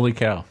Bull and holy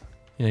cow.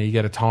 you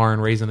got a Tarn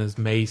raising his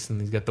mace, and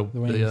he's got the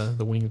wings.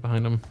 the wings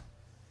behind him,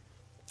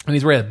 and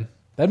he's red.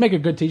 That'd make a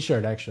good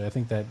T-shirt. Actually, I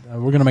think that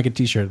we're gonna make a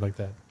T-shirt like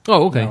that.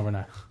 Oh, okay. No, we're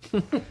not.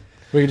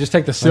 We could just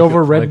take the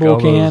silver Red like Bull all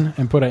can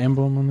and put an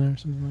emblem on there, or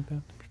something like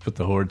that. Put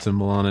the horde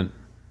symbol on it.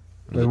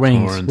 With The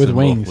wings, Tauren with symbol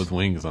wings. with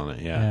wings on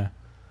it. Yeah.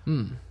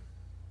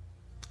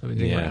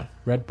 Yeah.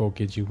 Red Bull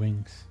gives you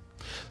wings.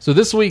 So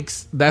this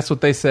week's That's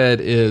What They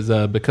Said is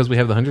because we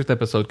have the 100th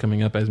episode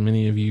coming up, as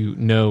many of you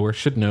know or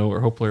should know or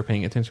hopefully are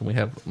paying attention. We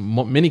have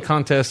many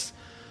contests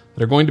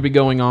that are going to be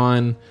going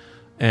on,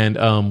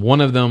 and one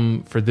of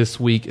them for this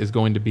week is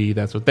going to be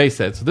That's What They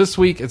Said. So this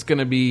week it's going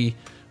to be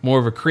more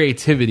of a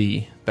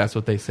creativity That's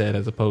What They Said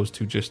as opposed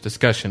to just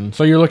discussion.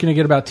 So you're looking to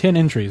get about 10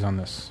 entries on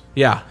this.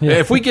 Yeah.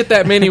 If we get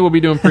that many, we'll be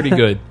doing pretty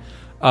good.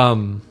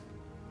 I'm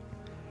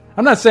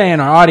not saying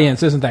our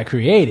audience isn't that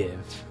creative.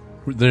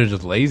 They're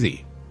just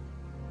lazy.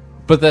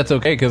 But that's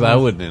okay because I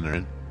wouldn't enter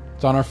it.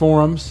 It's on our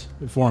forums,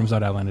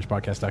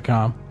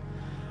 forums.outlandishpodcast.com.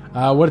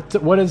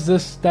 What is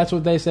this? That's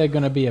What They Said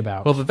going to be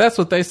about? Well, That's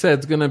What They Said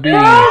is going to be... Whoa,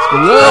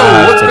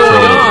 what's going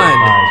on?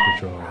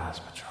 Prize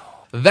Patrol.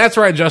 That's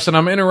right, Justin.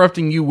 I'm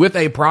interrupting you with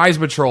a Prize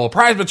Patrol.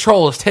 Prize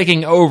Patrol is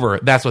taking over.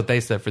 That's what they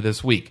said for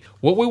this week.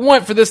 What we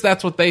want for this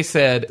That's What They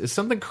Said is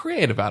something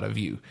creative out of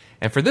you.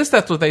 And for this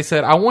That's What They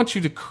Said, I want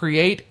you to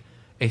create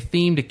a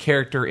themed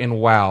character in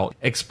WoW.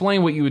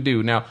 Explain what you would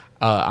do. Now,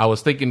 I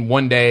was thinking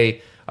one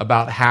day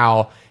about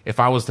how if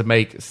I was to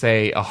make,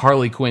 say, a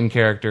Harley Quinn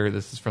character,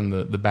 this is from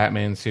the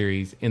Batman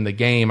series, in the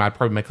game, I'd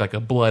probably make like a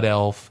blood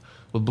elf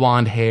with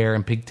blonde hair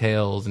and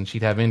pigtails, and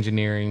she'd have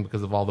engineering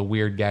because of all the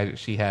weird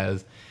gadgets she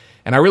has.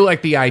 And I really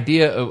like the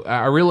idea of,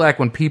 I really like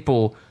when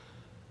people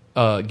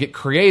get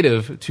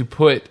creative to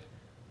put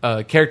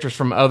characters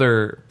from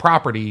other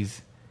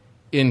properties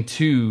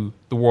into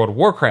the World of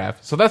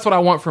Warcraft. So that's what I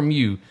want from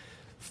you.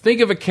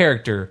 Think of a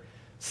character,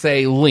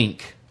 say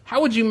Link.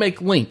 How would you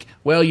make Link?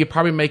 Well, you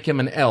probably make him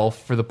an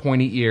elf for the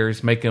pointy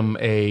ears, make him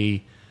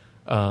a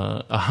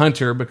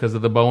hunter because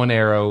of the bow and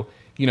arrow.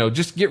 You know,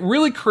 just get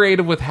really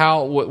creative with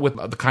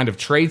what the kind of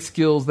trade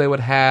skills they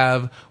would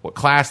have, what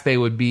class they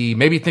would be.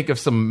 Maybe think of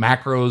some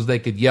macros they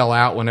could yell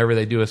out whenever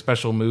they do a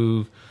special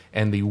move.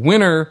 And the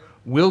winner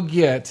will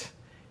get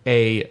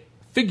a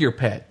figure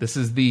pet. This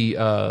is the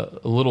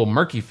little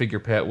murky figure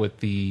pet with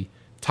the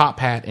top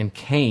hat and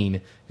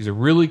cane. These are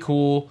really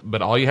cool,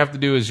 but all you have to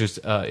do is just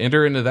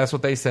enter into That's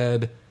What They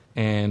Said,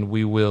 and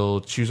we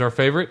will choose our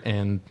favorite,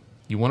 and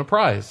you win a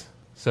prize.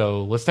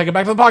 So let's take it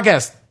back to the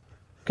podcast.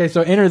 Okay,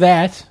 so enter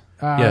that.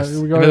 Yes,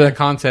 we go enter to that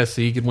contest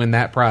so you can win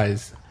that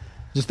prize.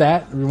 just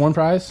that? One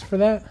prize for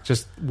that?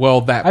 Just,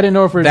 well, that I didn't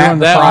know if we were that doing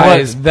the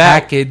prize prize.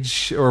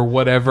 package or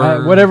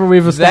whatever. Whatever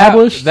we've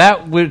established?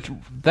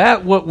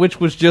 Which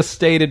was just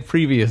stated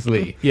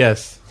previously.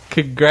 Yes.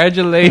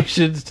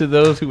 Congratulations to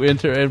those who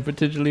enter and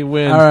potentially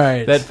win All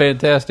right. that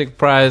fantastic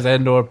prize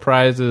and/or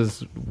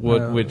prizes,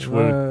 which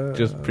were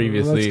just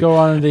previously. Let's go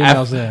on to the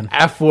emails then.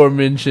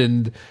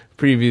 Aforementioned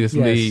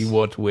previously,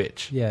 Yes.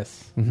 which.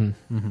 Yes.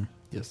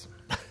 Yes.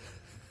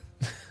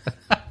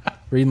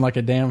 Reading like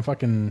a damn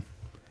fucking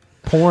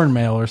porn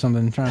mail or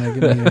something, trying to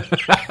give me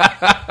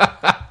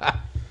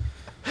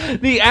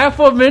The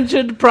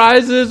aforementioned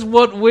prizes,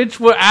 which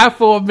were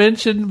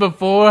aforementioned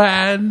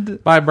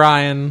beforehand. By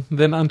Brian,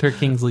 then Hunter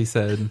Kingsley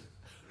said.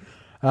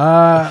 all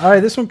right,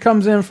 this one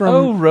comes in from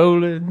Oh,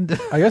 Roland.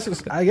 I guess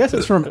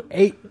it's from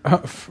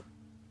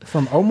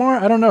from Omar.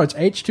 I don't know. It's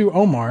H2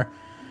 Omar.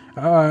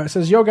 It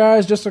says, "Yo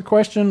guys, just a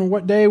question.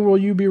 What day will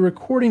you be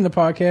recording the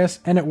podcast,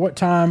 and at what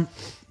time?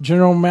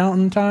 General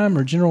Mountain Time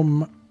or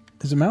General?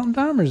 Is it Mountain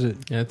Time or is it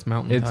Yeah, it's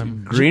Mountain It's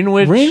Time.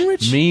 Greenwich,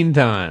 Greenwich?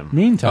 Meantime.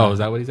 Meantime? Oh, is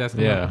that what he's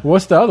asking Yeah. about?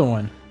 What's the other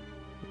one?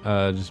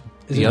 Just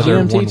Is the it other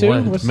GMT one too?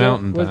 went. What's It's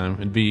Mountain what- Time.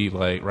 It'd be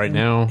like right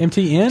now.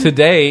 MTN.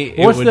 Today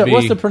it What's would the be.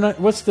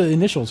 what's the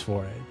initials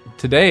for it?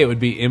 Today it would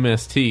be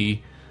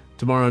MST.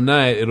 Tomorrow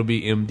night it'll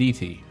be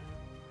MDT.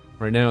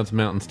 Right now it's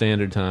Mountain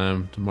Standard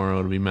Time. Tomorrow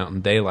it'll be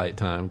Mountain Daylight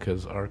Time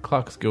because our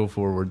clocks go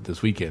forward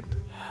this weekend.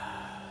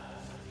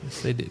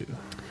 Yes, they do.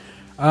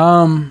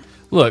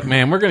 Look,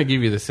 man, we're going to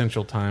give you the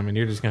Central Time, and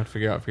you're just going to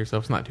figure out for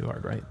yourself. It's not too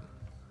hard, right?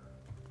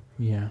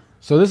 Yeah.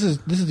 So this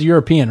is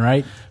European,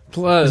 right?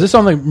 Plus, Is this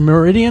on the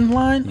Meridian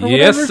line? Or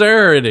yes, whatever?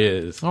 sir, it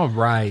is. All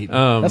right.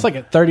 That's like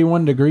at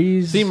 31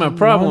 degrees. See, my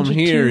problem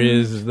longitude. here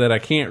is that I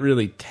can't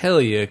really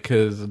tell you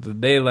because of the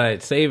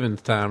daylight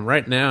savings time.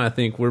 Right now, I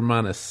think we're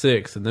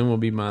 -6, and then we'll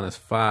be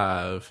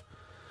 -5.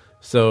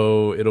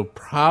 So it'll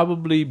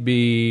probably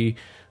be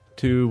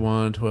 2,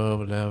 1,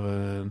 12,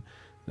 11.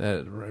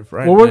 That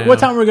right Well, now, what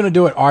time are we going to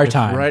do it our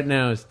time? Right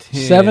now is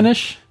 10.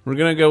 7-ish? We're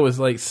gonna go with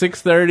like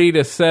 6:30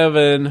 to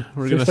 7.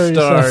 We're gonna 6:30 to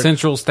start 7.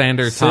 Central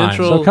Standard Time.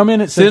 So come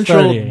in at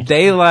Central 6:30.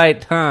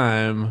 Daylight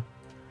Time.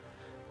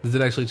 Does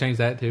it actually change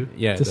that, too?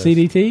 Yeah, it To does.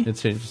 CDT?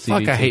 It's changed to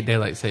Fuck, CDT. I hate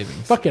daylight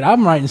savings. Fuck it,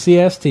 I'm writing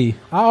CST.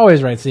 I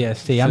always write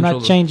CST. I'm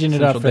not changing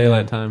it up Central for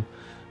Daylight them.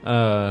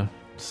 Time.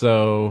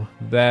 So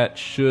that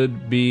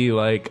should be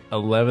like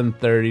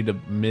 11:30 to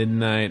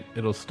midnight.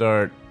 It'll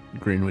start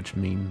Greenwich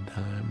Mean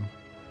Time.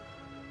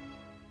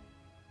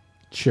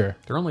 Sure.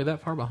 They're only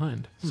that far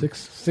behind.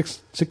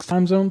 Six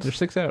time zones? They're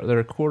 6 hours. They're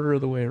a quarter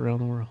of the way around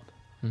the world.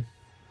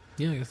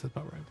 Yeah, I guess that's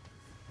about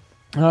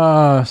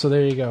right. So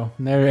there you go.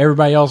 And there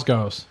everybody else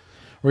goes.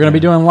 We're going to be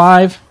doing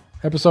live,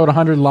 episode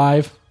 100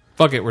 live.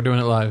 Fuck it, we're doing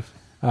it live.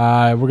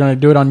 We're going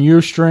to do it on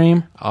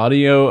Ustream.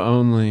 Audio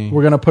only.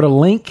 We're going to put a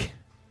link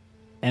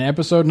in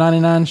episode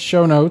 99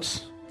 show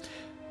notes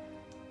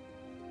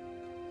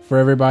for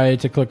everybody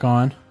to click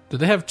on. Do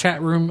they have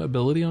chat room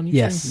ability on YouTube?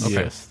 Yes. Okay.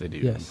 Yes, they do.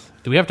 Yes.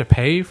 Do we have to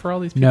pay for all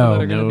these people No.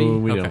 that are going to be? No,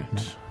 we Okay.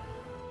 don't.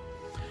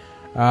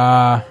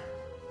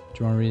 Do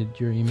you want to read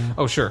your email?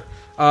 Oh, sure.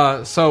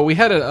 So we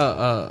had If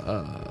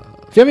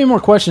you have any more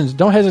questions,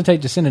 don't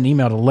hesitate to send an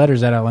email to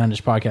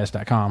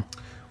letters@outlandishpodcast.com.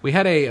 we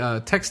had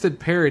a texted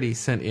parody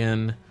sent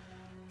in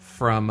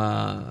from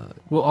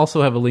We'll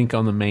also have a link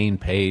on the main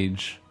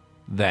page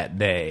that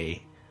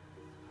day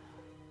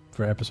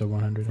For episode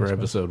 100. for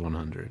episode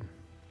 100.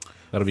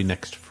 That'll be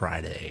next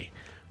Friday.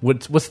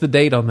 What's the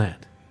date on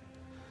that?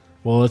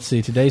 Well, let's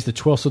see. Today's the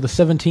 12th, so the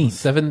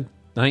 17th.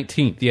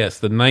 19th. Yes,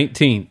 the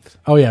 19th.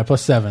 Oh, yeah,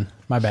 plus 7.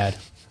 My bad.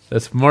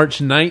 That's March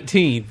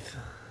 19th.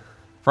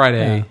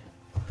 Friday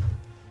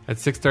at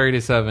 6:30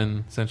 to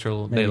 7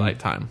 Central Maybe. Daylight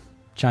Time.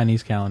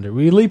 Chinese calendar.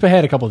 We leap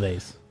ahead a couple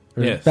days.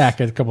 Or Yes. back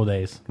a couple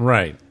days.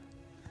 Right.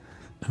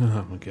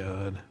 Oh, my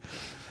God.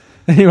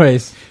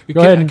 Anyways,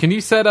 go ahead. Can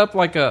you set up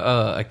like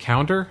a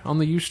counter on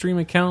the Ustream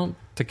account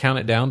to count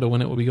it down to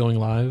when it will be going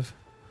live?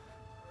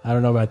 I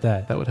don't know about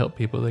that. That would help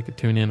people. They could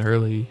tune in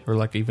early or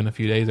like even a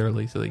few days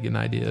early so they get an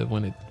idea of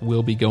when it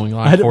will be going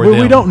live for them.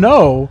 We don't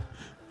know.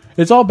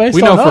 It's all based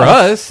We on know for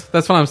us.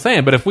 That's what I'm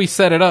saying. But if we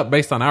set it up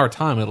based on our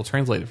time, it'll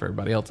translate it for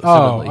everybody else.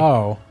 separately.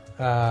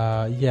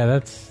 Yeah,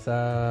 that's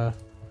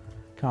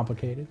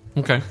complicated.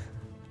 Okay.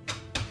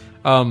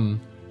 So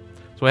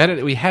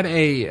we had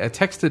a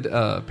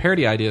texted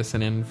parody idea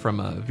sent in from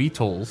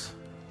VTOLs.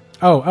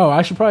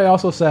 I should probably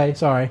also say,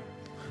 sorry,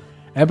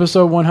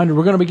 episode 100,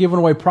 we're going to be giving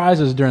away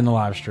prizes during the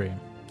live stream.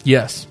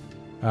 Yes.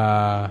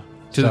 To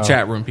To the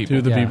chat room people.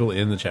 To the Yeah. people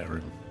in the chat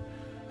room.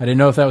 I didn't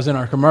know if that was in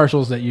our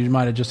commercials that you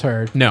might have just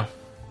heard. No.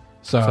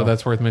 So, So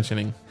that's worth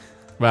mentioning.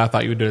 Well, I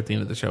thought you would do it at the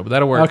end of the show, but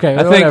that'll work. okay.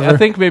 I whatever.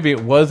 think maybe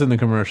it was in the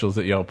commercials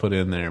that y'all put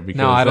in there because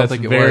No, I don't that's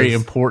think it very was.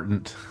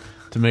 important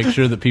to make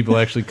sure that people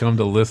actually come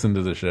to listen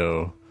to the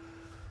show.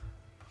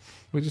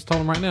 We just told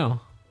them right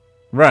now.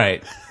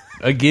 Right.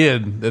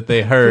 Again, that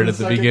they heard at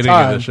the second beginning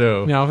time. of the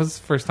show. No, it was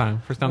the first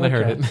time. First time they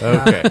heard it.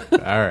 Okay.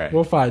 All right.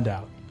 We'll find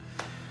out.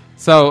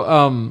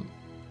 So,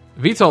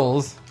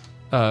 VTOLs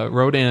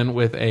wrote in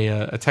with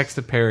a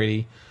texted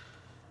parody.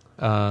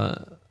 I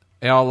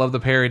all love the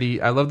parody.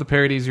 I love the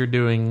parodies you're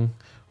doing.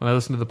 When I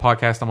listen to the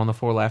podcast, I'm on the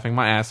floor laughing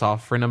my ass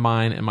off. A friend of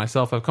mine and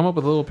myself have come up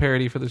with a little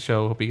parody for the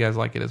show. Hope you guys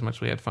like it as much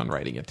as we had fun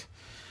writing it.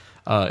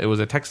 It was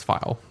a text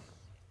file.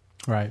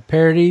 Right.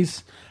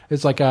 Parodies.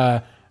 It's like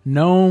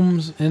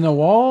gnomes in the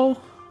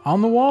wall,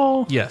 on the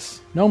wall,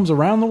 Yes. gnomes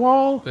around the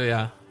wall. But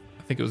yeah.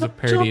 I think it was a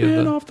parody Jumping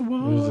of the... off the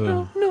wall. It was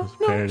a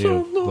parody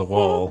of The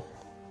Wall.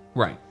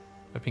 Right.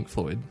 By Pink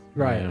Floyd.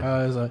 Right.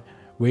 Yeah. It's like,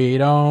 we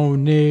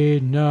don't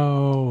need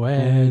no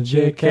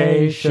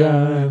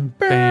education.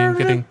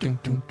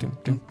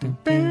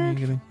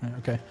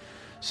 Okay.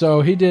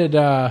 So he did,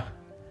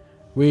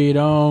 we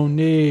don't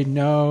need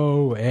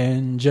no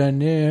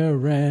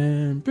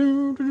engineering.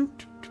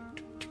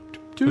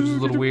 Which is a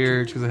little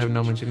weird because I have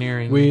no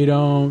engineering. We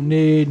don't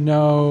need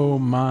no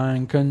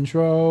mind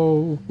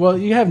control. Well,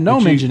 you have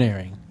gnome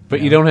engineering. But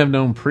you don't have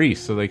gnome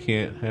priests, so they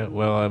can't have...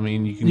 Well, I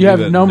mean, you can You do have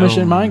that gnomish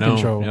and mind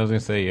control. I was going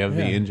to say, you have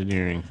the Yeah.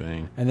 engineering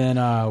thing. And then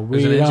we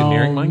Is it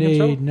engineering don't mind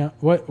control? need no...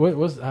 What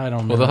was... I don't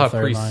remember Well, they'll the have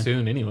third priests line.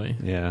 soon anyway.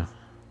 Yeah.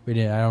 We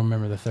did. I don't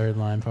remember the third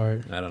line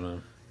part. I don't know.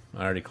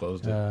 I already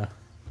closed it.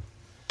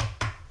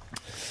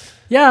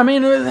 Yeah, I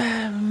mean,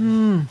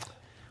 it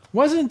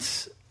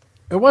wasn't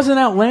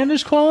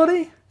outlandish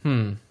quality.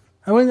 I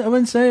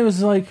wouldn't say it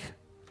was like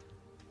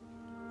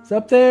it's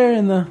up there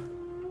in the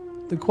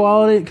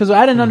quality because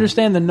I didn't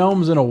understand the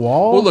gnomes in a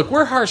wall. Well, look,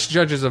 we're harsh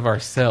judges of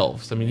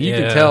ourselves. I mean, you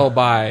Yeah. can tell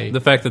by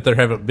The fact that there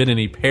haven't been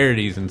any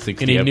parodies in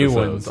 60 any new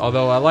episodes. ones.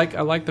 Although I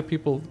like the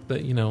people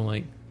that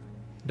like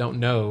don't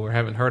know or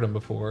haven't heard them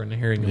before and are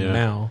hearing them Yeah.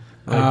 now.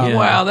 Yeah.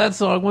 Wow, that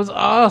song was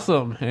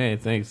awesome. Hey,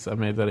 thanks. I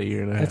made that a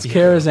year and a half. That's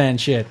Karazhan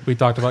shit. We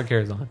talked about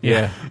Carazon.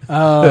 Yeah.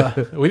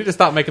 We need to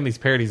stop making these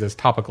parodies as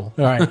topical,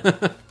 All right,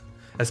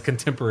 as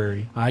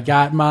contemporary. I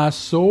got my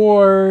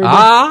sword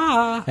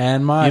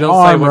and my You don't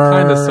armor. say what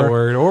kind of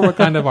sword or what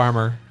kind of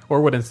armor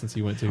or what instance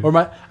you went to. or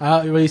my.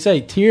 What do you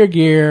say? Tier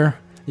gear.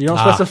 You don't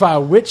specify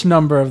which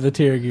number of the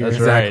tier gear. That's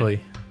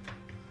exactly.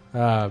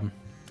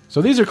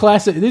 So these are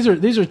classic. These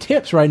are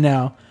tips right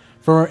now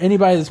for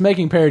anybody that's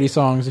making parody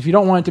songs. If you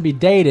don't want it to be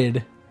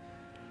dated,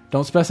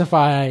 don't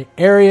specify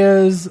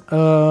areas.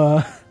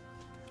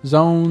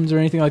 zones or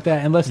anything like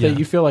that, unless Yeah.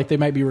 you feel like they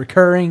might be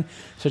recurring,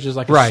 such as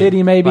like a Right.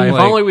 city maybe. Like, if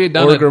only we had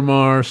done it.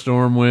 Orgrimmar,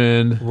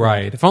 Stormwind.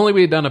 Right. If only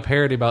we had done a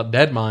parody about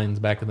dead mines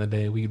back in the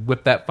day, we'd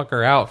whip that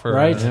fucker out for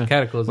Right.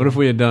 Cataclysm. What if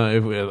we had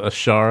done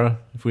Ashara?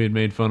 If we had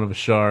made fun of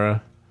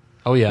Ashara,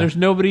 Oh yeah. there's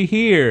nobody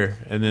here,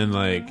 and then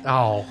like,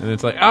 Oh. and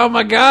it's like, oh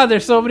my god,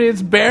 there's somebody.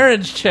 It's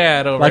Baron's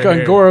chat over like here.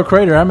 on Goro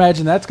Crater, I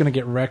imagine that's going to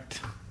get wrecked.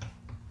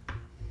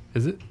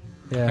 Is it?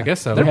 Yeah, I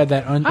guess so. They had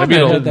that. Maybe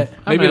they it'll- had that.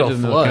 Maybe it'll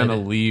imagine they'll flood. kind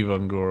of leave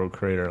Ungoro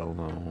Crater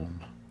alone.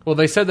 Well,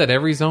 they said that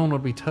every zone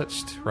would be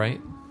touched, right?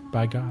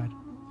 By God.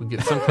 We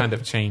get some kind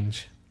of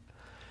change.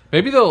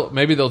 Maybe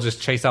they'll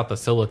just chase out the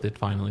Silithid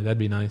finally. That'd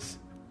be nice.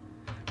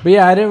 But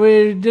yeah,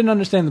 we didn't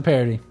understand the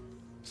parody.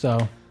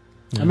 So,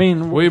 I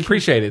mean, We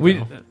appreciate it. We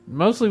though.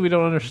 mostly we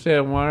don't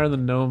understand why are the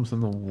gnomes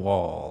in the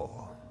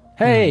wall.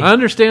 hey, I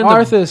understand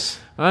Arthas,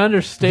 I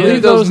understand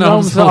leave those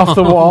gnomes off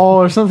the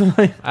wall or something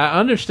like. I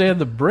understand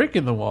the brick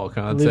in the wall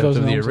concept those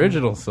of the gnomes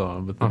original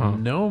song, but the Uh-huh.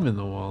 gnome in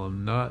the wall,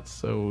 I'm not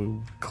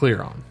so.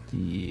 Clear on.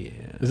 Yeah.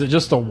 Is it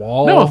just a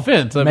wall? No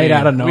offense. I made mean,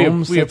 out of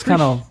gnomes. That's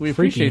kind of we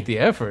appreciate the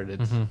effort.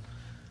 It's,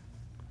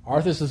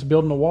 Arthas is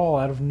building a wall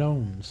out of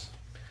gnomes.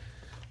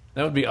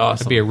 That would be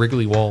awesome. It'd be a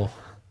Wrigley wall.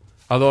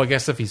 Although I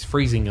guess if he's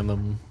freezing in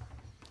them,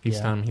 each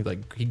Yeah. time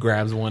he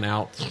grabs one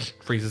out,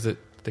 freezes it,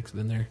 sticks it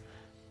in there.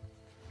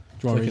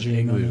 Do you want like to an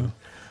read your igloo.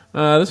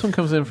 email? This one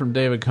comes in from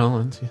David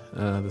Collins.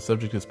 The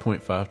subject is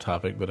 0.5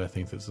 topic, but I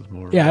think this is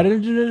more. Yeah, I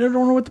don't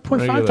know what the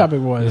point regular. five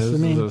topic was. Yeah, this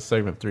I mean, is a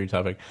segment 3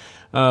 topic.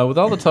 With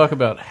all the talk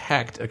about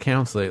hacked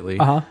accounts lately,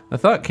 Uh-huh. a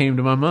thought came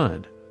to my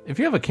mind. If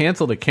you have a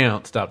canceled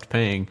account, stopped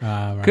paying,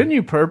 right. couldn't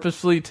you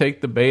purposefully take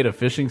the bait of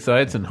phishing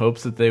sites in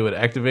hopes that they would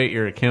activate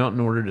your account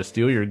in order to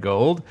steal your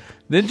gold?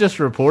 Then just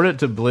report it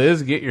to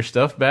Blizz, get your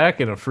stuff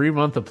back, and a free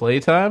month of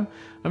playtime?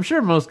 I'm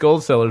sure most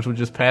gold sellers would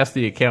just pass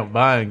the account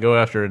by and go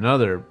after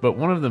another, but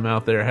one of them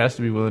out there has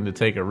to be willing to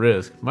take a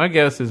risk. My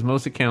guess is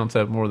most accounts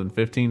have more than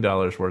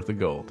 $15 worth of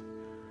gold.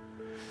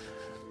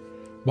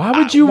 why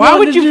would you? Why want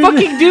would to you do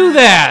fucking do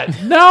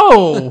that?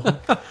 No.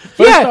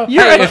 Yeah,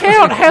 your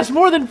account has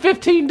more than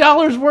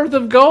 $15 worth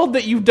of gold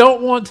that you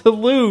don't want to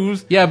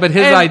lose. Yeah, but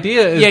his And-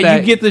 idea is yeah, that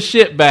you get the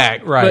shit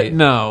back. Right. But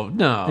no.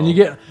 And you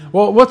get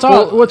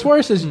what's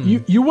worse is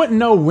you wouldn't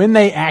know when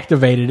they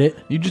activated it.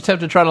 You just have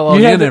to try to log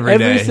You in had to, every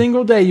day.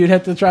 single day you'd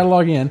have to try to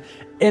log in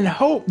and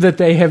hope that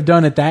they have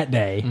done it that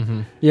day.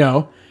 You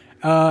know,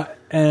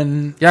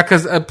 and Yeah,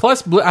 because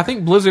plus I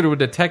think Blizzard would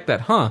detect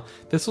that,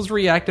 this was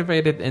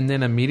reactivated and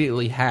then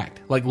immediately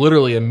hacked. Like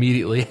literally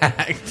immediately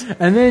hacked.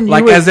 then you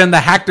Like would, as in the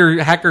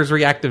hackers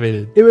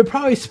reactivated. it would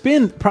probably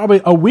spend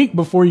a week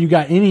before you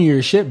got any of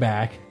your shit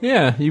back.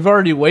 Yeah, you've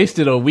already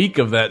wasted a week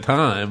of that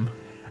time.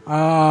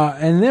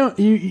 And then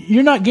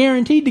you're not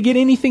guaranteed to get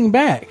anything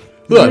back.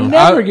 Look, You're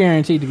never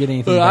guaranteed to get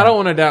anything Look, back. I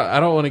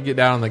don't want to get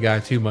down on the guy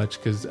too much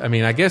because I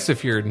mean I guess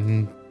if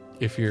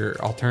your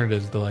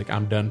alternatives to like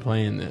I'm done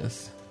playing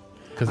this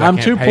because I'm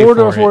too poor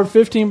to afford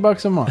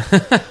 $15 a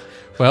month.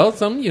 Well,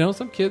 some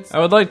kids I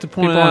would like to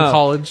point people out on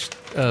college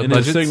in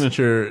budgets. his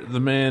signature, the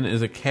man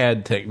is a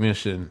CAD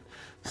technician.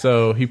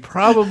 So he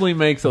probably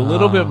makes a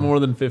little bit more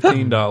than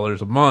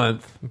 $15 a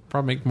month.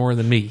 probably make more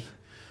than me.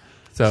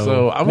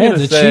 So I'm Man's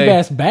going a to say,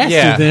 cheap-ass bastard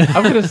yeah, then.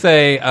 I'm going to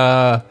say,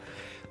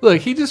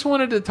 Look, he just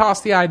wanted to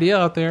toss the idea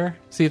out there,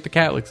 see if the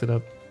cat licks it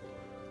up.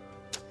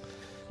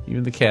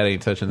 even the cat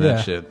ain't touching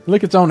that shit.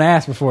 Lick its own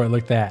ass before it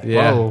licked that.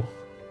 Yeah. Whoa.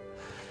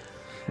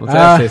 Well, its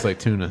ass tastes like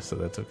tuna, so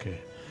that's okay.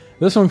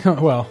 This one,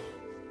 a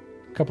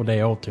couple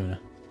day old tuna.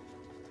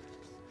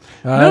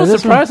 No,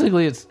 this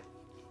surprisingly, it's.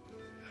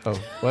 Oh,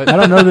 what? I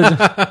don't know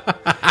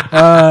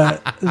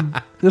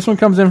that. This one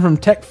comes in from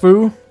Tech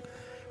Fu.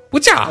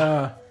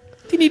 Whatcha?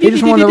 He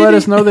just wanted to let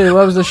us know that he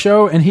loves the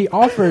show, and he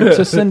offered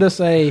to send us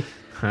a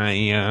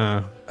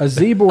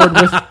Z board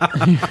with.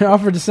 He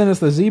offered to send us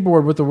the Z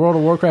board with the World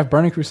of Warcraft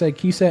Burning Crusade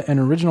key set and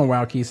original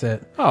WoW key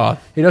set. Oh,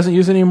 He doesn't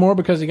use it anymore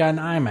because he got an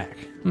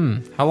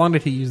iMac. how long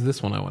did he use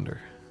this one? I wonder.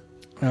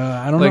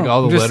 I don't Like know.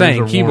 all the I'm just letters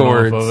saying, are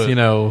keyboards. worn off of it. You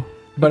know,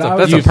 But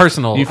that's I a was-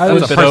 personal. You That's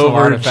flip a it personal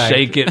over and artifact.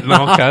 shake it, and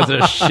all kinds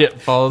of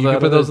shit falls You out can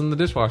of put those it. in the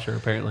dishwasher.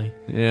 Apparently,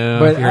 Yeah,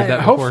 But heard that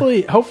before.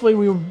 hopefully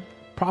we will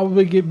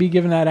probably be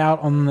giving that out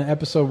on the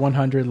episode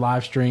 100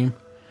 live stream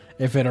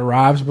if it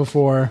arrives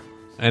before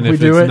and we if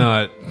do it's it.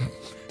 not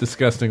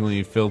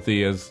disgustingly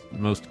filthy as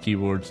most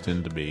keyboards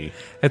tend to be.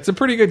 it's a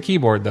pretty good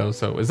keyboard though.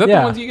 So, is that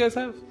Yeah. the ones you guys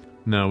have?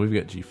 No, we've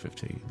got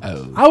G15.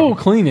 Oh, I will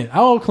clean it.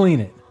 Oh,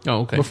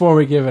 okay. Before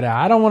we give it out.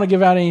 I don't want to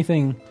give out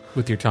anything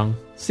With your tongue.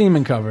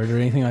 semen covered or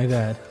anything like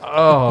that.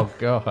 Oh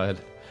God,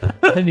 I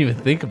didn't even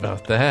think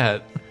about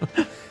that.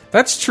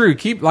 That's true.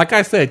 Like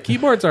I said,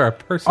 keyboards are a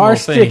personal Are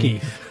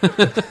thing.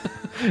 sticky.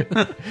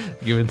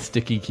 Giving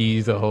sticky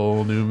keys a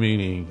whole new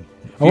meaning.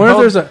 I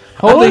wonder if there's a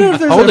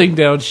Holding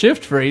down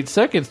shift for 8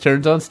 seconds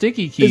turns on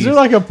sticky keys. Is there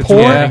like a porn?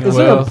 Yeah, is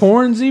there a well.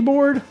 porn Z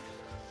board?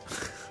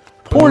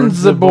 Porn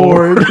Z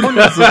board.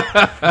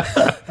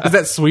 Is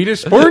that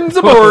Swedish? Porn's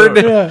aboard.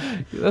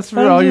 Yeah. That's for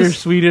I'm all your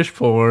just- Swedish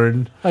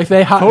porn. Like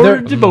they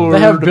Board to board they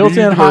have to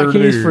built-in be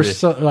hotkeys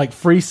for murdered. like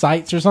free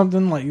sites or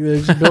something. Like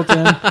they're just built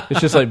in.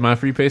 It's just like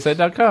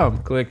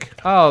myfreepaysite.com. Click.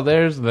 Oh,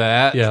 there's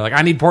that. Yeah, like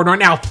I need porn right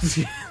now.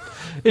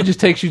 It just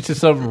takes you to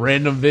some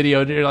random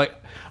video, and you're like,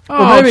 oh,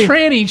 Well, maybe-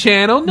 tranny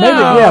channel. No, Maybe,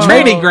 yeah,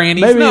 Tranny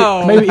grannies. Maybe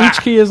no. maybe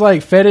each key is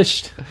like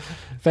fetish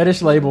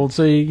labeled.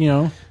 So you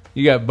know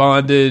you got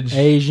bondage,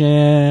 Asian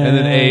and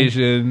then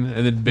Asian,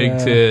 and then big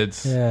Yeah,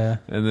 tits, Yeah.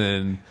 and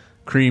then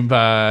cream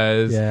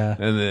pies, Yeah.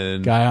 and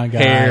then Guy on guy.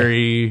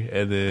 hairy,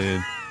 and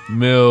then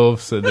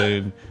milfs, and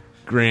then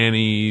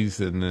grannies,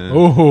 and then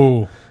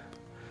Oh.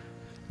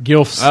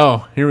 Gilfs.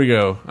 oh, here we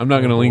go. I'm not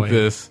going to link boy.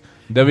 this.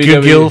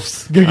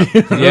 Gilfs. Yeah,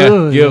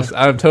 Ugh. gifts.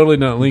 I'm totally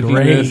not linking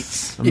Great.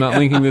 this. I'm not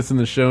linking this in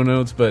the show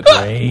notes, but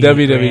Great.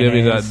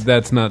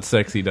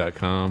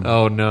 www.that'snotsexy.com.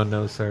 Oh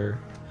no, sir.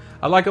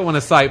 I like it when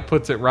a site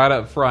puts it right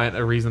up front.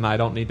 A reason I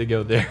don't need to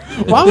go there.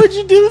 Why would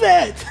you do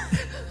that?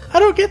 I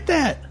don't get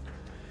that.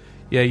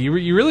 Yeah, you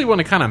really want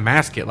to kind of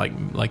mask it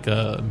like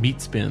a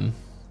meat spin.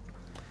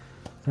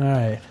 All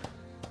right.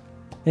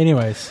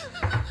 Anyways,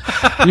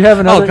 you have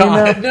another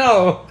email?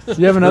 no.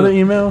 You have another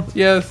email?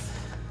 Yes.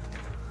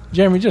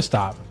 Jeremy, just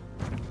stop.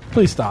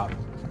 Please stop.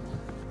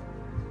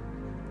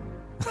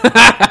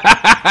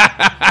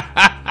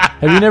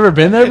 Have you never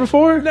been there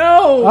before?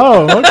 No.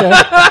 Oh, okay.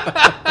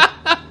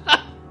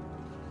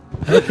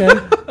 Okay.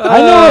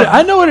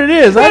 I know what it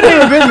is. I've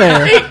never been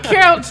there. It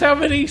counts how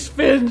many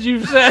spins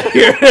you've sat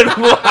here and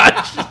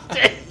watched.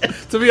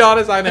 To be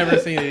honest, I've never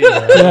seen it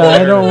either. Yeah,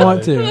 I don't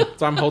want to.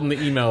 So I'm holding the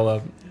email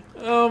up.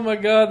 Oh my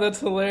god, that's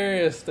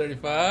hilarious.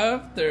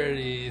 35,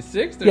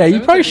 36, 37, Yeah, you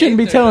probably shouldn't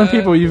be 38, telling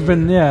 39. people you've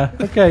been. Yeah.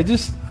 Okay,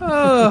 just.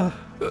 All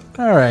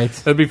right.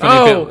 It'd be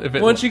funny if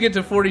it once you get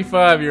to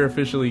 45, you're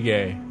officially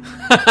gay.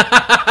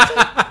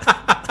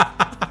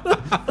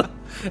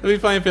 it'd be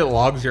funny if it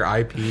logs your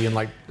IP and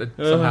like it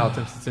somehow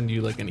attempts to send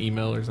you like an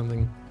email or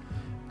something,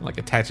 like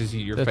attaches you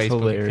to your That's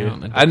Facebook hilarious.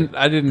 account.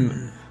 I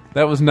didn't.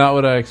 That was not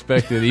what I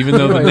expected. Even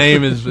though the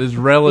name is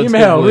relatively.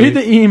 Email. Read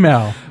the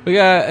email. We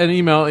got an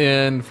email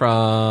in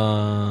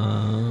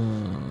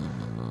from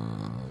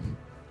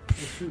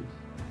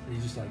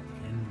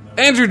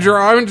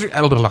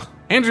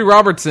Andrew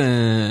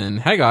Robertson.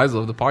 Hey guys,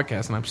 love the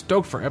podcast, and I'm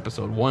stoked for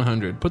episode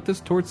 100. Put this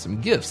towards some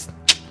gifts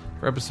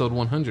for episode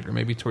 100, or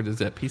maybe towards a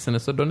Zep. He sent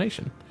us a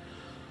donation,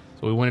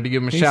 so we wanted to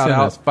give him a shout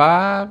out.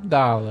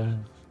 $5.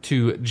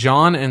 To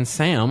John and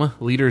Sam,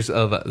 leaders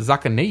of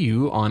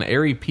Zakaneu on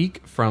Airy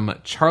Peak, from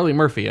Charlie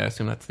Murphy. I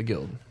assume that's the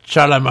guild.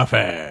 Charlie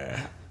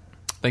Murphy.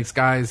 Thanks,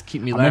 guys.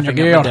 Keep me in laughing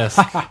your at my guild. desk.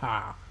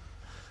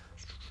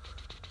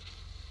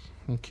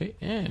 Okay,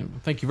 and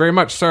thank you very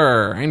much,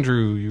 sir.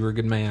 Andrew, you were a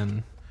good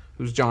man.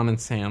 Who's John and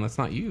Sam? That's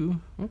not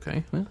you.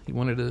 Okay, well, he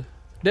wanted to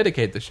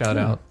dedicate the shout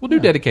out. We'll do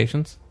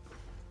dedications,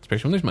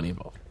 especially when there's money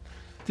involved.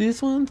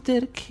 This one's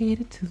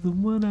dedicated to the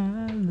one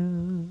I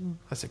love.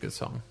 That's a good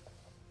song.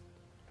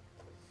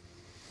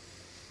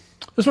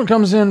 This one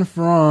comes in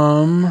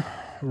from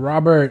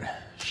Robert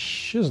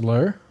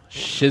Schizler.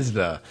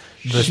 Shizda.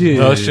 The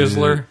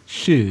Shizzler.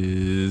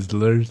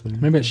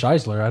 Shizzler. Maybe it's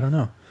Scheisler. I don't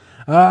know.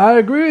 I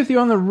agree with you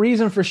on the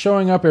reason for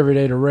showing up every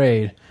day to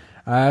raid.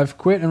 I've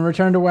quit and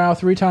returned to WoW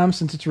 3 times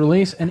since its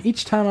release, and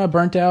each time I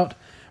burnt out,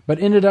 but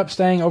ended up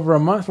staying over a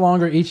month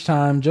longer each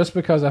time just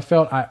because I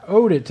felt I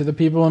owed it to the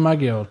people in my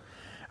guild.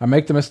 I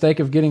make the mistake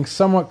of getting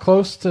somewhat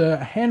close to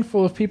a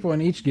handful of people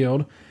in each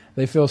guild.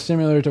 They feel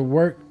similar to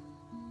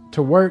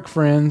work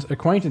friends,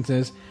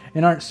 acquaintances,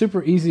 and aren't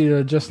super easy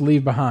to just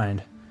leave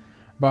behind.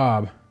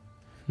 Bob.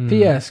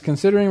 P.S.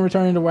 Considering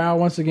returning to WoW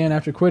once again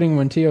after quitting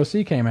when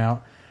TOC came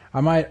out,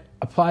 I might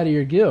apply to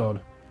your guild.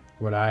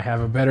 Would I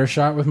have a better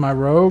shot with my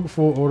rogue,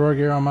 full Ordor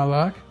gear on my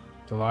lock?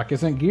 The lock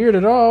isn't geared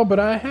at all, but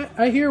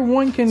I hear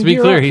one can To be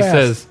gear clear, up he fast.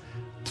 says,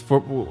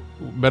 for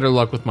better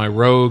luck with my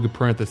rogue,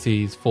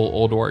 parentheses, full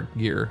Oldwart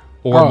gear,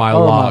 or my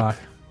lock,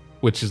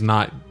 which is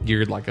not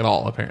geared like at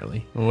all,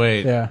 apparently.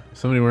 Wait. Yeah.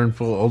 Somebody wearing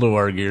full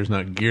Oldawar gear is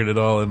not geared at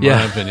all, in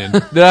my opinion.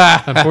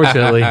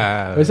 Unfortunately.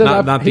 He says,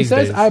 Not he these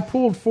says days. I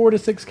pulled 4 to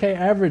 6k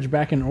average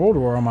back in Old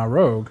War on my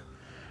rogue,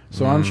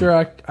 so I'm sure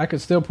I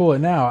could still pull it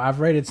now. I've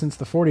raided since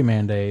the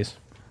 40-man days.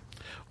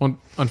 Well,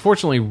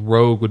 unfortunately,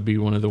 rogue would be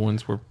one of the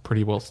ones we're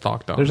pretty well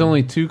stocked on. There's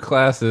only 2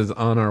 classes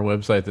on our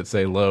website that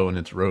say low, and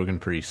it's rogue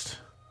and priest.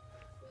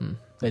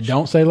 They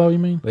don't say low, you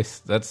mean?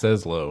 That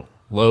says low.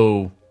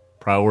 Low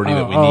priority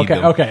that we need okay,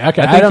 them. okay. I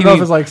think don't he know if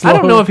needs- it's like I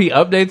don't slow. know if he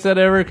updates that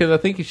ever, because I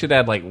think he should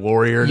add like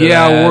warrior to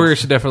Yeah, that. warrior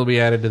should definitely be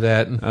added to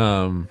that.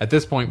 At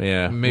this point,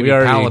 yeah, maybe we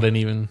already- paladin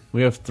even.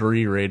 We have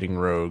 3 raiding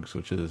rogues,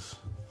 which is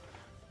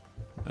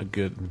a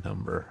good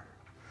number.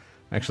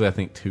 Actually, I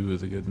think 2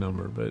 is a good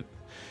number, but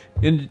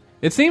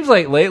it seems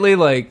like lately,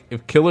 like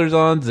if Killer's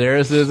on,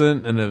 Xeris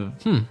isn't, and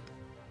if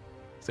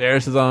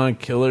Xeris is on,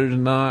 Killer's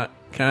not,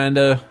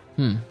 kinda.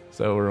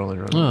 So we're only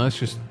running. Oh, that's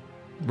just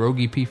rogue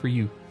EP for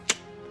you.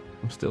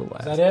 I'm still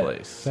last Is that it?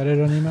 place. Is that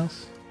it on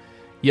emails?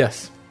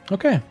 Yes.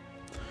 Okay.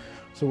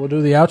 So we'll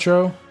do the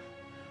outro.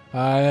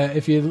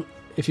 If you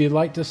if you'd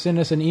like to send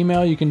us an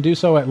email, you can do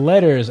so at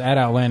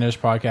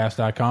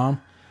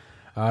letters@outlandishpodcast.com.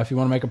 If you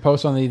want to make a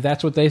post on the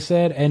That's What They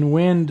Said and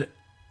win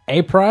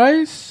a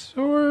prize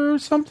or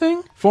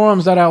something,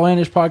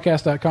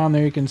 forums.outlandishpodcast.com.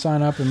 There you can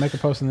sign up and make a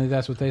post on the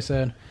That's What They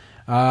Said.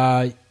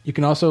 You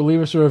can also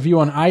leave us a review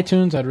on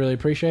iTunes. I'd really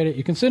appreciate it.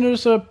 You can send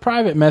us a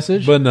private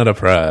message. But not a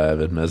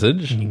private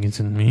message. You can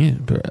send me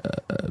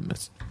a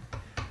message.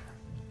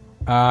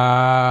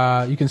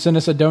 You can send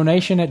us a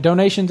donation at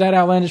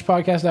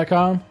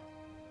donations@outlandishpodcast.com.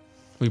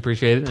 We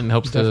appreciate it, and it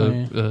helps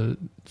to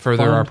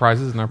further Fund. our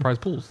prizes and our prize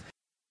pools.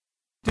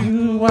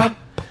 Doo-wop,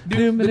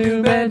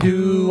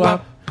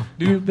 doo-ba-doo-ba-doo-wop,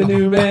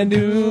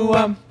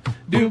 doo-ba-doo-ba-doo-wop,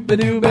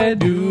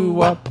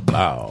 doo-ba-doo-ba-doo-wop.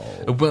 Wow.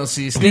 Well,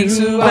 she sneaks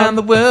around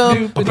the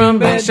world from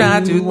being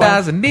shot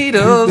 2,000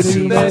 needles.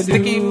 She's a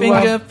sticky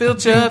finger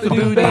filter for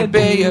booty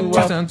bay up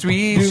to sun's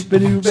reach.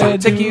 She'll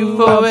take you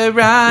for a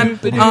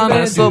ride on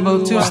a slow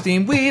boat to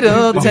Steam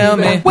Weedle. Tell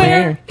me,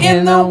 where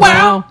in the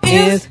wow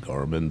is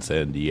Carmen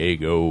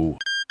Sandiego.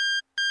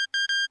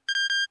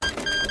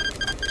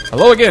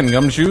 Hello again,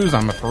 Gumshoes.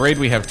 I'm afraid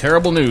we have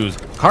terrible news.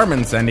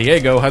 Carmen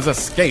Sandiego has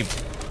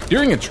escaped.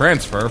 During a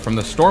transfer from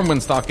the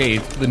Stormwind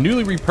Stockade to the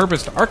newly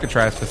repurposed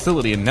Arcatraz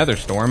facility in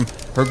Netherstorm,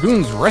 her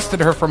goons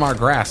wrested her from our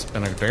grasp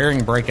in a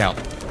daring breakout.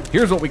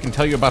 Here's what we can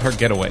tell you about her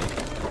getaway.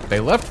 They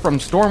left from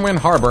Stormwind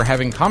Harbor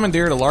having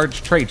commandeered a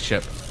large trade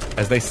ship.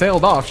 As they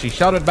sailed off, she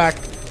shouted back,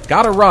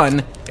 "Gotta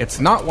run. It's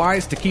not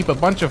wise to keep a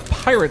bunch of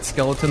pirate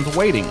skeletons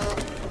waiting."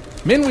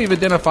 Men we've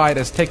identified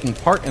as taking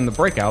part in the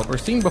breakout were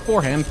seen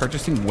beforehand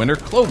purchasing winter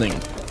clothing.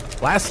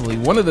 Lastly,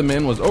 one of the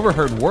men was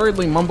overheard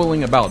worriedly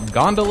mumbling about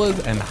gondolas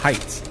and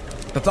heights.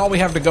 That's all we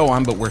have to go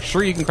on, but we're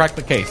sure you can crack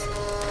the case.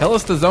 Tell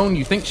us the zone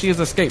you think she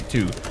has escaped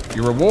to.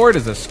 Your reward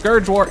is a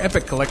Scourge War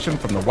Epic Collection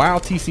from the WoW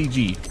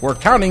TCG. We're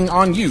counting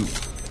on you.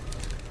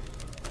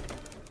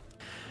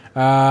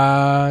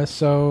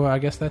 So I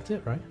guess that's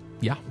it, right?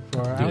 Yeah, For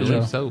our I outro.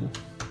 believe so.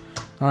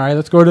 All right,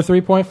 let's go to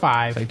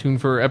 3.5. Stay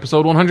tuned for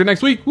episode 100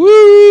 next week. Woo!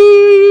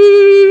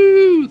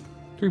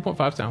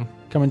 3.5 sound.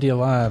 Coming to you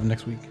live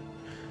next week.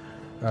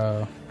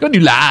 Go do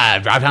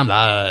live. Drive time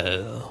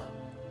live.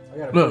 I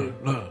got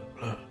a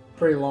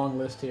pretty long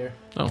list here.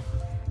 Oh.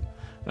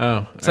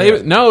 Oh, Save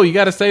it. No, you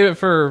got to save it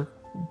for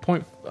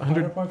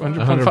 100.5.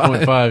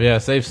 100.5. Yeah,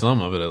 save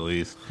some of it at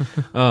least.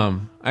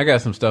 I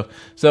got some stuff.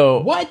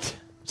 So What?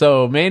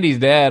 So Mandy's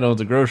dad owns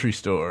a grocery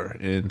store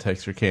in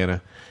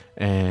Texarkana,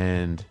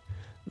 and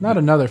Not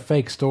another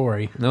fake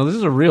story. no, this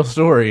is a real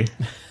story.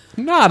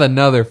 Not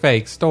another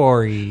fake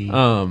story.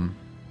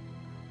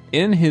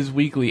 In his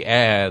weekly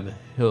ad,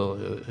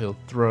 he'll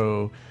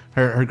throw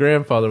her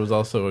grandfather was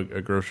also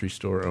a grocery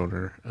store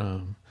owner,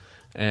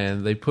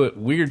 and they put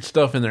weird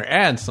stuff in their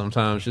ads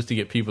sometimes just to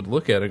get people to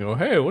look at it and go,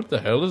 "Hey, what the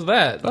hell is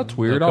that?" That's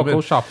weird. They'll I'll come go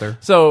in. shop there.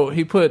 So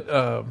he put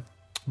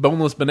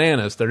boneless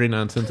bananas,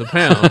 39 cents a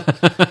pound.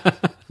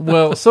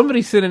 Well,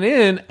 somebody sent it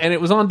in, and it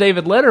was on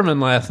David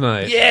Letterman last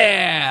night.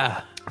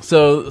 Yeah.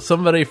 So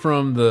somebody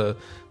from the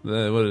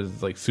what is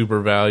it, like Super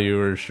Value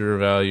or Sure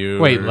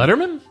Value? Wait, or,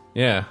 Letterman?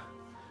 Yeah,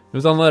 it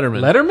was on Letterman.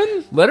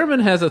 Letterman?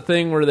 Letterman has a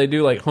thing where they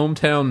do like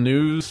hometown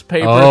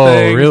newspaper Oh,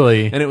 things.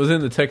 really? And it was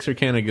in the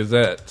Texarkana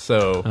Gazette.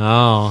 So,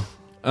 Oh.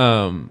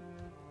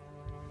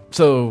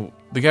 so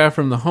the guy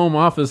from the home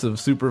office of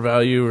Super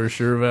Value or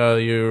Sure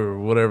Value or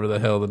whatever the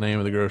hell the name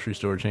of the grocery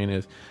store chain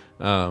is,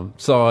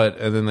 saw it,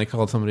 and then they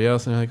called somebody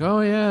else, and they're like, "Oh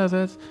yeah,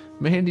 that's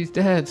Mandy's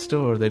dad's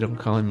store." They don't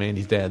call him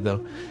Mandy's dad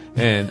though,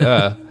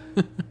 and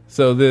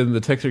so then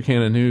the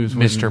Texarkana News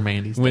Mr.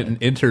 Mandy's went dad.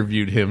 and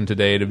interviewed him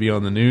today to be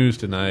on the news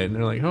tonight, and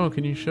they're like, "Oh,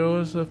 can you show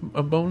us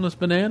a boneless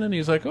banana?" And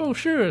he's like, "Oh,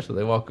 sure." So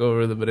they walk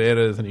over to the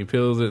bananas, and he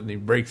peels it, and he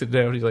breaks it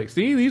down. He's like,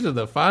 "See, these are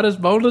the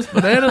finest boneless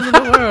bananas in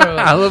the world."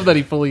 I love that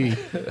he fully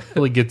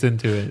gets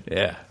into it.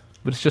 Yeah,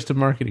 but it's just a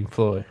marketing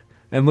ploy.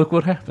 And look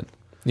what happened.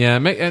 Yeah,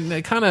 and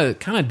it kind of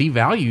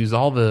devalues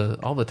all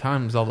the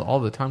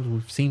times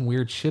we've seen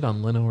weird shit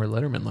on Leno or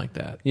Letterman like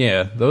that.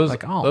 Yeah, those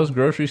Like, oh. those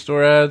grocery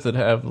store ads that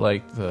have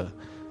like the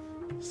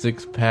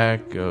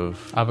 6-pack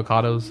of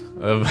Avocados,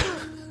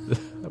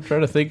 I'm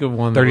trying to think of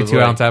one that was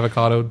 32 ounce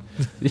avocado.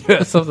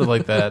 yeah, something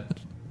like that.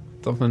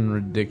 Something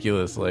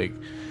ridiculous like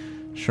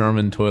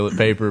Charmin toilet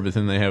paper, but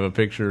then they have a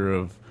picture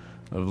of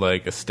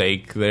like a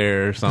steak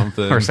there or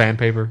something. Or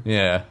sandpaper.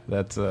 Yeah,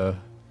 that's a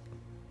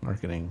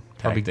marketing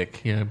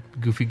tactic. Yeah,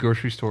 goofy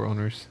grocery store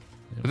owners.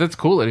 But that's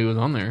cool that he was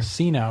on there.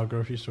 Senile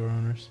grocery store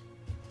owners.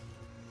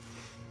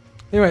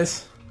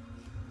 Anyways.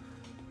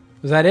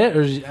 Was that it?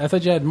 Or I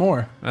thought you had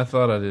more. I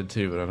thought I did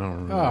too, but I don't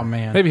remember. Oh,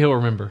 man. Maybe he'll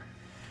remember.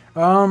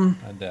 I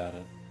doubt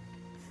it.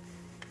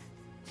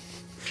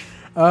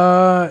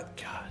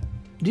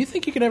 Do you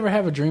think you could ever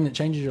have a dream that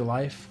changes your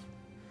life?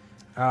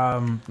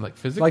 Like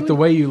physically? Like the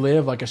way you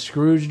live, like a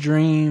Scrooge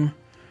dream,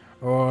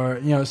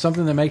 or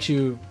something that makes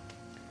you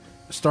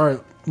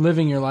start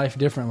living your life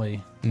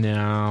differently.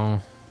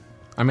 No.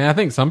 I mean, I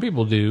think some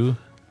people do,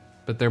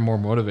 but they're more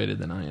motivated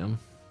than I am.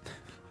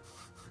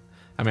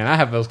 I mean, I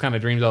have those kind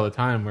of dreams all the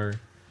time where,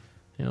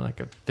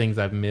 like things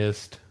I've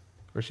missed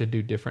or should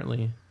do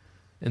differently.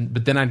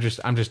 but then I'm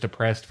just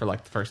depressed for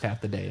like the first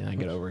half of the day, and I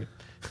get over it.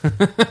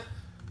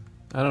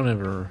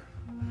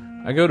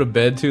 I go to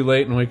bed too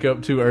late and wake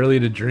up too early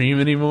to dream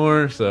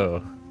anymore,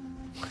 so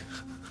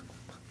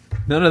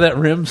none of that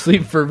REM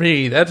sleep for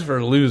me. That's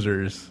for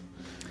losers.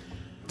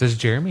 Does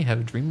Jeremy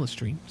have dreamless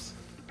dreams?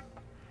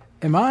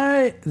 Am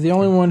I the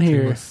only one here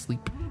Dreamless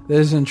sleep. that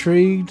is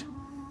intrigued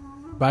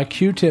by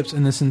Q-tips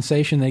and the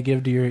sensation they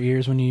give to your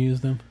ears when you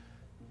use them?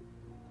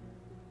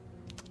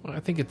 Well, I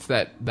think it's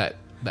that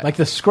Like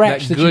the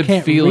scratch that you good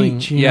can't feeling.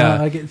 reach. You Yeah.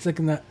 know? Like it's like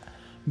in the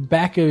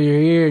back of your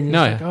ear. And you're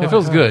No, just yeah. like, It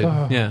feels good.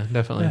 oh. Yeah,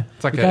 definitely. Yeah.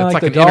 It's like Kinda it's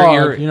like the an dog,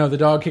 inner ear. you know, the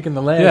dog kicking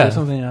the leg Yeah. or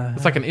something.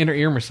 It's like an inner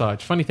ear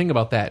massage. Funny thing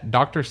about that,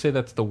 doctors say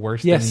that's the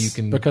worst yes, thing you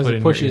can because put it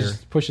in your ear.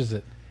 pushes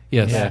it.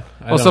 Yes. Yeah,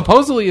 I Well, don't-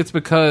 supposedly it's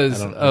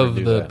because I don't ever of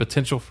do the that.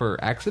 potential for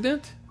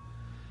accident.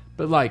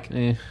 But like,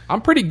 Eh. I'm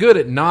pretty good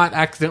at not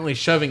accidentally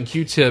shoving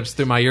Q-tips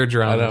through my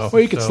eardrums. I know.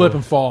 Well, you could so- slip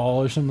and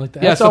fall or something like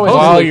that. Yeah, That's always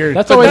supposedly- While you're,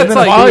 that's but always that's been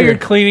like a while fear. you're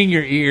cleaning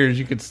your ears,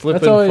 you could slip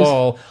That's and always-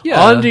 fall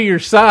Yeah. onto your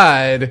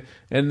side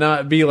and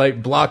not be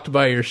like blocked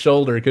by your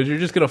shoulder because you're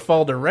just gonna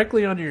fall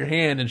directly onto your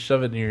hand and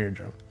shove it in your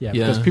eardrum. Yeah,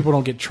 Yeah. because people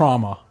don't get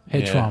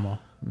head Yeah. trauma.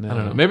 I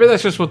don't know. Maybe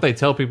that's just what they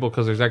tell people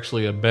because there's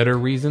actually a better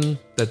reason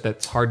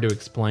that's hard to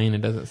explain.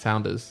 It doesn't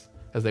sound as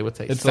they would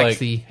say It's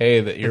sexy. like, hey,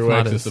 the It's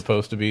not earwax is as-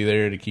 supposed to be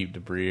there to keep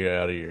debris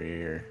out of your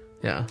ear.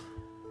 Yeah,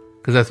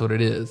 because that's what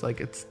it is.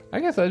 Like it's I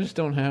guess I just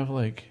don't have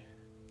like.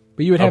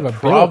 But you would A have a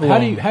problem.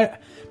 problem.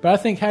 But I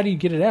think how do you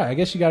get it out? I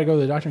guess you got to go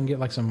to the doctor and get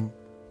like some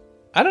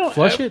I don't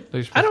flush it.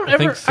 I don't think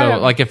ever so.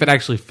 Like if it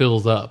actually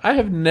fills up. I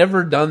have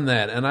never done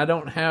that, and I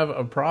don't have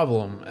a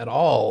problem at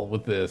all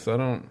with this. I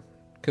don't,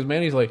 because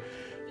Manny's like,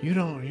 you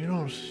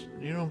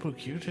don't put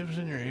Q-tips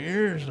in your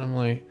ears. And I'm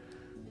like,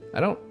 I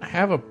don't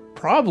have a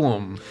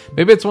problem.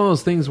 Maybe it's one of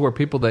those things where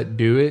people that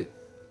do it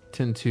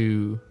tend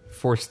to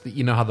force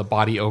you know how the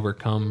body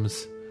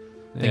overcomes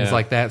things Yeah.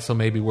 like that. So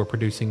maybe we're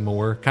producing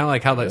more. Kind of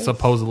like how that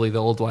supposedly the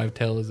old wives'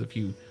 tale is: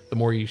 the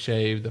more you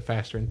shave, the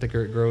faster and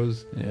thicker it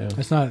grows. Yeah,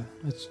 It's not.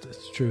 It's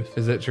truth.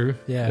 Is that true?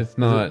 Yeah, it's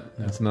not.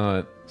 No, It's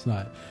not. it's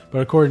not. But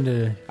according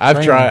to I've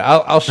training- tried.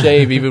 I'll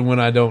shave even when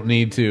I don't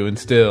need to, and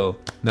still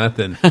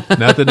nothing.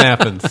 Nothing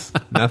happens.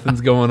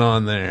 Nothing's going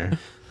on there.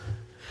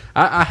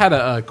 I had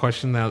a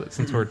question now that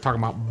since we're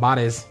talking about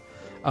bodies.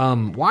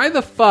 Why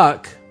the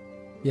fuck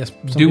Yes,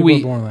 some do people we?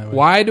 are born that way.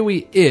 Why do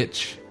we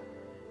itch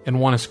and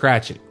want to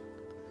scratch it?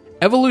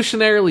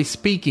 Evolutionarily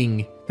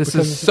speaking, this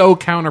Because is it's- so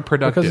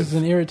counterproductive. Because it's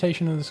an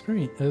irritation of the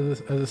screen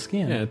of the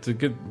skin. Yeah, it's a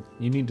good.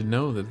 You need to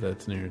know that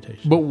that's an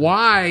irritation. But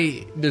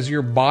why does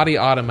your body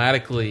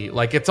automatically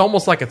like? It's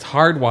almost like it's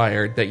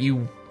hardwired that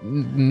you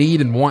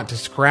need and want to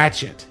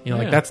scratch it. You know,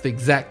 like Yeah. that's the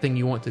exact thing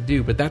you want to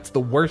do. But that's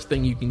the worst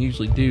thing you can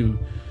usually do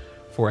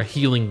for a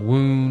healing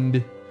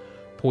wound,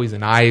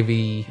 poison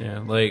ivy,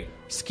 Yeah, like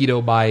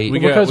mosquito bite. We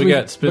Well,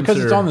 got Spencer.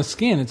 because it's on the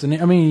skin. It's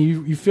an. I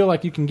mean, you feel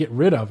like you can get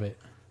rid of it.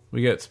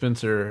 we got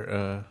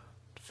Spencer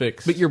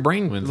fixed. But your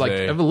brain, like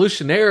Wednesday.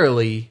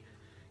 evolutionarily,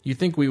 you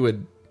think we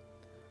would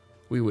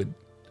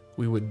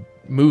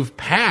move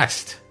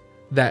past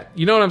that.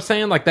 You know what I'm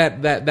saying? Like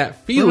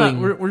that feeling.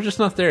 We're just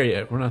not there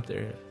yet. We're not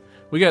there yet.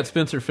 We got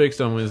Spencer fixed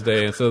on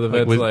Wednesday, and so the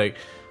vet's with- like,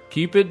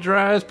 keep it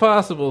dry as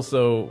possible.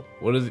 So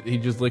what is it? He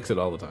just licks it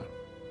all the time.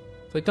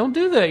 It's like, don't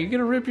do that. You're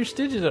gonna rip your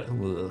stitches out.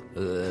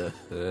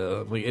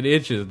 Like, it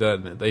itches,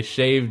 doesn't it? They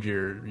shaved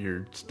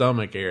your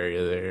stomach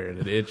area there, and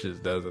it itches,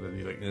 doesn't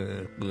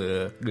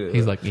it?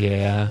 He's like,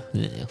 yeah.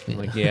 I'm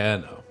like, yeah, I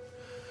know.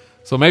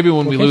 So maybe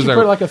when we Can't lose you our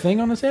put like a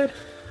thing on his head?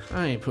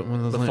 I ain't putting one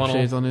of those The funnel.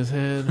 lampshades on his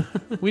head.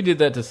 We did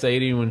that to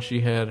Sadie when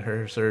she had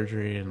her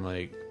surgery, and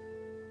like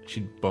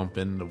she'd bump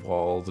into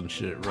walls and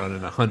shit,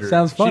 running 100.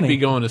 Sounds funny. She'd be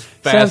going as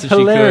fast Sounds as she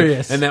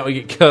hilarious. could, and that would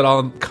get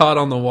caught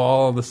on the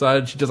wall on the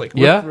side. She just like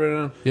whip Yeah.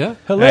 around. yeah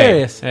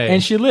Hilarious. Hey.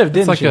 And she lived,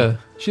 didn't like she? a-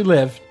 She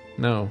lived.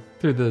 No,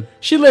 through the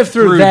She lived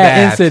through Through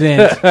that that.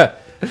 incident.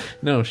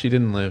 no, she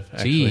didn't live.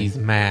 Actually. jeez,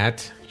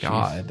 Matt.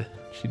 God.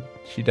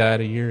 She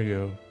died a year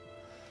ago.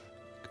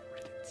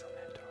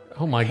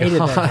 Oh my Hated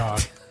god. that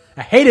dog.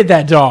 I hated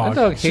that dog.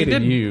 That dog She hated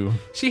didn't- you.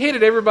 She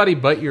hated everybody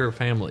but your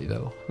family,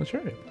 though. That's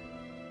right.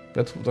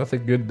 That's a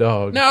good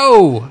dog.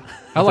 No,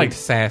 I liked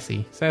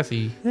Sassy.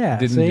 Sassy, Yeah,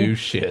 Didn't see? do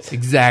shit.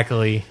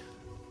 exactly.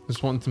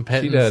 Just wanting some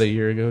pets. She died a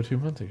year ago, 2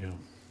 months ago.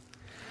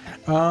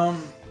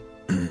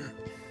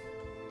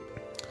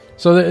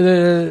 So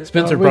the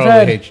Spencer we've probably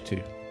had- hates you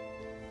too.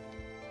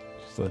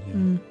 Just let you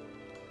know.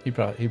 He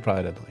probably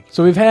doesn't like you.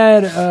 So we've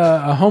had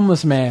a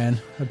homeless man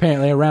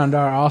apparently around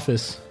our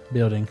office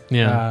building.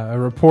 Yeah.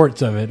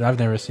 Reports of it. I've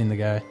never seen the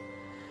guy.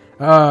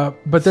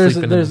 But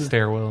Sleeping in the there's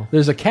stairwell.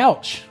 there's a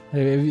couch.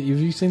 Have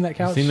you seen that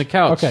couch? I've seen the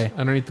couch. Okay.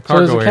 underneath the So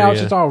cargo there's a couch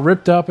area. that's all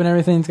ripped up and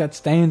everything. It's got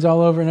stains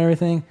all over and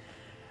everything.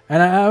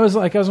 And I was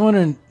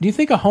wondering, do you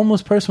think a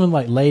homeless person would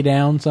like lay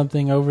down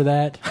something over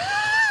that?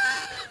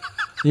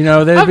 You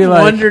know, they'd be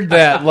like, wondered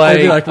that. they'd Like,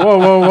 be like,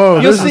 whoa,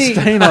 You'll there's see-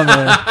 a stain on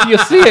there. you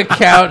see a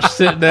couch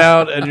sitting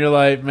out, and you're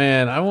like,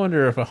 man, I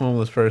wonder if a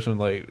homeless person,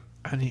 like,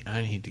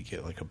 I need to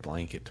get like a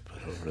blanket to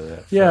put over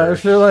that. Yeah, I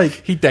first. feel like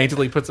He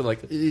daintily puts it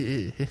like,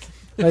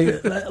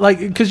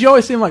 because you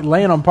always see them like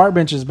laying on park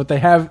benches, but they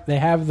have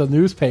the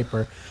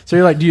newspaper. So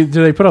you're like, do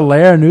they put a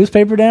layer of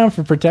newspaper down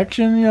for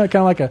protection? You know,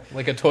 kind of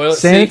like a toilet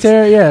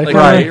sanitary. seat. Yeah, Like,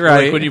 kinda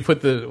right. Like when you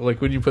put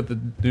the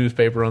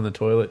newspaper on the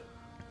toilet,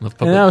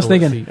 And I was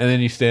thinking- and then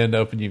you stand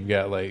up and you've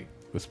got like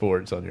the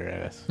sports on your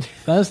ass.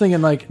 I was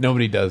thinking like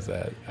Nobody does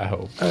that. I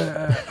hope.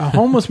 a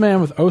homeless man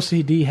with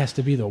OCD has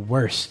to be the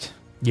worst.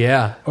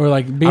 yeah. Or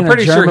like being I'm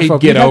pretty a sure he'd germaphobe.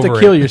 get You have over to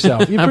kill it.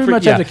 yourself. You I'm pretty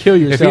much yeah. have to kill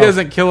yourself. If he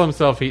doesn't kill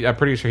himself, I'm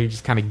pretty sure he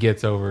just kind of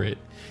gets over it.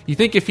 You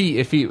think if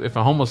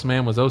a homeless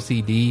man was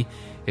OCD,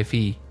 if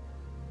he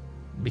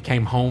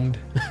became homed,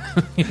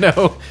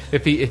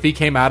 if he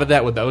came out of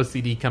that, would the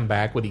OCD come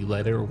back? Would he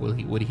let it, or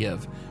would he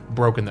have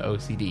broken the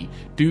OCD?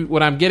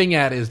 What I'm getting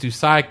at is, do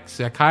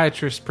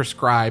psychiatrists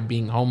prescribe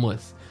being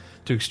homeless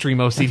to extreme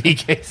OCD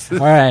cases?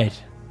 All right.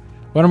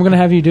 What I'm going to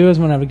have you do is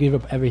I'm going to have to give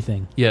up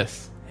everything,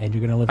 Yes, and you're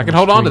going to live. I on can the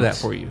hold on to that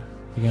streets. for you,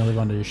 You're going to live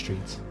under your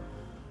streets.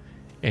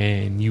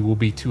 and you will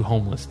be too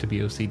homeless to be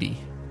OCD.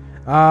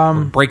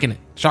 We're breaking it.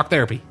 Shock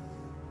therapy.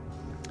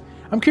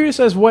 I'm curious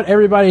as what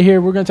everybody here.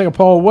 We're going to take a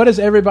poll. What is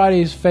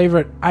everybody's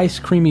favorite ice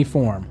creamy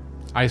form?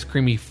 Ice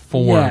creamy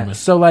form. Yeah,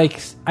 so like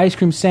ice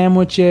cream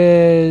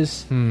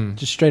sandwiches,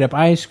 just straight up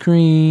ice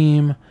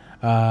cream.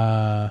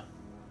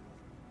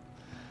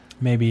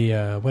 Maybe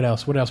what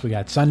else? What else we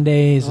got?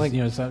 Sundays, Like-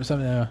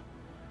 something.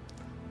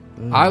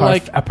 I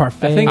like a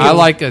parfait. I think I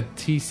like a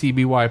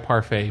TCBY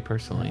parfait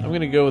personally. I'm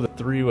gonna go with a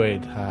 3-way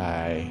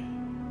tie.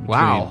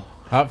 Wow. between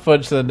hot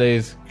fudge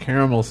sundaes,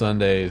 caramel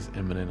sundaes,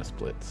 and banana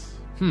splits.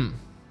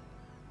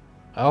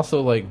 I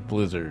also like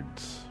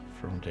blizzards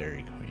from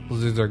Dairy Queen,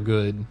 Blizzards are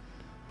good,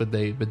 but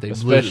they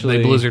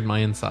Especially- blizzard my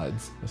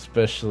insides.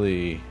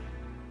 especially.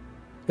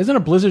 Isn't a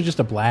blizzard just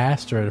a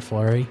blast or a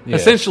flurry? Yeah,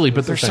 Essentially, but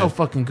it's the they're so same.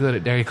 fucking good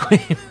at Dairy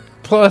Queen.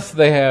 Plus,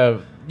 they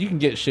have you can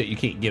get shit you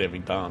can't get at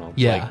McDonald's.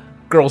 Yeah. like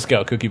Girl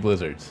Scout cookie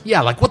blizzards.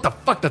 Yeah, like what the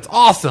fuck? That's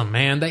awesome,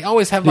 man. They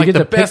always have Do you like get the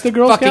to pick best the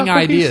Girl fucking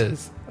Scout cookies?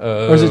 ideas.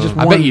 Or is it just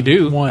I one? bet you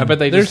do. One? I bet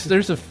they There's just.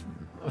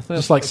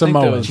 Just like I think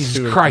Samoa. there was Jesus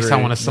 2 or Christ, I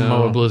 3. want a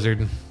Samoa No.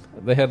 Blizzard.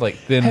 They had like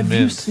Thin Have you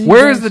Mint, seen?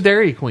 Where is guys- the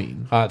Dairy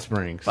Queen? Hot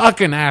Springs.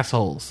 Fucking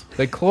assholes.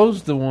 They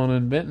closed the one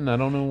in Benton. I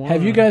don't know why.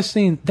 Have you guys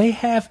seen? They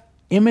have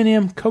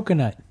M&M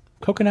coconut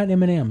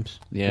M&Ms.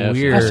 Yeah,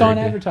 Weird. I saw an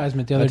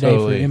advertisement the other day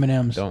for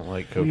M&Ms. Don't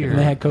like coconut. Weird. And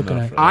they had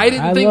coconut. I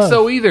didn't think love-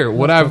 so either.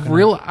 What love I've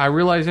coconut. I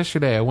realized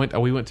yesterday,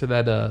 we went to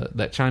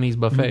that Chinese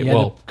buffet. You had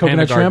Well, the coconut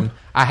Panda Garden. shrimp?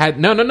 I had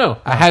no.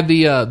 I had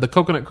the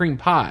coconut cream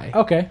pie.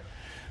 Okay.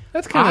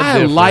 That's kind of I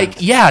different.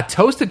 like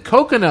toasted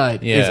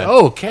coconut is Yeah.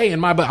 okay in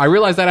my. But I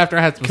realized that after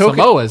I had some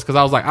Samoas because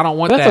I was like, I don't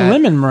want That's that. a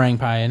lemon meringue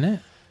pie, isn't it?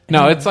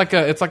 No, it's like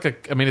a.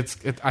 I mean, it's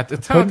kind of like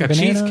a Banana?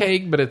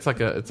 cheesecake, but it's like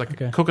a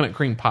Okay. coconut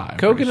cream pie. I'm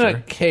pretty Coconut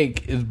sure.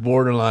 cake is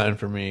borderline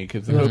for me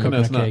because the Love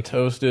coconut's coconut not cake.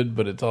 toasted,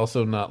 but it's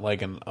also not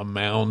like a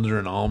mound or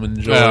an almond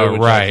joy. Oh,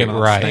 which I right, cannot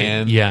right.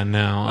 stand. Yeah,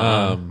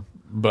 no.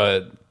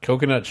 But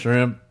coconut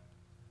shrimp,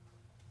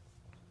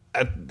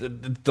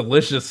 it's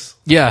delicious.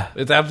 Yeah,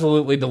 It's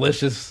absolutely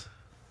delicious.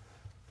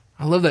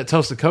 I love that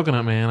toasted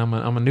coconut, man.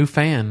 I'm a new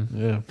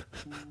fan.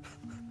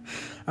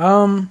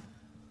 Yeah.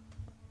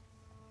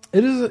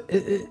 It is.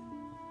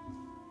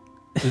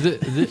 Is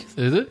it?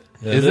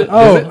 Is it?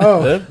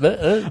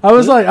 I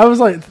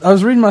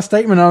was reading my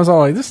statement. And I was all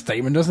like, this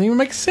statement doesn't even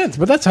make sense.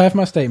 But that's half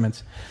my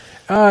statements.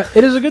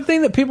 It is a good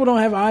thing that people don't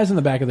have eyes in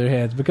the back of their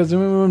heads because then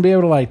we wouldn't be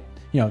able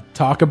to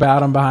talk about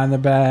them behind their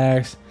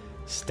backs,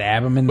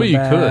 stab them in the Well, you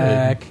could.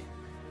 back,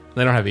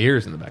 They don't have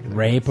ears in the back of their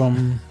rape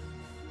them.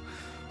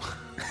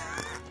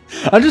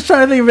 I'm just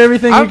trying to think of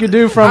everything you could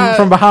do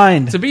from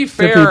behind. To be to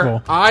fair,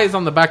 people. eyes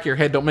on the back of your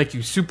head don't make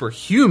you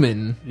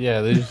superhuman.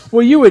 Yeah, they just.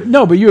 Well, you would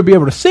but you would be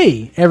able to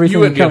see everything You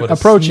wouldn't be able to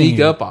approaching sneak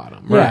you. up on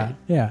them, Yeah, right?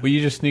 yeah. Well,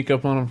 you just sneak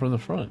up on them from the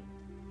front.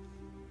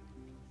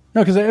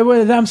 No, because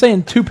I'm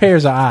saying 2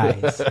 pairs of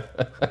eyes.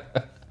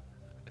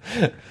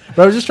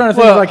 But I was just trying to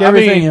think Well, of like I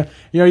everything. mean,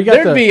 You got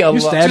there'd be a you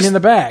lot- stabbed me in the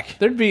back.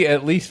 There'd be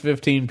at least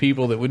 15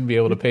 people that wouldn't be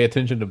able to pay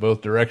attention to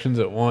both directions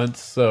at once.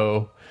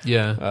 So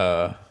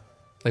Yeah,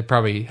 they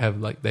probably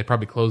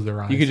close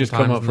their eyes. you could just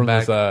come sometimes up in from the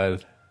back.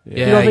 side.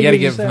 Yeah, don't you think got to you'd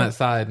get just from have- that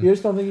side. You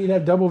just don't think you'd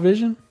have double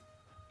vision,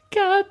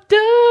 Got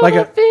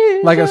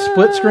like a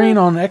split screen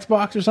on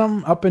Xbox or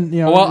something? Up and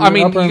Well, I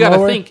mean, upper you and got to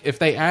lower? think if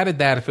they added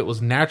that, if it was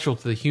natural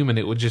to the human,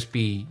 it would just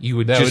be you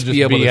would That just would be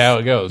just able be to how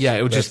it goes. Yeah,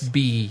 it would That's- just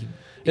be.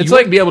 It's You like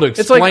wouldn't be able to it's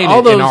explain like all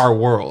it those, in our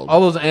world.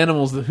 All those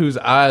animals whose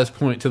eyes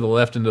point to the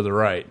left and to the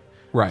right.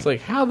 Right. It's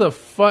like how the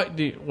fuck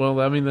do you? Well,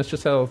 I mean, that's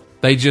just how.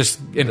 They just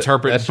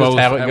interpret that's just both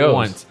how it at goes.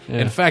 once. Yeah.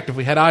 In fact, if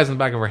we had eyes in the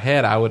back of our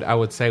head, I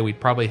would say we'd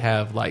probably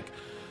have like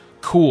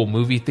cool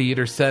movie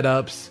theater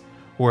setups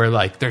where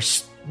like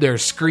there's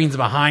screens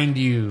behind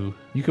you.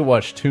 You could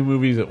watch 2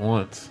 movies at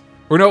once.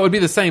 Or no, it would be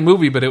the same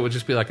movie, but it would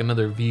just be like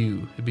another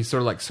view. It'd be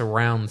sort of like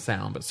surround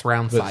sound, but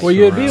surround sight. Well,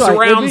 you'd be like-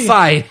 surround it'd be-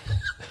 sight.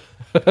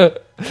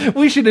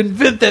 We should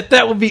invent that.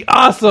 That would be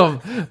awesome.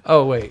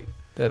 Oh wait,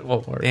 that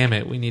won't work. Damn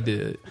it, we need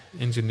to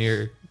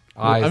engineer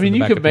eyes. I mean, in the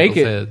you back could of make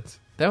people's it. Heads.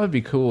 That would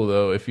be cool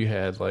though if you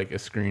had like a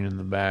screen in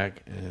the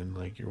back and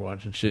like you're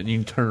watching shit and you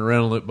can turn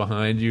around and look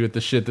behind you at the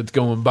shit that's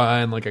going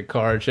by in like a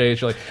car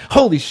chase. You're like,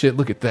 holy shit,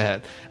 look at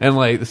that! And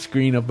like the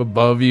screen up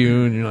above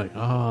you, and you're like,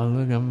 oh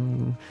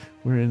look,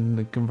 we're in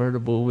the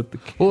convertible with the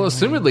camera. Well,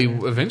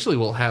 assumedly, eventually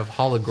we'll have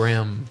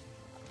hologram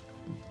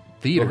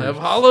theater. We'll have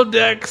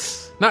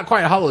holodecks. Not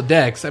quite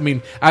holodecks. I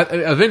mean,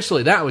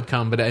 eventually that would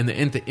come, but in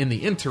the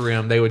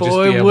interim, they would just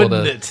Boy, be able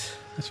wouldn't to. it?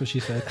 That's what she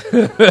said.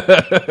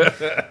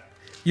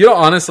 You know,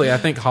 honestly, I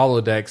think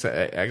holodecks,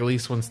 at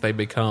least once they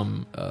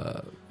become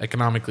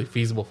economically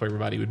feasible for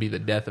everybody, would be the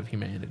death of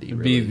humanity.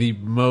 Really. Be the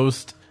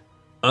most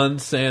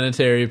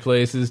unsanitary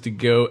places to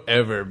go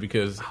ever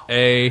because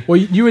Well,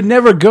 you would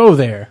never go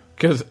there.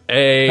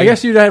 I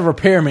guess you'd have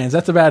repairmans.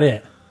 That's about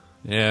it.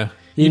 Yeah.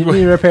 You need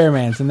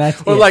repairmans, and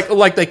that's Or it.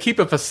 like they keep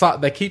a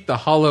facade. They keep the a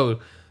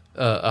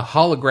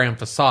hologram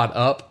facade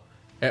up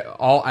at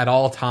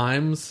all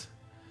times,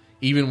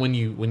 even when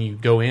you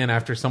go in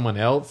after someone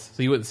else,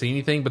 so you wouldn't see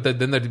anything. But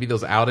then there'd be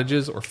those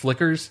outages or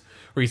flickers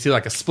where you see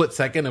like a split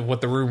second of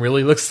what the room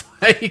really looks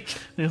like.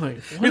 You're like,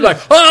 You're like,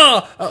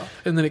 oh,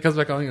 and then it comes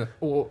back on. And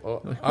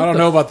you're like, I don't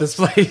know about this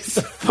place.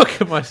 the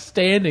fuck am I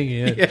standing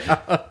in?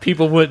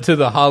 People went to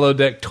the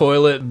holodeck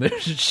toilet and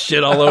there's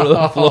shit all over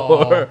the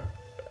floor.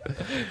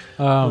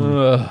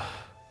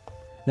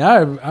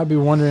 Now I'd be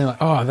wondering, like,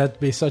 oh, that'd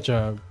be such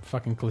a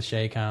fucking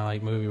cliche kind of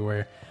like movie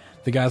where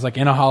the guy's like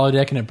in a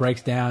holodeck and it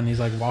breaks down and he's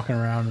like walking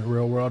around the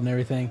real world and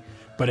everything.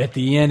 But at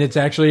the end, it's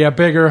actually a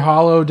bigger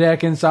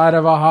holodeck inside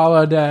of a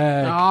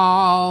holodeck.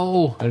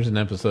 Oh, There's an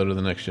episode of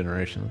The Next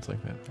Generation that's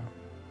like that.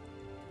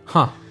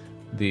 huh?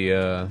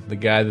 The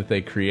guy that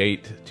they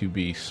create to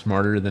be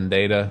smarter than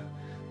Data,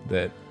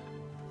 that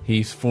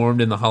he's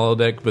formed in the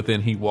holodeck, but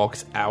then he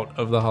walks out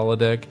of the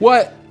holodeck.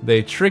 What?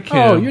 They trick him.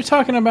 Oh, you're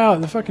talking about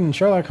the fucking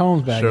Sherlock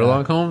Holmes bad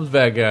Sherlock guy. Holmes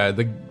bad guy.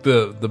 The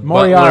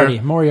Moriarty.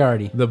 butler,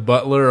 Moriarty. the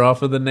butler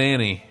off of The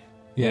Nanny.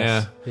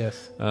 Yes.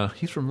 Yes. Yeah.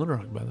 He's from Little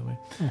Rock, by the way.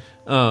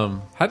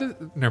 How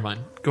did? Never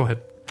mind. Go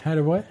ahead. How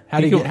did what? How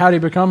did he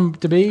become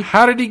to be?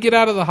 How did he get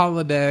out of the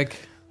holodeck?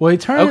 Well, he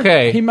turned.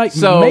 Okay, He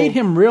so- made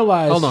him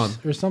realize. Hold on.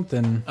 Or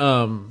something.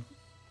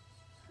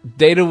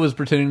 Data was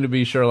pretending to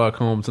be Sherlock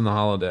Holmes in the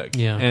holodeck.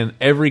 Yeah. And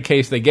every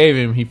case they gave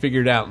him, he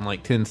figured out in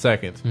like 10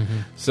 seconds. Mm-hmm.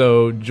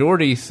 So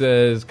Geordi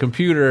says,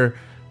 computer,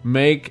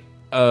 make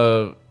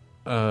a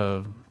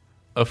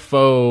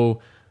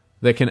foe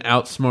that can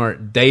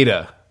outsmart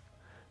Data.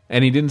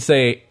 And he didn't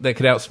say that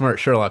could outsmart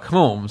Sherlock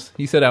Holmes.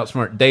 He said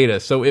outsmart Data.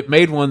 So it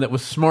made one that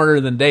was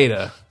smarter than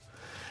Data.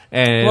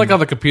 And I like how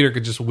the computer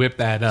could just whip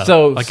that up.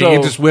 So- like so- it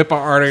could just whip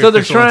our artificial so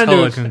they're trying to-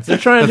 intelligence. they're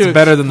trying That's to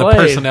better than the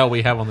explain- personnel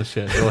we have on the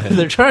ship. Go ahead.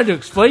 they're trying to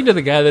explain to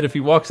the guy that if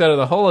he walks out of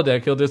the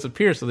holodeck, he'll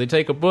disappear. So they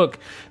take a book,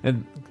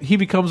 and he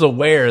becomes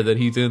aware that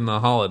he's in the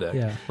holodeck.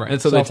 Yeah, right. And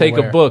so they take a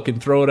Self-aware. book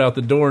and throw it out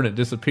the door, and it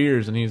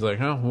disappears. And he's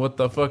like, "Oh, what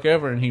the fuck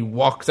ever?" And he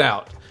walks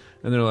out,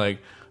 and they're like,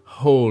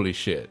 "Holy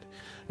shit!"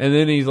 And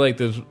then he's like,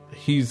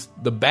 he's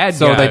the bad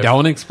So guy. they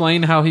don't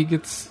explain how he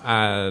gets.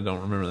 I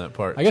don't remember that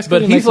part. I guess,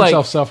 but he he's makes like,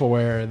 himself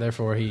self-aware.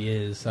 Therefore, he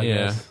is. I yeah.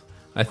 guess.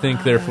 I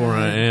think, therefore,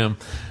 I am.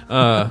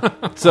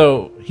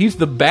 So he's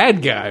the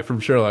bad guy from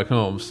Sherlock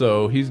Holmes.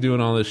 So he's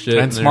doing all this shit,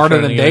 And they're smarter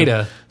trying than to get him.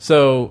 Data.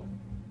 So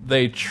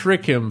they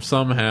trick him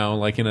somehow,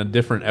 like in a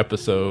different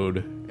episode.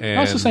 And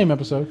Oh, it's the same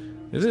episode.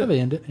 Is That's how it?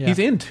 they end it. Yeah. He's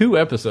in 2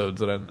 episodes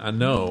that I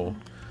know.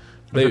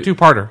 It's a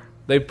two-parter.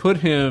 They put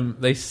him.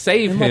 They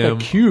save in like him. a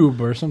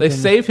cube or something. They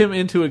save him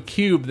into a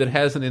cube that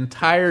has an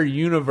entire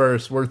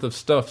universe worth of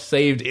stuff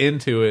saved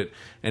into it,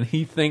 and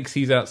he thinks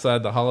he's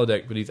outside the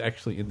holodeck, but he's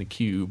actually in the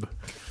cube.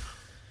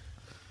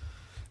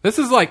 This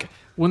is like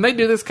when they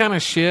do this kind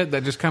of shit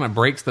that just kind of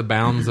breaks the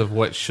bounds of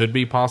what should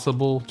be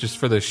possible just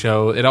for the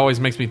show. It always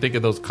makes me think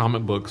of those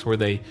comic books where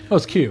they. Oh,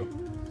 it's Q.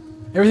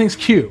 Everything's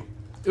Q.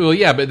 Well,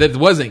 yeah, but that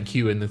wasn't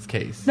Q in this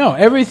case. No,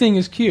 everything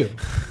is Q.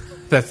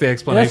 That's the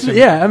That's, explanation.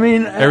 yeah, I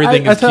mean,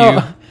 Everything I is Q.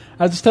 I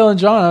was just telling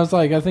John. I was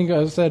like, I think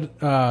I said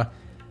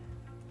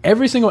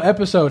every single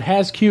episode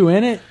has Q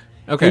in it.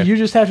 Okay. and you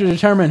just have to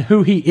determine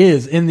who he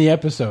is in the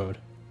episode.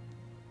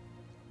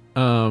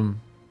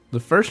 The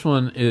first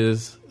one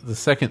is the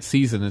second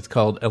season. It's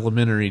called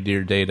Elementary,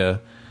 Dear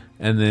Data.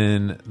 And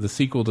then the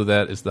sequel to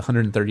that is the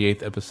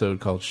 138th episode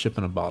called Ship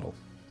in a Bottle.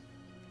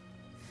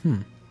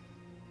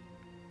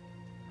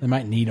 They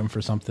might need him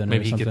for something.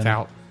 Maybe or he something. gets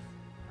out.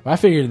 I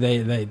figured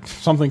they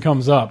something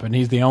comes up and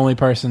he's the only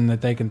person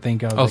that they can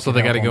think of. Oh, that so can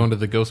they got help to go him. into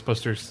the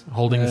Ghostbusters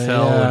holding Yeah,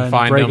 cell and and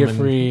find break him it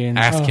free and-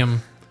 ask oh.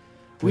 him,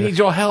 "We need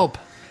your help.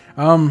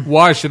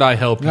 Why should I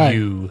help Right.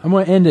 you?" I'm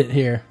going to end it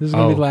here. This is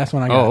going to be the last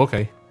one I got. Oh,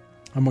 okay.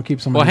 I'm going to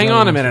keep some. Well, of the hang other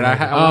on a ones minute.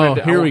 for later. I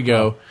wanted to- Here we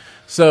go.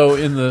 So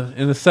in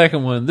the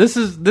second one, this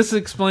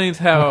explains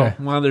how Okay.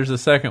 why there's a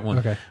second one.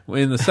 Okay.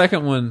 In the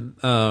second one,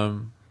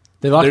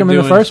 They locked they're him in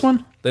the doing- first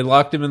one? They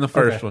locked him in the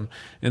first Okay. one.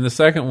 In the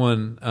second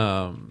one,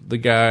 the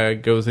guy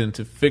goes in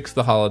to fix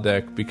the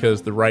holodeck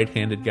because the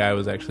right-handed guy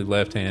was actually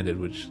left-handed,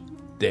 which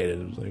Data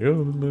was like,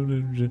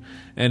 oh,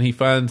 and he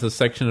finds a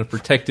section of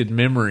protected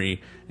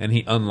memory, and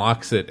he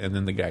unlocks it, and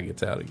then the guy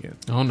gets out again.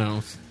 Oh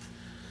no.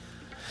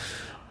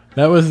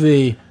 That was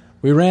the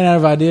We ran out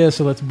of ideas,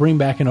 so let's bring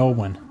back an old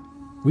one.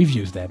 We've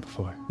used that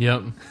before.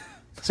 Yep.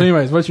 So,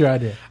 anyways, what's your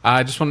idea?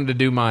 I just wanted to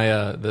do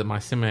my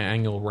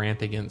semi-annual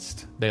rant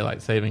against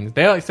daylight savings.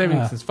 Daylight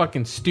savings is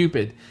fucking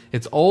stupid.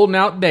 It's old and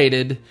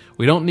outdated.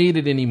 We don't need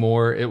it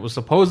anymore. It was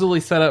supposedly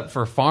set up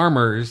for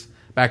farmers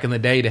back in the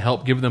day to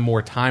help give them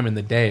more time in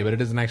the day, but it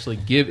doesn't actually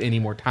give any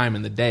more time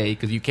in the day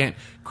because you can't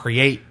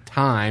create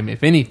time.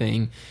 If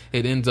anything,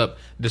 it ends up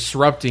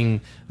disrupting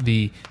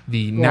the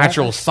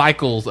natural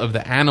cycles of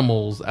the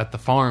animals at the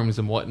farms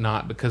and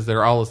whatnot because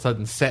they're all of a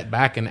sudden set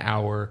back an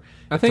hour.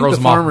 I think throws the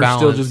them off farmers still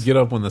balance. just get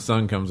up when the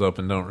sun comes up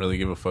and don't really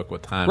give a fuck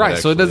what time. Right,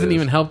 so it doesn't is.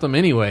 even help them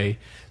anyway.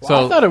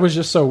 Well, I thought it was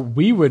just so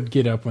we would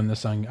get up when the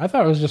sun. I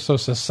thought it was just so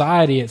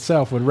society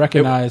itself would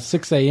recognize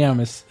 6 a.m.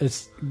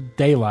 as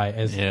daylight.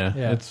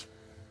 It's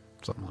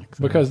something like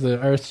that. because the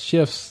Earth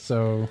shifts.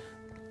 So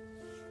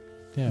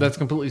yeah. That's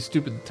completely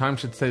stupid. Time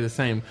should stay the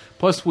same.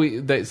 Plus,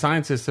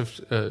 scientists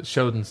have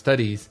showed in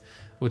studies,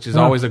 which is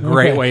always a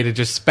great way to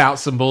just spout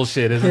some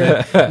bullshit, isn't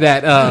it?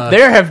 That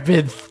there have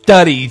been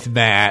studies,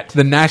 Matt.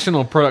 the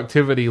national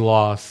productivity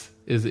loss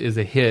is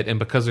a hit, and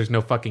because there's no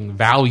fucking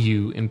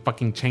value in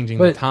fucking changing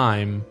the But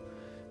time,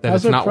 that how's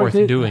it's there not worth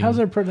doing. How's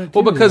there productivity?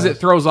 Well, because loss? it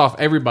throws off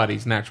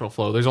everybody's natural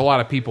flow. There's a lot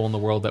of people in the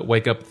world that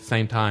wake up at the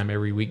same time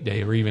every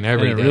weekday or even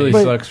every And day. it really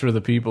But- sucks for the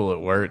people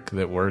at work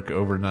that work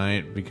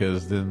overnight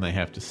because then they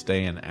have to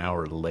stay an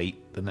hour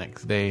late the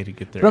next day to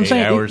get their But I'm 8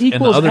 saying it hours, and the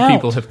equals other out.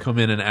 people have come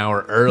in an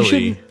hour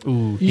early.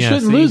 You yeah,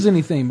 shouldn't see? lose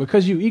anything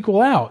because you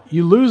equal out.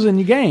 You lose and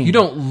you gain. You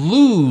don't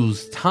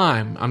lose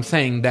time. I'm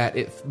saying that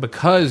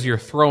because you're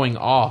throwing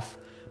off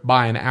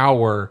by an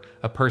hour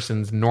a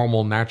person's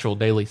normal, natural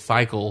daily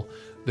cycle,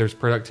 there's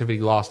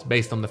productivity lost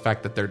based on the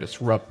fact that they're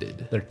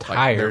disrupted. They're Like,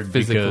 tired they're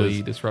physically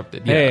because,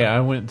 disrupted. Hey, Yeah. I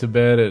went to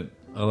bed at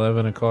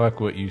 11 o'clock,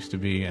 what used to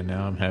be, and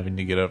now I'm having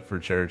to get up for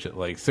church at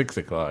like 6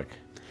 o'clock.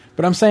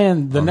 But I'm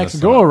saying the On next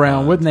the go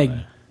around, sun wouldn't they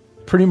today.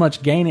 pretty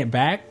much gain it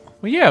back?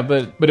 Well, yeah,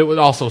 but But it would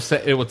also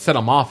set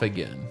them off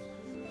again.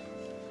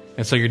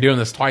 And so you're doing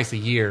this twice a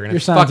year, and Your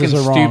it's fucking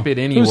scientists are wrong. stupid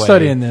anyway. Who's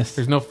studying this?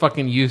 There's no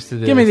fucking use to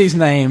this. Give me these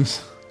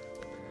names.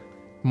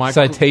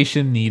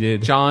 citation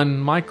needed. John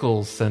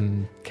Michaels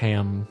and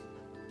Cam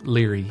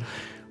Leary.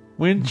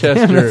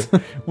 Winchester.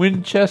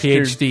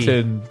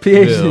 Winchesterton. PhD.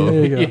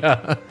 There you go.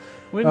 Yeah.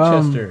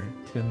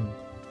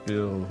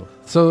 Winchestertonville.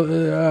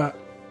 So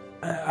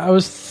I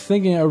was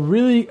thinking a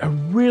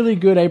really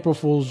good April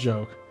Fool's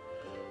joke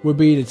would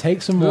be to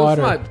take some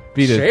water, Let's not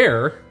Beat it.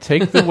 share.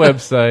 Take the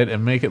website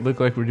and make it look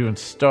like we're doing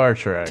Star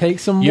Trek. take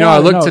some. You know,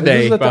 water. I looked No, this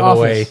today, is at by the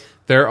office. way.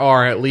 There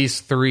are at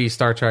least 3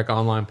 Star Trek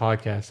online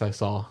podcasts I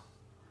saw.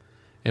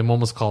 And one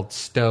was called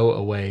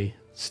Stowaway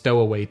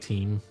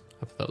Team.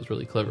 I thought that was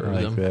really clever I of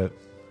like them. that.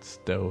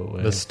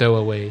 Stowaway. The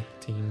Stowaway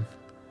Team.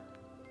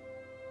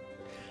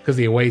 Because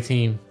the away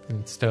team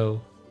and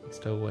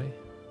stowaway.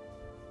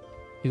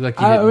 You like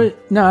you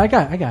didn't. No, I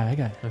got it.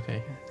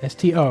 Okay.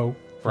 STO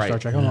for Right. Star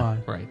Trek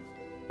Online. Right.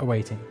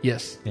 Away team.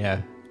 Yes.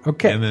 Yeah.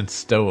 Okay. And then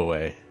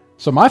stowaway.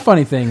 So my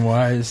funny thing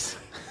was,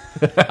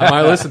 I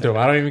might listen to them.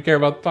 I don't even care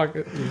about the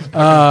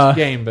pocket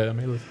game, but I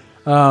may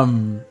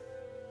listen.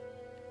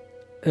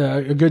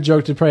 a good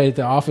joke to play at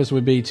the office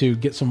would be to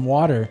get some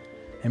water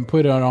and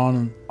put it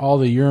on all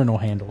the urinal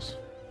handles.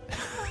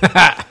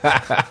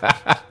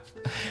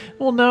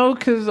 Well, no,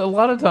 because a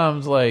lot of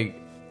times, like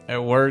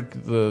at work,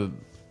 the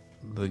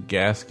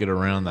gasket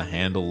around the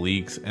handle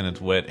leaks and it's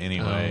wet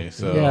anyway.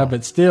 So Yeah,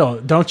 but still,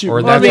 don't you? Or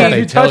Well, that's I mean, what if they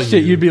you tell touched it,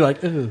 you. you'd be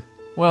like, ugh.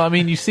 well, I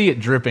mean, you see it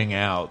dripping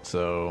out,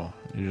 so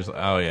you're just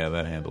oh yeah,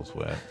 that handle's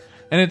wet,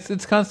 and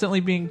it's constantly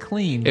being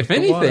cleaned. If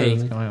with the water that's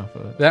anything, coming off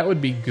of it. that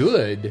would be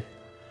good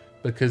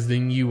because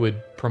then you would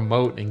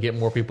promote and get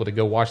more people to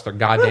go wash their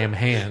goddamn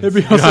hands. It'd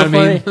be You know also what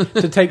I funny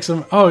mean? to take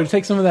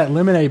some of that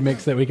lemonade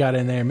mix that we got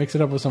in there, mix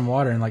it up with some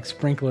water, and like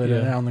sprinkle it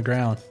Yeah. on the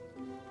ground.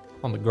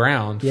 On the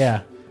ground.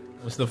 Yeah,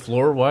 Was the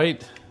floor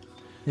white?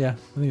 yeah.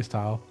 I think it's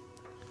tile.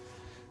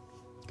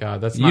 God,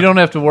 that's You not, don't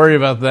have to worry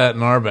about that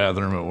in our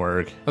bathroom at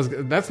work.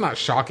 that's not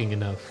shocking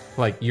enough.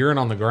 Like urine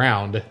on the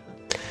ground.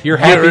 You're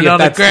happy Urine if on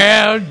the that's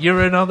ground.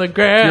 Urine on the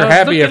ground. You're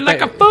happy Looking if like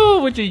that- a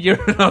fool with your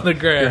urine on the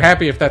ground. you're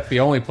happy if that's the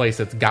only place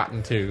it's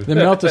gotten to. Then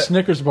melt a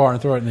Snickers bar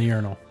and throw it in the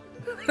urinal.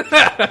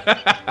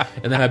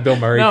 And then have Bill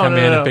Murray No, come no,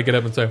 in no. and pick it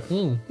up and say,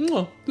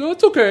 no,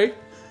 it's okay.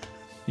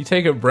 You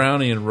take a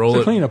brownie and roll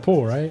To it. clean a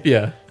pool, right?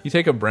 Yeah. You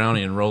take a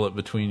brownie and roll it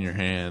between your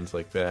hands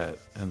like that,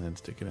 and then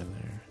stick it in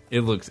there.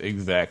 It looks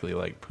exactly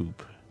like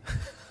poop.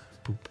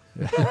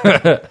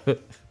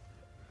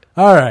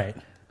 All right.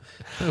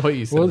 What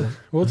you said.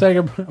 We'll take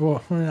a.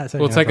 Well, we're not taking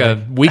We'll take break.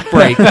 a week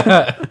break. All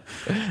right,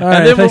 And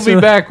then we'll thanks be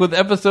for- back with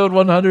episode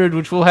 100,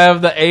 which will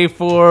have the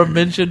A4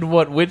 mentioned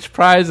which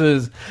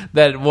prizes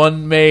that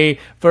one may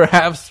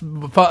perhaps.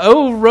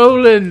 Oh,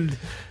 Roland!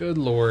 Good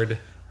Lord.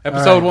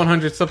 Episode right.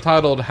 100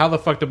 subtitled, How the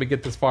fuck did we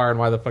get this far and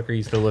why the fuck are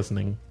you still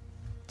listening?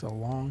 It's a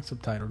long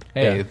subtitled.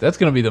 Hey, Yeah. that's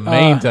going to be the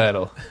main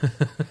title.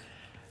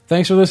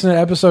 Thanks for listening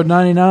to episode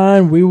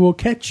 99. We will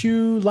catch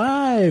you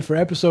live for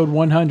episode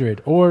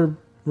 100 or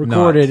record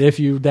Not. it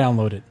if you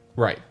download it.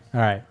 Right. All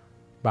right.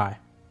 Bye.